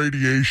gamma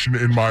radiation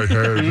in my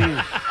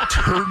head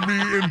turned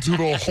me into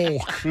the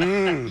Hulk.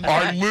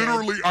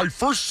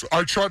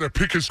 I tried to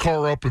pick his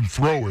car up and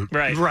throw it.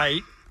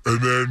 Right.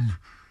 And then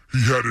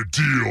he had to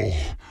deal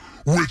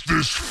with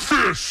this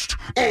fist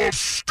of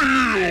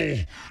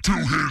steel to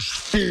his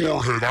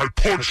forehead. I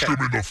punched him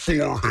in the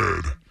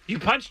forehead. You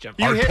punched him.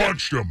 I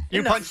punched him.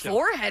 In the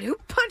forehead? Who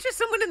punches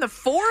someone in the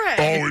forehead?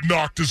 Oh, it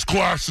knocked his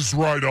glasses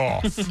right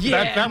off.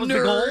 That was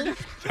the goal?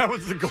 That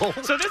was the goal.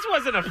 So this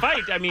wasn't a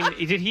fight. I mean,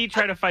 did he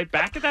try to fight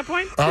back at that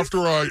point?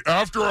 After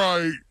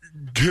I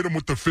hit him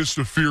with the fist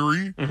of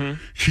fury,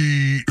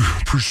 he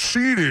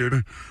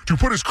proceeded to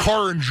put his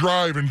car in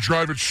drive and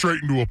drive it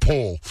straight into a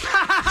pole.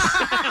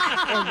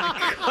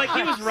 Like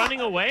he was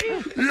running away?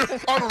 Yeah,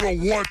 I don't know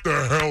what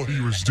the hell he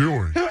was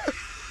doing.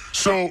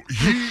 So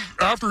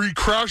after he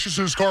crashes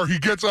his car, he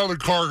gets out of the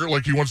car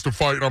like he wants to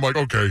fight. And I'm like,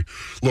 okay,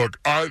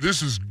 look, this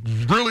has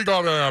really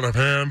gotten out of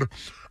hand.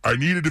 I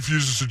need to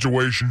defuse the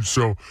situation.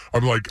 So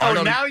I'm like,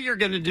 now you're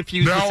going to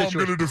defuse the situation. Now I'm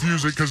going to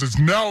defuse it because it's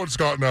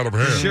gotten out of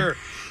hand. Sure.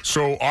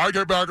 So I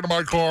get back into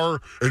my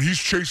car, and he's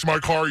chasing my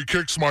car. He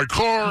kicks my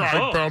car.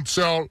 I bounce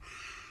out.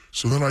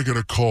 So then I get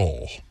a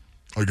call.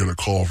 I get a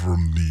call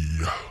from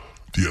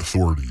the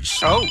authorities.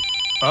 Oh.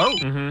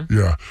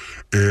 Yeah.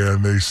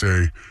 And they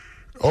say,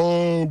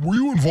 were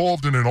you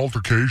involved in an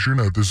altercation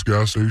at this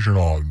gas station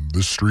on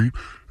this street?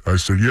 I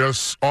said,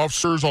 yes,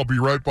 officers, I'll be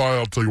right by.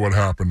 I'll tell you what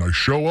happened. I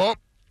show up.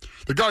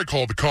 The guy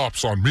called the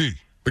cops on me.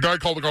 The guy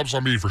called the cops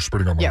on me for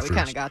spitting on my face. Yeah, we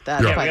kind of got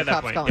that. Yeah, By the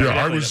cops calling.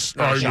 I was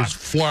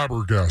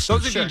flabbergasted.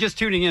 Those of you just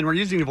tuning in, we're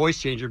using a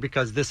voice changer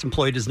because this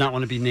employee does not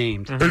want to be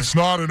named. It's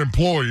not an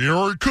employee,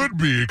 or it could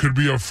be. It could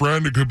be a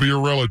friend. It could be a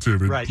relative.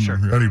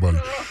 Sure. Anybody.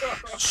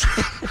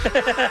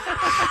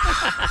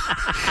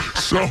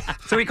 So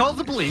he calls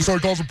the police. So he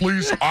calls the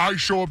police. I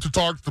show up to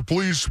talk to the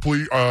police.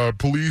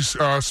 Police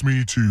asked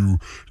me to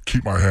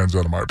keep my hands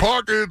out of my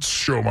pockets,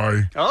 show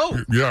my... Oh.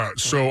 Yeah,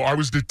 so I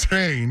was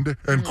detained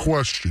and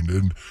questioned.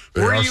 And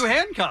were you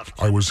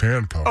handcuffed? I was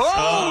handcuffed.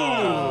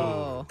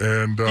 Oh!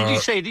 And did you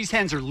say these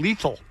hands are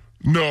lethal?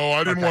 No,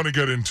 I didn't want to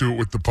get into it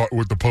with the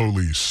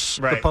police.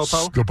 Right. The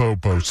popo? The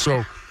popo.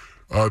 So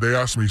they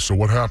asked me, so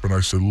what happened?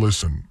 I said,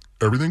 listen,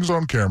 everything's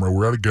on camera.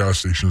 We're at a gas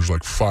station. There's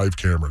like 5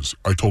 cameras.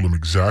 I told him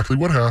exactly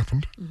what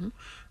happened.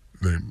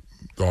 The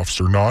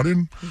officer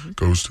nodded,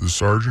 goes to the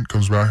sergeant,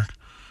 comes back,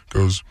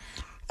 goes,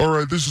 all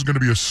right, this is going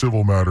to be a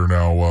civil matter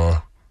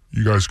now.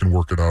 You guys can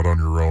work it out on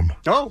your own.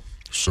 Oh.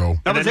 So.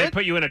 And then they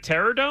put you in a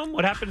terror dome?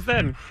 What happens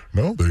then?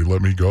 No, they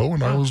let me go,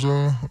 and I was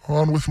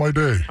on with my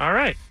day. All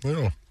right.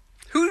 Yeah.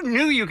 Who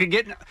knew you could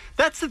get...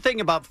 That's the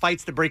thing about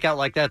fights that break out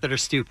like that are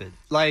stupid.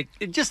 Like,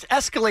 it just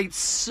escalates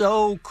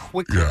so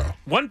quickly. Yeah.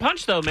 One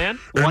punch, though, man.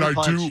 And One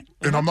punch.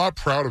 And I'm not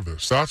proud of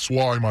this. That's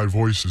why my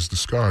voice is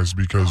disguised,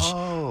 because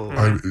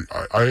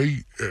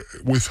I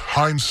with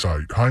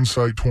hindsight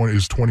 20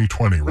 is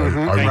 2020,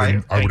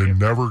 right? I would have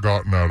never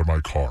gotten out of my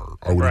car.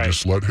 I would have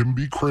just let him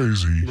be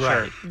crazy.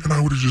 Right. And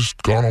I would have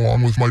just gone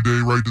along with my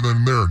day right then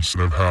and there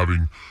instead of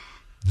having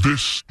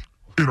this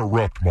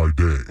interrupt my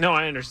day. No,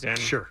 I understand.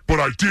 Sure. But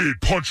I did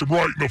punch him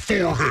right in the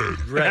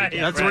forehead. Right.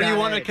 That's where you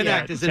want to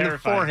connect, is in the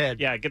forehead.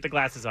 Yeah, get the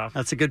glasses off.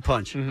 That's a good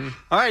punch. All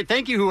right,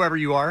 thank you, whoever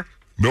you are.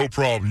 No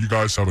problem. You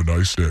guys have a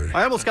nice day.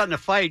 I almost got in a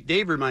fight.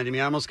 Dave reminded me,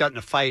 I almost got in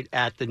a fight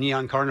at the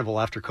Neon Carnival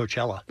after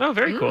Coachella. Oh,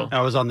 very cool.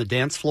 I was on the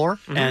dance floor,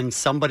 and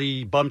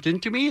somebody bumped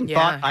into me and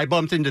thought I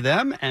bumped into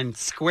them and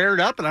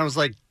squared up, and I was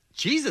like,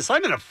 Jesus,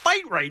 I'm in a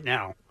fight right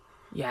now.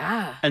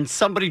 Yeah. And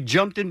somebody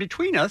jumped in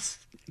between us.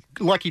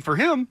 Lucky for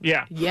him.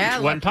 Yeah.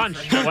 One punch.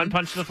 One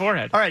punch to the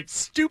forehead. All right.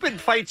 Stupid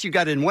fights you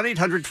got in.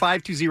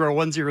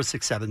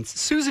 1-800-520-1067.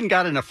 Susan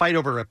got in a fight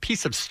over a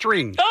piece of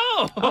string.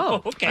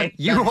 Oh, okay.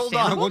 You hold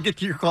on. We'll get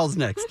to your calls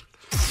next.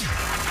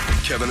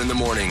 Kevin in the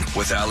Morning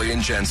with Ali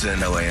and Jensen.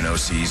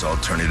 LANOC's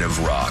Alternative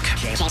Rock.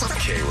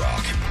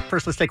 K-Rock.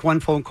 First, let's take one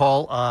phone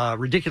call.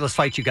 Ridiculous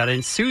fight you got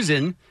in.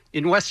 Susan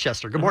in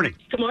Westchester. Good morning.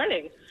 Good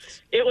morning.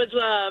 It was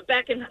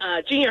back in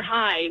junior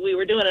high. We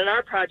were doing an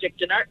art project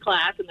in art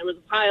class, and there was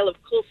a pile of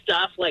cool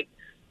stuff like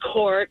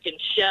cork and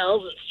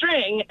shells and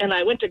string. And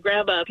I went to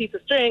grab a piece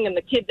of string, and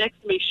the kid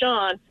next to me,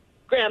 Sean,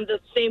 grabbed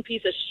the same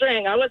piece of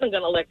string. I wasn't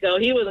going to let go.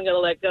 He wasn't going to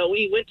let go.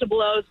 We went to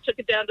blows, took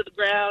it down to the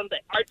ground. The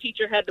art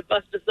teacher had to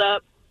bust us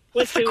up.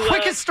 That's the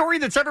quickest story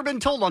that's ever been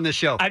told on this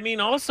show. I mean,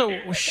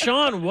 also,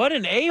 Sean, what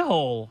an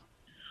a-hole.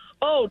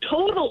 Oh,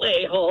 total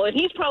a-hole. And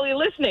he's probably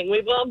listening.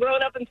 We've all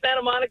grown up in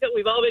Santa Monica.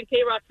 We've all been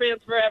K-Rock fans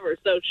forever.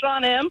 So,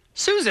 Sean M.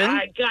 Susan.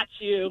 I got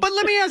you. But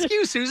let me ask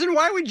you, Susan,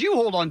 why would you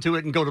hold on to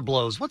it and go to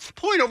blows? What's the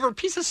point over a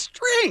piece of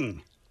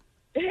string?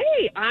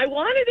 Hey, I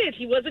wanted it.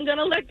 He wasn't going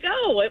to let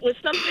go. It was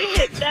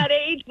something at that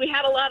age. We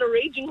had a lot of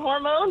raging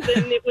hormones,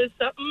 and it was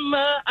something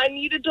I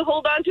needed to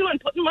hold on to and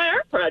put in my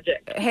art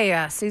project.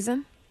 Hey,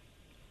 Susan?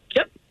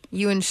 Yep.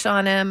 You and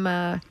Sean M.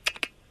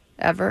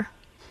 Ever?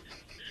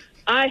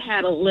 I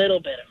had a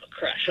little bit of a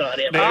crush on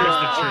him. There's the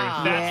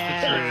truth.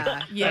 That's the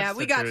truth. Yeah,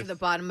 we got to the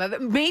bottom of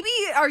it. Maybe,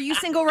 are you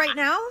single right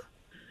now?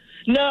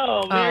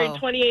 No, married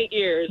 28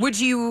 years. Would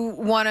you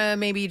want to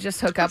maybe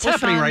just hook up What's with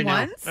happening Sean right now?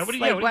 once? What are you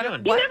Like,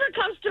 doing? He never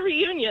comes to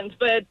reunions,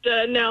 but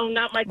no,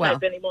 not my Well,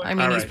 type anymore. I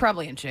mean, All he's right.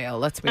 probably in jail.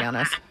 Let's be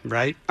honest.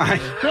 Right?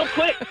 Real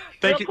quick,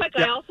 Thank you.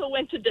 I also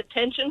went to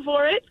detention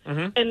for it,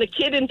 and the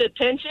kid in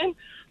detention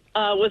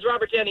was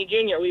Robert Downey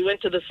Jr. We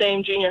went to the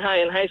same junior high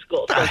and high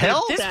school. The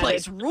hell? This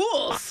place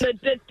rules. The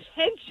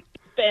detention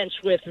bench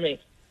with me.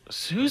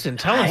 Susan,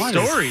 tell us What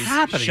is stories.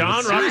 happening Sean,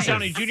 with Robert Susan?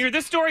 Downey Jr.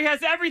 This story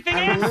has everything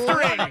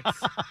answering.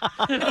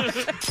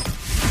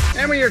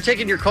 And we are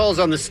taking your calls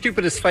on the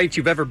stupidest fights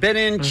you've ever been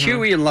in.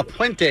 Chewy and La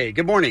Puente.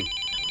 Good morning.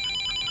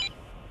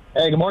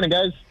 Hey, good morning,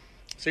 guys.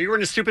 So you were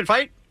in a stupid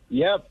fight?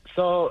 Yep.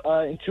 So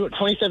in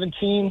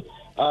 2017,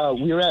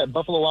 we were at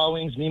Buffalo Wild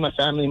Wings, me, my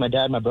family, my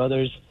dad, my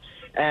brothers.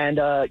 And,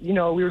 we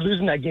were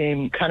losing that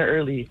game kind of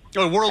early.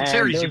 Oh, World And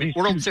Series. there You was mean these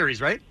World two- Series,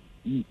 right?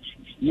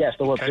 Yes,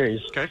 the World Okay.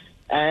 Series. Okay.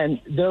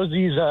 And there was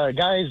these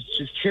guys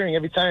just cheering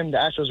every time the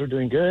Astros were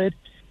doing good.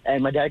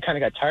 And my dad kind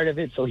of got tired of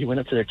it, so he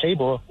went up to their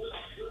table.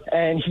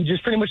 And he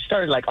just pretty much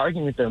started,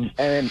 arguing with them.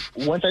 And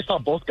once I saw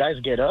both guys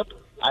get up,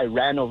 I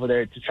ran over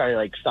there to try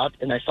to, stop.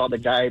 And I saw the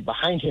guy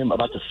behind him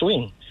about to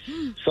swing.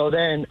 So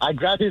then I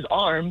grabbed his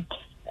arm,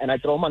 and I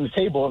throw him on the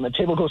table. And the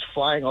table goes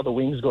flying. All the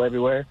wings go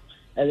everywhere.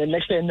 And then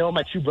next thing I know,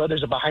 my two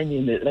brothers are behind me.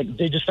 And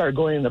they just started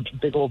going in a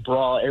big old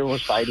brawl.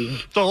 Everyone's fighting.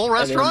 The whole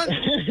restaurant?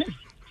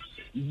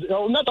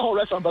 No, not the whole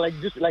restaurant, but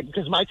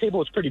because my table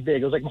was pretty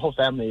big. It was my whole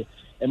family,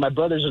 and my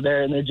brothers are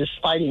there, and they're just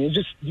fighting. It's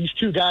just these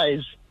two guys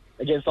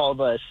against all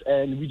of us,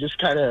 and we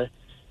just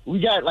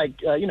we got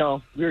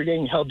we were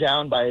getting held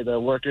down by the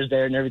workers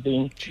there and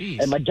everything.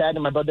 Jeez. And my dad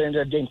and my brother ended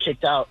up getting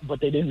kicked out,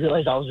 but they didn't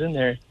realize I was in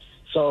there.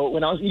 So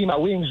when I was eating my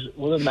wings,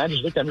 one of the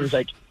managers looked at me and was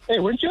like, "Hey,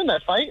 weren't you in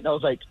that fight?" And I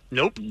was like,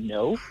 "Nope."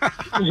 No.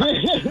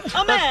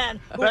 A man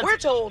who we're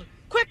told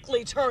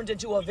quickly turned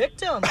into a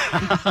victim.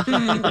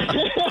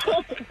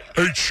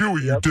 Hey,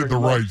 Chewy, you did the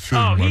right thing,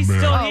 Oh, my he's man.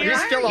 still here?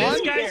 He's still This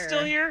on? guy's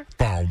still here?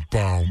 Boom,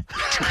 boom.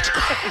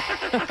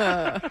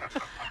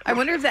 I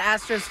wonder if the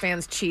Astros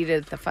fans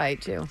cheated at the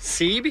fight, too.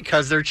 See,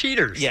 because they're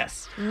cheaters.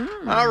 Yes.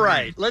 All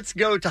right, let's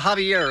go to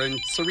Javier in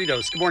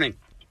Cerritos. Good morning.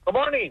 Good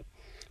morning.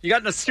 You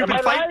got in a stupid Am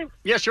I fight? live?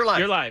 Yes, you're live.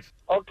 You're live.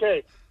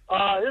 Okay.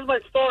 Here's my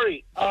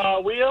story.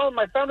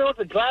 My family owns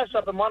a glass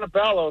shop in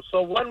Montebello.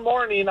 So one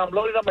morning, I'm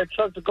loading up my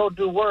truck to go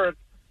do work,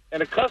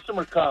 and a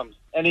customer comes,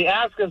 and he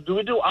asks us, do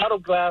we do auto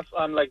glass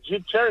on,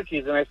 Jeep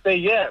Cherokees? And I say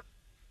yes.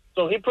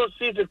 So he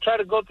proceeds to try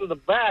to go through the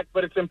back,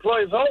 but it's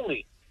employees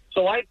only.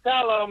 So I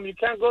tell him, you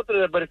can't go through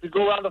there, but if you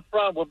go around the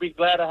front, we'll be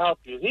glad to help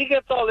you. He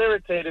gets all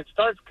irritated,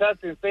 starts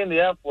cussing, saying the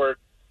F word,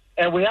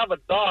 and we have a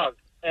dog.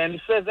 And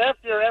he says, F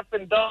your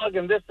effing dog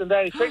and this and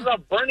that. He takes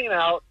off burning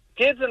out,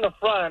 kids in the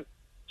front.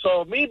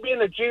 So me being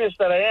the genius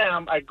that I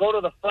am, I go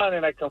to the front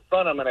and I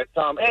confront him and I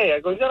tell him, hey, I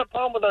go, you got a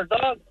problem with our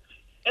dog?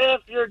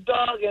 F your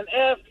dog and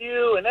F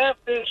you and F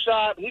this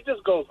shop. He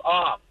just goes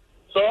off.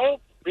 So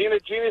being a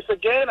genius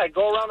again, I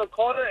go around the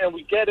corner and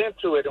we get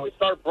into it and we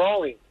start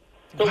brawling.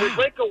 So we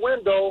break a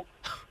window.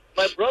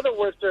 My brother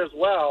works there as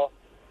well.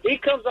 He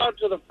comes out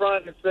to the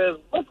front and says,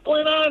 what's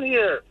going on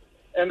here?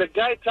 And the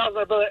guy tells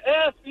my brother,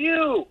 F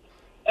you.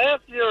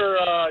 F your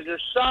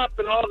shop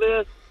and all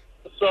this.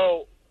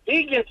 So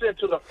he gets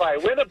into the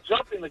fight. We end up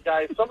jumping the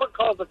guy. Someone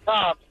calls the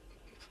cops.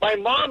 My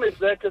mom is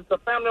there because it's a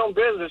family-owned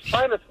business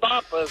trying to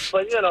stop us,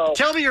 but,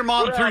 Tell me your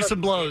mom threw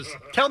some blows.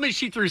 Tell me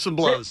she threw some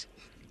blows.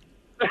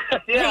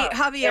 Yeah. Hey,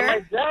 Javier. And my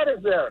dad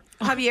is there.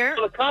 Javier.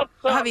 So the cops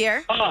come.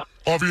 Javier.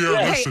 Javier,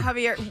 Hey, listen.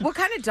 Javier, what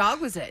kind of dog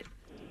was it?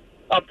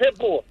 A pit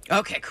bull.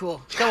 Okay,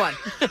 cool. Go on.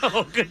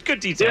 Oh, good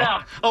detail.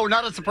 Yeah. Oh,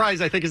 not a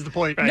surprise, I think is the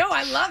point. No,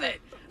 I love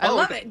it. I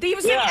love it. He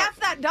was saying, F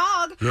that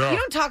dog. Yeah. You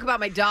don't talk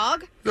about my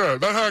dog. Yeah,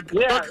 that had...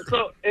 Yeah,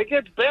 so it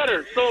gets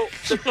better. So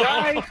the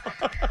guy...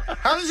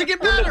 How does it get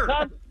better?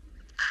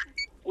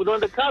 When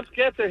the cops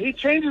get there, he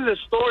changes his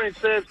story and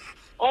says,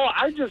 oh,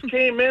 I just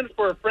came in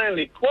for a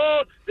friendly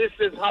quote. This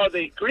is how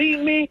they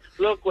greet me.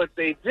 Look what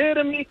they did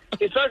to me.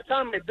 He starts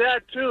telling my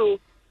dad, too.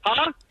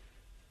 Huh?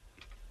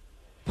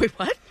 Wait,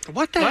 what?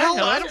 What the hell?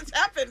 What just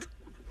happened?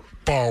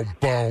 Boom,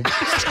 boom.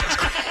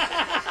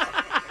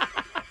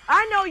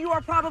 I know you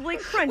are probably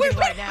cringing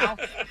right now. What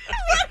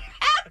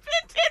happened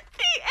at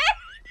the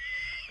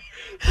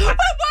end? Why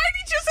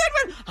did you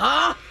say,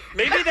 huh?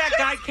 Maybe that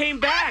guy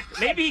came back.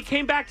 Maybe he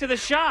came back to the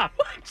shop.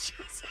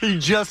 He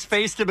just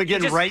faced him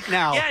again right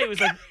now. Yeah,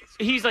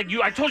 he's like,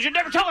 I told you to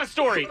never tell that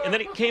story. And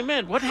then he came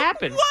in. What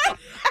happened?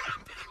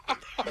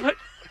 What?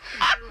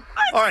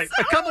 All right,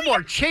 a couple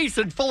more. Chase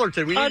and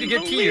Fullerton. We need to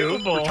get to you.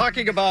 Unbelievable. We're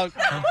talking about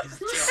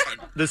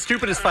the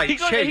stupidest fight. He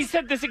Chase.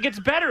 said this, it gets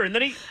better, and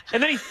then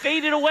he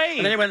faded away.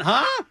 And then he went,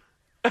 huh?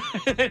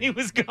 And then he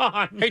was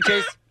gone. Hey,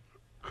 Chase.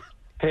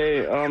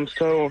 Hey,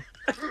 so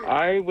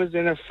I was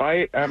in a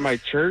fight at my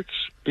church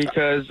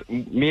because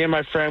me and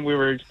my friend, we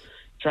were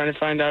trying to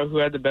find out who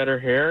had the better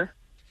hair.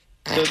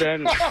 So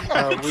then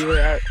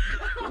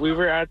we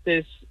were at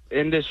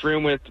in this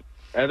room with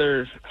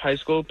other high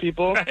school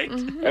people, right.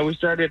 And we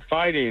started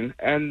fighting,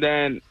 and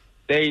then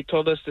they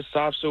told us to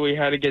stop, so we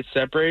had to get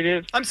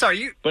separated. I'm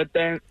sorry, but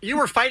then you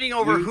were fighting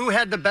over who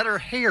had the better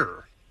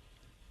hair.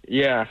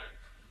 Yeah.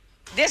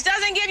 This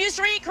doesn't give you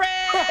street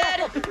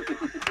cred.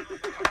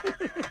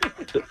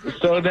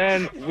 So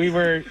then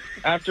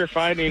after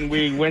fighting,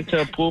 we went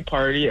to a pool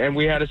party, and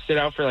we had to sit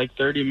out for like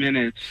 30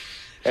 minutes.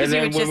 And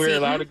then when we were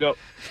allowed to go,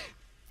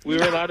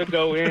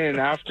 in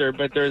after,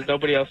 but there was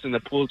nobody else in the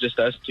pool, just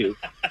us two.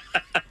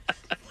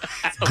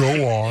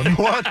 Go on.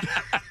 What the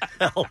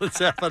hell is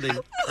happening?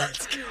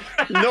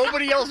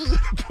 Nobody else was in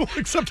the pool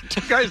except the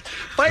two guys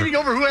fighting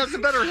over who has the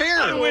better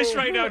hair. I wish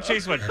right now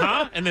Chase went,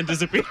 huh? And then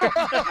disappeared.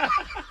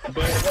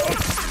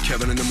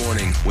 Kevin in the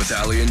Morning with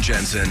Ali and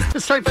Jensen.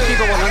 It's time for Keep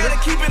It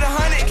 100. Keep it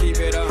 100. Keep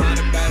it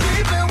 100, baby.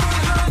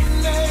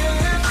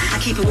 I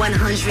keep it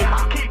 100.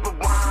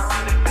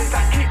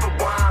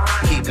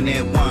 Keeping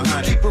it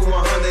 100. Keep it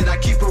 100. I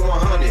keep it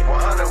 100.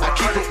 I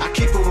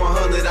keep it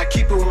 100. I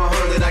keep it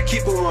 100. I keep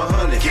it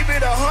 100. Keep it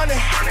 100.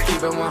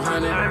 Keep it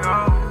 100.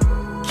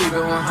 Keep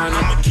it 100.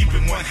 I'ma keep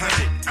it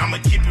 100. I'ma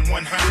keep it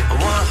 100.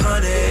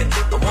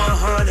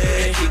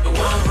 100. Keep it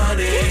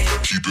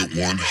 100. Keep it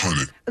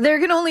 100. There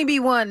can only be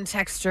one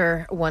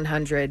Texter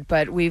 100,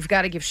 but we've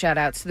got to give shout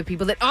outs to the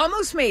people that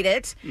almost made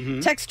it.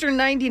 Texter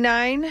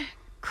 99.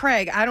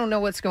 Craig, I don't know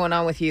what's going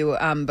on with you,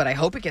 but I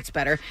hope it gets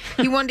better.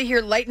 He wanted to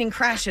hear Lightning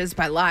Crashes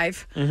by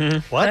Live.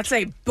 What? That's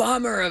a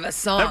bummer of a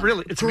song. That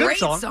really, it's a good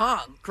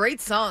song. Great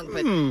song.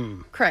 But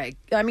Craig,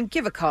 I mean,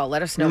 give a call.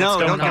 Let us know No, what's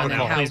don't going on. give a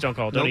call. and Please don't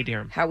call. Don't need to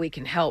hear him. How we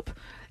can help.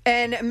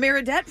 And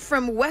Meredith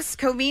from West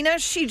Covina,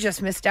 she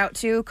just missed out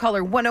too.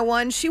 Caller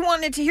 101. She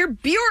wanted to hear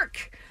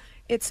Bjork.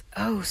 It's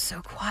oh so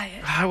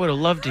quiet. I would have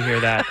loved to hear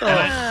that. And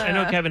I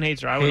know Kevin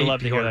hates her. I would have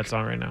loved to hear that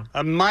song right now.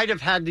 I might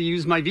have had to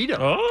use my veto.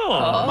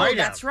 Oh,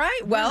 that's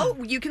right. Well,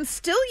 you can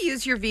still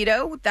use your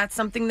veto. That's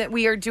something that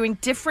we are doing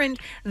different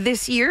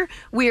this year.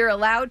 We are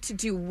allowed to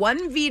do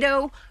one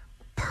veto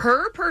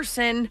per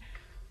person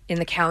in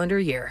the calendar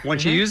year.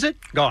 Once you use it,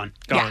 gone.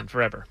 Gone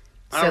forever.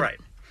 All right.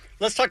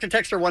 Let's talk to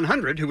Texter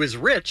 100, who is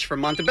Rich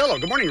from Montebello.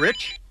 Good morning,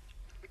 Rich.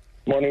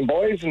 Morning,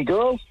 boys and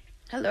girls.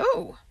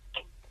 Hello.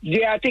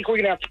 Yeah, I think we're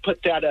going to have to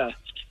put that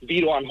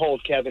veto on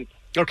hold, Kevin.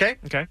 Okay.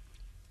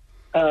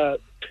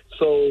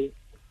 So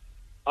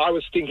I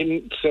was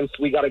thinking, since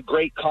we got a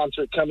great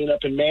concert coming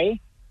up in May,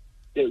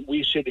 that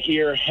we should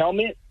hear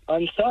Helmet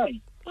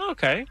Unsung.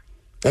 Okay.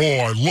 Oh,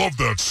 I love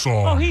that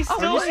song. Oh, he's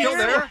still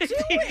there?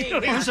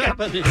 What's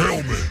happening?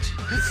 Helmet.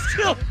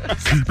 Still.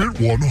 Keep it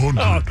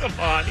 100. Oh, come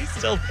on. He's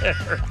still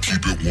there.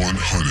 Keep it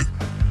 100.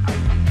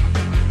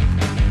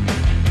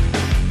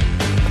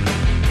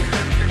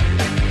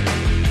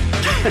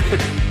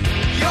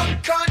 Your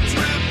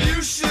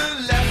contribution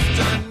left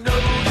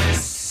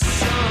unnoticed.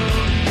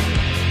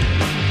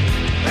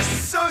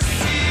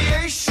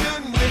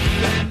 Association with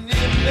an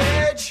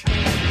image.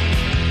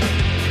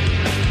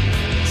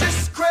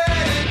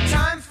 Discredit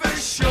time for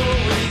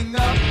showing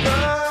up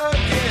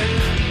again.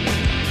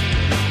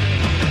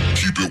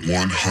 Keep it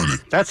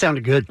 100. That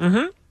sounded good.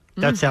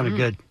 That sounded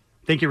good.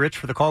 Thank you, Rich,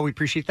 for the call. We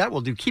appreciate that.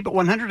 We'll do Keep It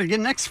 100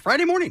 again next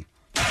Friday morning.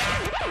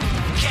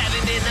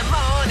 Kevin in the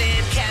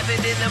morning, Kevin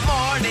in the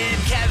morning,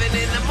 Kevin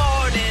in the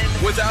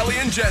morning. With Ali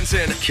and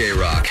Jensen.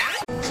 K-Rock.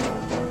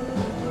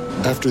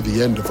 After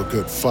the end of a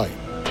good fight,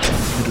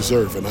 you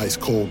deserve an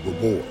ice-cold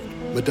reward.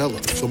 Modelo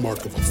is the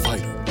mark of a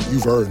fighter.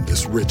 You've earned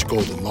this rich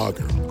golden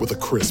lager with a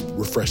crisp,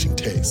 refreshing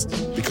taste.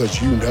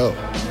 Because you know,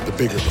 the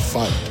bigger the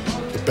fight,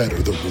 the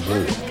better the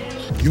reward.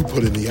 You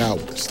put in the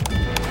hours,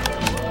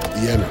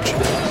 the energy,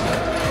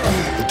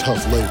 the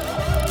tough labor.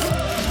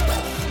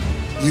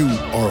 You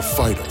are a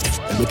fighter,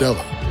 and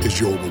Modelo is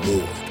your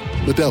reward.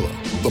 Modelo,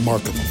 the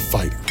mark of a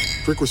fighter.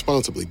 Drink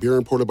responsibly. Beer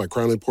imported by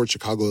Crown Imports,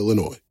 Chicago,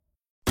 Illinois.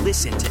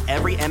 Listen to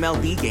every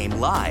MLB game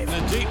live.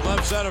 In the deep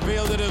left center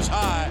field, it is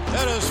high,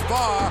 it is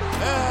far,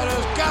 it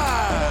is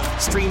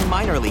God. Stream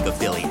minor league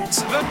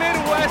affiliates. The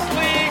Midwest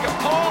League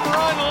home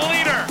run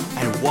leader.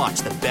 And watch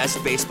the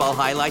best baseball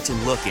highlights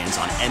and look-ins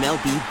on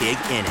MLB Big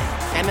Inning.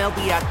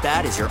 MLB At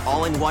Bat is your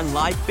all-in-one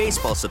live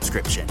baseball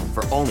subscription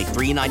for only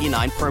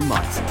 $3.99 per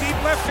month.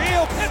 Deep left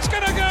field, it's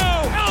gonna go.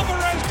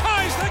 Alvarez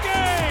ties the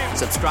game.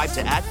 Subscribe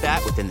to At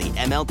Bat within the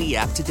MLB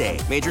app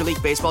today. Major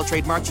League Baseball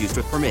trademarks used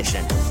with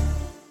permission.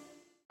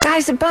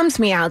 Guys, it bums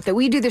me out that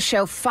we do the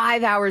show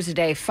 5 hours a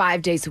day,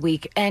 5 days a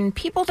week, and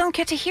people don't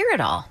get to hear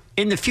it all.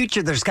 In the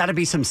future, there's got to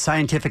be some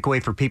scientific way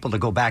for people to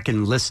go back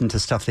and listen to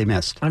stuff they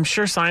missed. I'm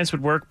sure science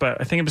would work,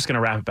 but I think I'm just going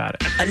to rap about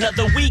it.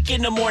 Another week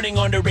in the morning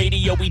on the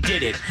radio, we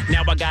did it.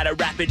 Now I gotta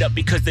wrap it up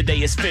because the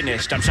day is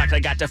finished. I'm shocked I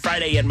got to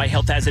Friday and my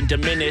health hasn't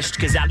diminished.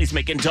 Cause Ali's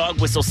making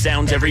dog whistle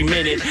sounds every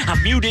minute.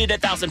 I've muted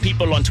 1,000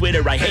 people on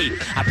Twitter I hate.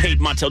 I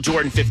paid Montel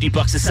Jordan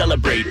 $50 to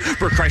celebrate.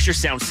 Bert Kreischer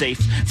sounds safe.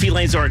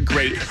 Felines aren't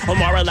great.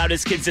 Omar allowed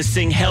his kids to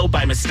sing Hell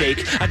by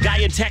mistake. A guy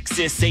in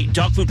Texas ate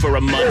dog food for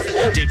a month.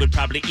 Dave would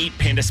probably eat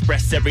Panda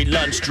Express every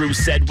lunch. Drew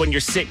said when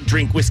you're sick,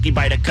 drink whiskey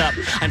by the cup.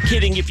 I'm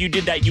kidding, if you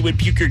did that, you would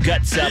puke your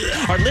guts up.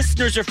 Our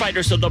listeners are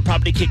fighters, so they'll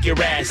probably kick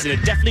your ass. And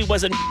it definitely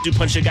wasn't to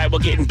punch a guy while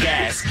getting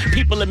gas.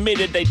 People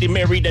admitted they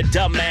married a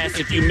dumbass.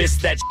 If you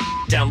missed that,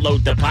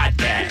 download the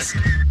podcast.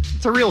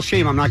 It's a real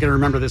shame I'm not going to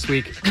remember this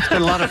week. It's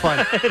been a lot of fun.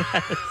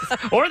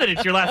 Or that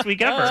it's your last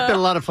week ever. It's been a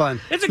lot of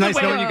fun. It's a nice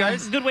good way knowing to, you guys.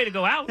 It's a good way to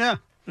go out. Yeah.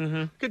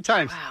 Good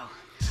times. Wow.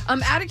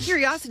 Out of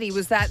curiosity,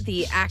 was that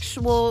the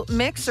actual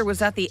mix or was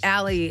that the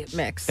Alley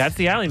mix? That's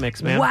the Alley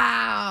mix, man.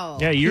 Wow.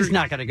 Yeah, He's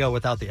not going to go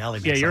without the Alley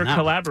mix. Yeah, you're on a that.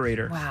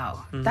 collaborator.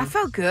 Wow. Mhm. That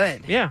felt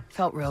good. Yeah.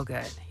 Felt real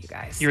good, you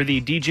guys. You're the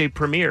DJ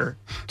premier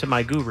to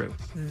my guru.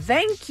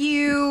 Thank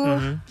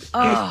you.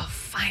 Oh,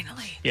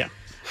 finally. Yeah.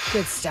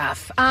 Good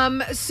stuff.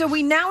 So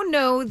we now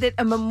know that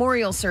a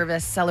memorial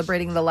service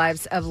celebrating the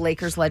lives of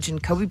Lakers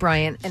legend Kobe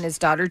Bryant and his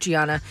daughter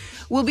Gianna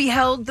will be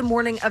held the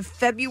morning of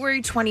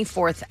February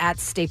 24th at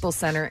Staples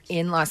Center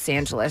in Los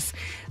Angeles.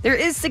 There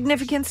is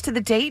significance to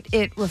the date.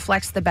 It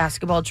reflects the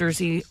basketball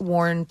jersey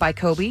worn by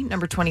Kobe,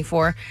 number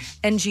 24,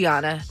 and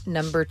Gianna,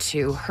 number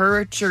 2.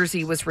 Her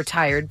jersey was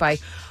retired by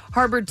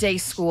Harbor Day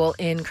School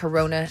in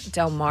Corona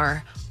Del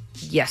Mar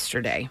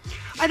yesterday.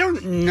 I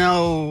don't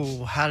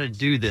know how to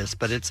do this,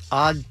 but it's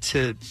odd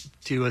to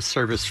do a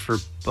service for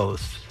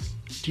both.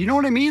 Do you know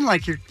what I mean?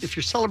 Like, if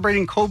you're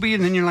celebrating Kobe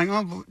and then you're like,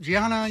 oh,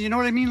 Gianna, you know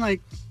what I mean?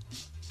 Like,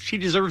 she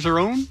deserves her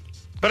own,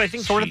 but I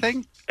think sort of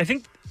thing. I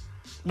think.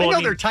 Well, I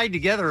know they're tied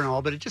together and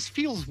all, but it just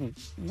feels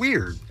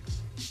weird.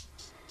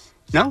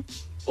 No.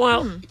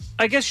 Well,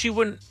 I guess she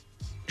wouldn't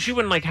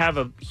like have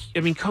a. I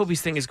mean,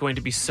 Kobe's thing is going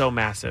to be so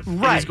massive.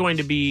 Right. He's going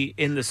to be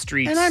in the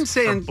streets And I'm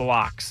saying- for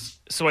blocks.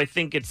 So I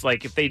think it's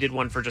like if they did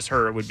one for just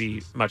her, it would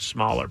be much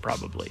smaller,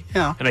 probably.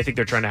 Yeah. And I think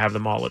they're trying to have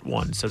them all at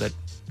once so that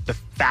the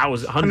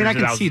hundreds I of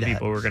can see thousands of that.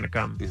 people who are going to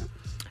come.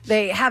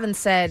 They haven't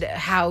said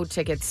how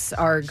tickets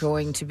are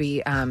going to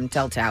be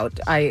dealt out.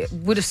 I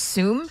would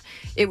assume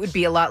it would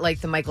be a lot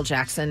like the Michael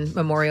Jackson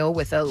Memorial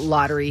with a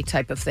lottery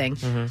type of thing.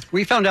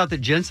 We found out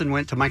that Jensen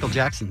went to Michael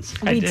Jackson's.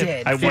 We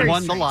did. I Very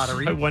won the strange.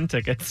 lottery. I won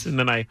tickets, and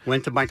then I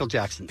went to Michael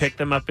Jackson's. Picked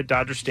them up at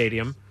Dodger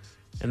Stadium.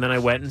 And then I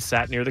went and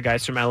sat near the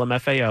guys from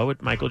LMFAO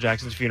at Michael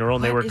Jackson's funeral,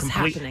 and they What were is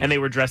complete, happening? and they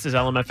were dressed as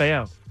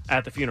LMFAO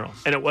at the funeral,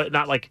 and it was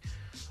not like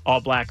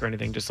all black or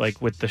anything, just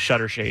like with the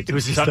shutter shades, It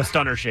was just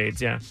stunner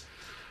shades, yeah.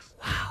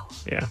 Wow.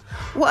 Yeah.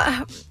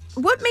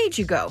 What made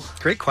you go?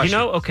 Great question.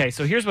 You know, okay,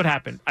 so here's what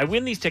happened. I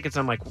win these tickets.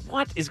 I'm like,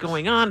 what is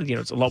going on? You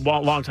know, it's a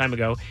long time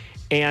ago.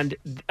 And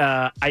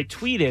I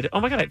tweeted,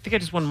 oh my God, I think I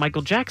just won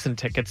Michael Jackson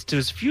tickets to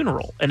his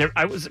funeral. And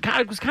I was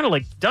kind of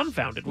like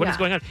dumbfounded. What is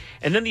going on?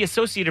 And then the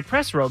Associated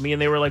Press wrote me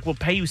and they were like, we'll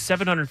pay you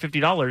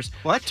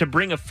 $750 to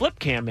bring a flip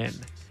cam in.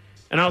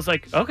 And I was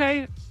like,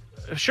 okay,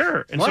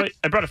 sure. And so What?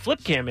 I brought a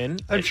flip cam in.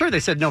 I'm sure they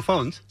said no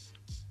phones.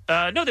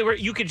 No,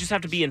 you could just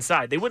have to be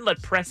inside. They wouldn't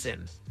let press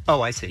in.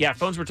 Oh, I see. Yeah,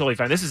 phones were totally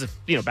fine. This is,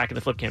 back in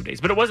the flip cam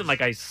days. But it wasn't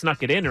like I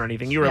snuck it in or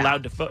anything. You were Yeah.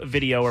 allowed to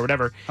video or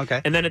whatever.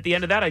 Okay. And then at the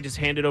end of that, I just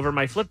handed over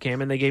my flip cam,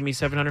 and they gave me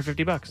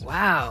 $750.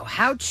 Wow.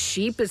 How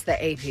cheap is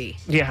the AP?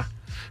 Yeah.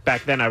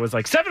 Back then, I was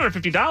like,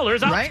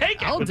 $750? I'll Right?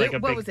 take it. I'll With, do- like, a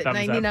what big was it, thumbs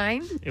up.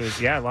 99? It was,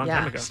 a long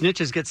time ago.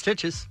 Snitches get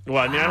stitches. Well,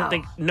 I mean, I don't Wow.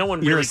 think no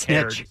one You're really a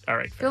snitch. cared. All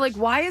right. They're like,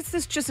 why is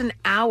this just an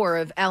hour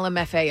of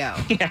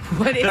LMFAO?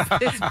 What is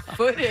this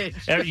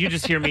footage? You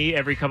just hear me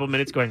every couple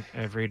minutes going,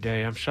 every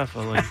day I'm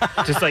shuffling.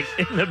 Just like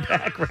in the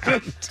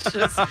background.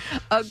 Just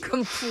a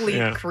complete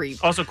Yeah.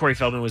 creep. Also, Corey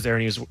Feldman was there,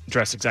 and he was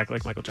dressed exactly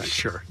like Michael Jackson.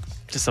 Sure.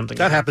 Just something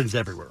That like happens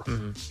everywhere.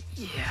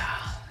 Yeah.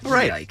 All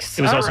right. Yikes.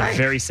 It was All also right.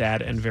 very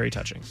sad and very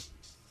touching.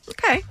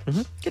 Okay.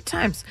 Good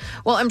times.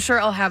 Well, I'm sure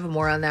I'll have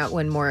more on that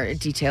when more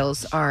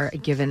details are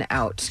given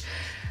out.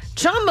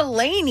 John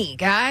Mulaney,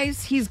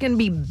 guys, he's going to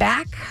be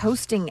back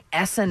hosting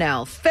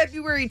SNL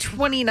February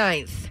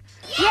 29th.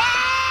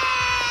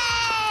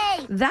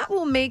 That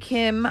will make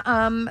him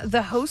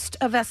the host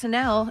of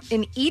SNL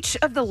in each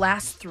of the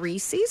last 3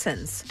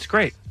 seasons. It's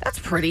great. That's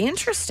pretty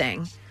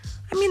interesting.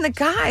 I mean, the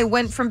guy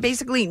went from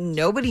basically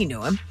nobody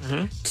knew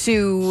him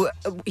to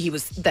he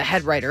was the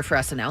head writer for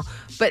SNL,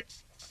 but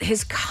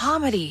his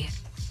comedy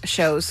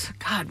shows,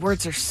 God,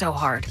 words are so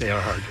hard. They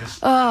are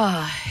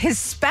hard. His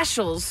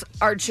specials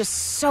are just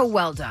so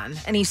well done,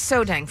 and he's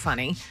so dang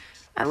funny.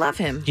 I love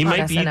him. He on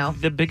might SNL. be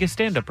the biggest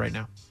stand-up right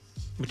now,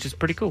 which is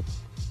pretty cool.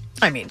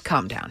 I mean,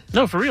 calm down.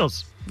 No, for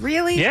reals.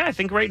 Really? Yeah, I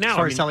think right now. As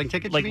far I as mean, selling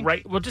tickets, like you mean?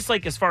 right. Well, just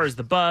like as far as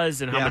the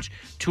buzz and how Yeah. much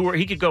tour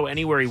he could go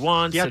anywhere he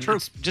wants. Yeah, and true.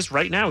 it's just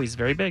right now, he's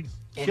very big.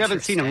 If you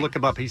haven't seen him, look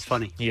him up. He's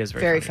funny. He is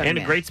Very very, funny and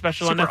a man. great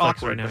special Super on Netflix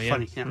awkward, right now. but Yeah.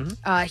 funny. Yeah.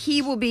 Mhm.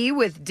 He will be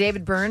with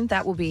David Byrne.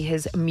 That will be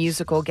his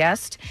musical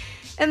guest.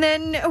 And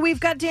then we've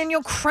got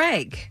Daniel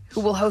Craig, who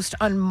will host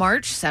on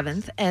March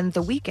 7th, and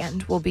The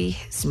Weeknd will be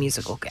his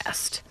musical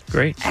guest.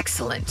 Great.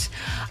 Excellent.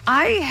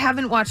 I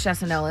haven't watched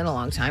SNL in a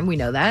long time. We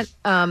know that.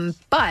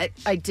 But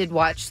I did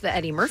watch the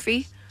Eddie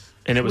Murphy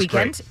And it was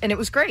weekend, great. and it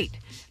was great.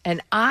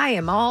 And I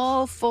am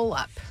all full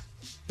up.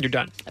 You're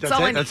done. That's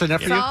all I need. That's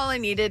enough for That's you? all I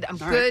needed.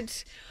 I'm All good.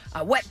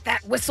 Wet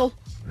that whistle.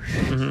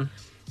 Mm-hmm.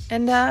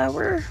 And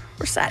we're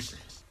set.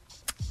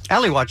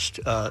 Allie watched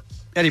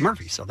Eddie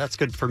Murphy, so that's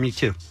good for me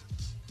too.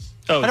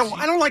 Oh,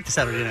 I don't like the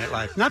Saturday Night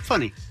Live. Not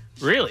funny.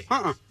 Really?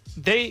 Uh-uh.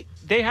 They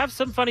have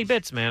some funny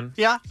bits, man.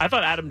 Yeah. I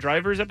thought Adam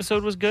Driver's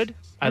episode was good.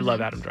 I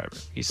love Adam Driver.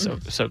 He's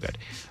so good.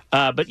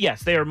 But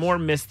yes, they are more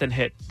miss than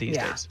hit these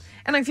days.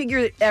 And I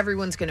figure that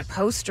everyone's going to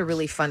post a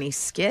really funny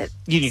skit.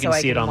 You so can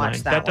I see it online.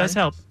 watch That does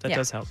one. help. That Yeah.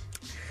 does help.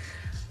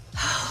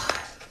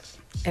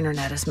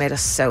 Internet has made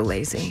us so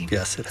lazy.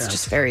 Yes, it It's has.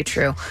 just very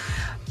true.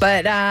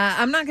 But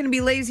I'm not going to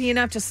be lazy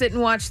enough to sit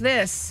and watch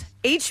this.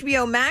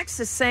 HBO Max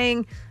is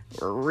saying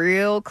we're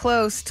real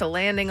close to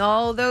landing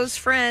all those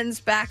Friends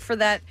back for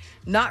that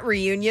not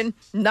reunion,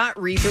 not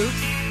reboot.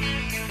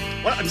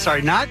 What? I'm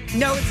sorry, not?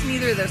 No, it's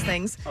neither of those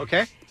things.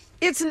 Okay.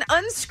 It's an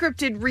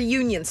unscripted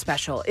reunion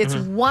special. It's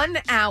 1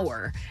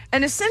 hour.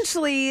 And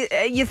essentially,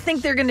 you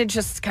think they're going to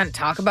just kind of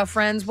talk about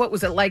Friends. What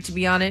was it like to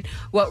be on it?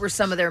 What were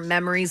some of their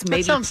memories?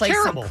 Maybe play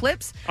terrible. some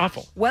clips.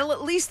 Awful. Well,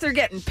 at least they're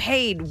getting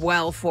paid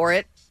well for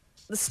it.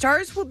 The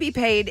stars will be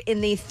paid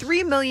in the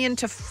 $3 million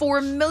to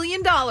 $4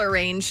 million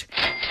range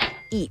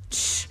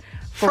each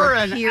For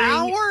an appearing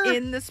hour?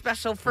 in the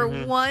special for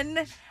 1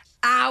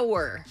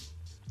 hour.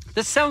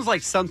 This sounds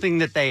like something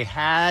that they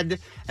had,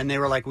 and they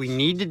were like, we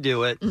need to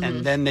do it.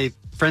 And then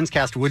Friends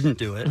cast wouldn't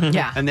do it.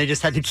 Yeah. And they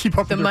just had to keep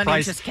up The with the money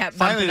price. just kept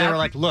Finally, bumping they were up.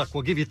 like, look,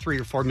 we'll give you $3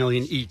 or $4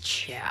 million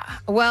each. Yeah.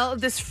 Well,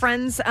 this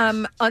Friends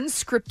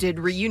unscripted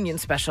reunion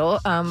special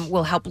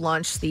will help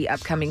launch the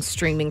upcoming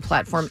streaming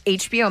platform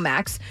HBO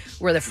Max,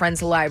 where the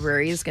Friends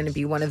library is going to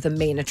be one of the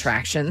main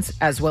attractions,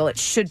 as well it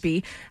should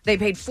be. They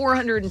paid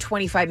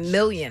 $425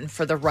 million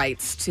for the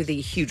rights to the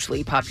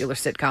hugely popular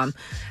sitcom.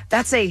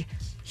 That's a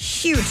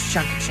huge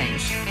chunk of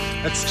change.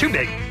 That's too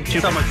big,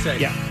 some would say.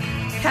 Yeah.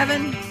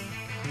 Kevin?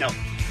 No.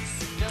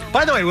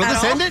 By the way, will At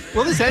this all? end it?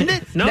 Will this end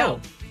it? No.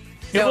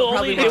 If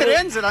it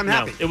ends it, I'm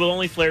happy. It will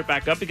only flare it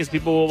back up because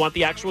people will want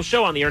the actual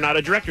show on the air, not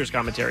a director's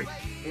commentary.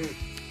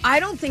 I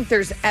don't think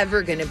there's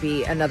ever going to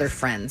be another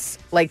Friends.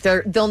 Like,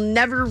 they'll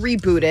never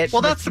reboot it.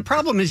 Well, that's the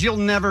problem is you'll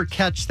never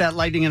catch that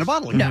lightning in a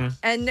bottle. No.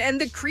 And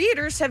the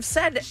creators have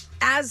said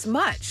as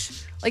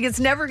much. Like, it's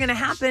never going to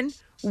happen.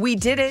 We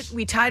did it.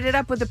 We tied it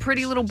up with a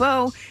pretty little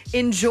bow.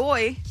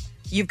 Enjoy.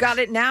 You've got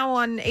it now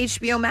on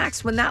HBO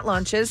Max when that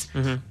launches.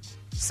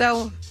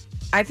 So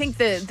I think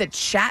the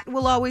chat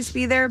will always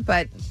be there,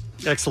 but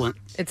Excellent.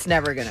 it's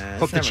never going to.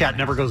 Hope the chat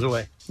never goes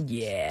away.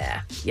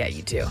 Yeah. Yeah,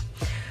 you do.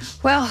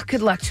 Well,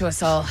 good luck to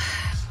us all.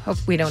 Hope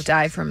we don't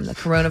die from the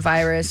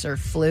coronavirus or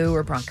flu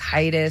or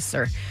bronchitis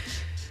or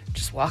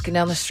just walking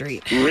down the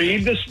street.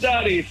 Read the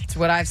studies. It's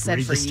what I've said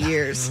Read for the studies.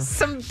 years.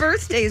 Some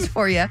birthdays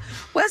for you.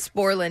 Wes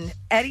Borland,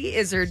 Eddie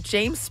Izzard,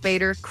 James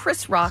Spader,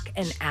 Chris Rock,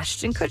 and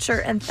Ashton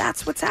Kutcher. And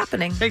that's what's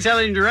happening. Thanks,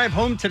 Allie. And drive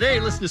home today.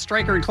 Listen to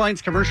Stryker and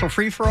Klein's commercial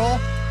free-for-all.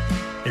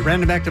 A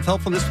random act of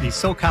helpfulness for these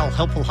SoCal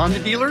helpful Honda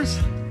dealers.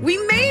 We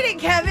made it,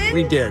 Kevin.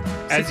 We did.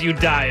 As you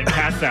die and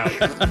pass out.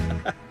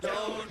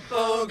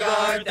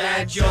 Bogart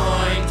that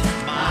joint,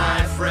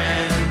 my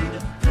friend.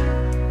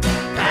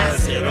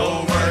 Pass it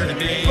over to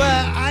me.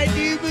 Well, I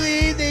do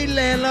believe they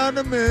land on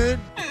the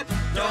moon.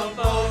 Don't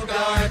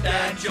Bogart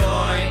that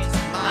joint,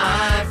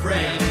 my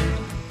friend.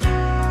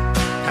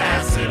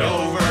 Pass it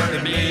over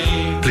to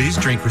me. Please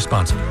drink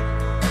responsibly.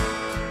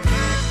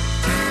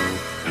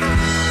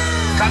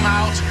 Come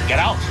out. Get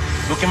out.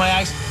 Look in my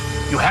eyes.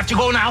 You have to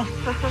go now.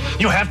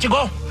 You have to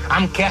go.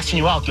 I'm casting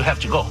you out. You have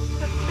to go.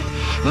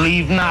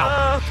 Leave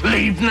now.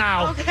 Leave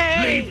now.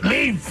 Okay.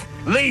 Leave.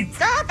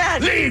 Stop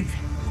it. Leave.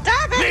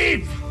 Stop it.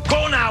 Leave.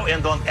 Go now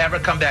and don't ever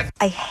come back.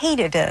 I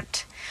hated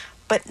it,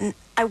 but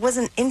I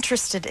wasn't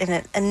interested in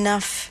it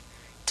enough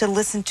to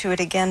listen to it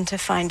again to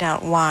find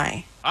out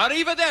why.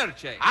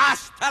 Arrivederci.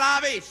 Hasta la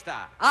vista.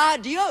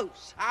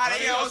 Adios.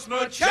 Adios,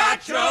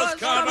 muchachos,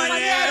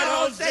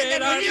 caballeros.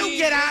 Will you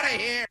get out of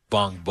here?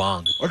 Bong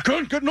bong. I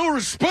can't get no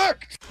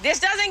respect. This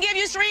doesn't give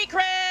you street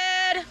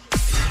cred.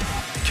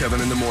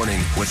 Kevin in the Morning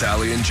with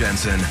Ali and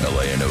Jensen.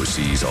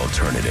 LANOC's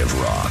alternative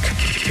rock.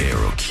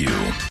 KROQ.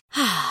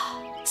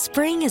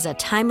 Spring is a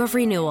time of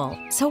renewal,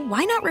 so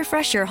why not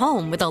refresh your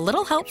home with a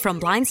little help from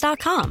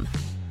Blinds.com?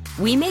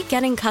 We make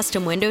getting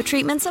custom window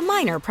treatments a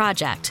minor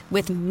project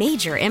with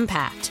major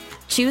impact.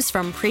 Choose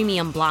from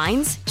premium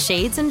blinds,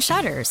 shades, and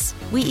shutters.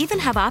 We even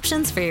have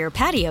options for your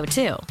patio,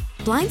 too.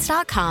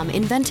 Blinds.com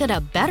invented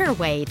a better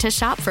way to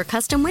shop for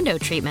custom window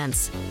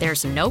treatments.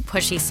 There's no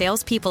pushy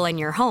salespeople in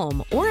your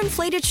home or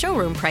inflated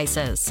showroom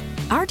prices.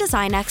 Our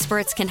design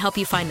experts can help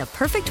you find the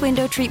perfect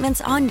window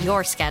treatments on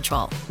your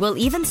schedule. We'll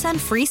even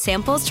send free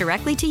samples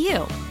directly to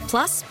you.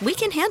 Plus, we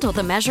can handle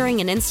the measuring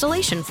and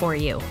installation for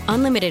you.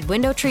 Unlimited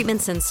window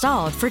treatments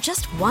installed for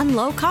just one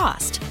low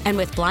cost. And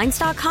with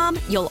Blinds.com,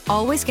 you'll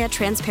always get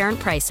transparent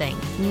pricing.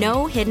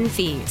 No hidden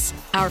fees.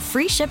 Our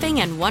free shipping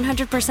and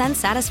 100%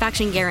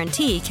 satisfaction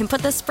guarantee can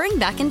put the spring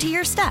back into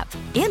your step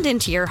and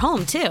into your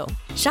home, too.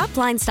 Shop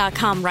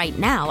Blinds.com right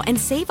now and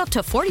save up to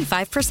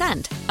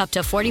 45%. Up to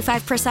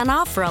 45%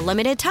 off for a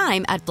limited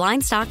time at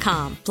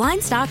Blinds.com.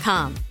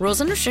 Blinds.com. Rules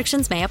and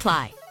restrictions may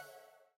apply.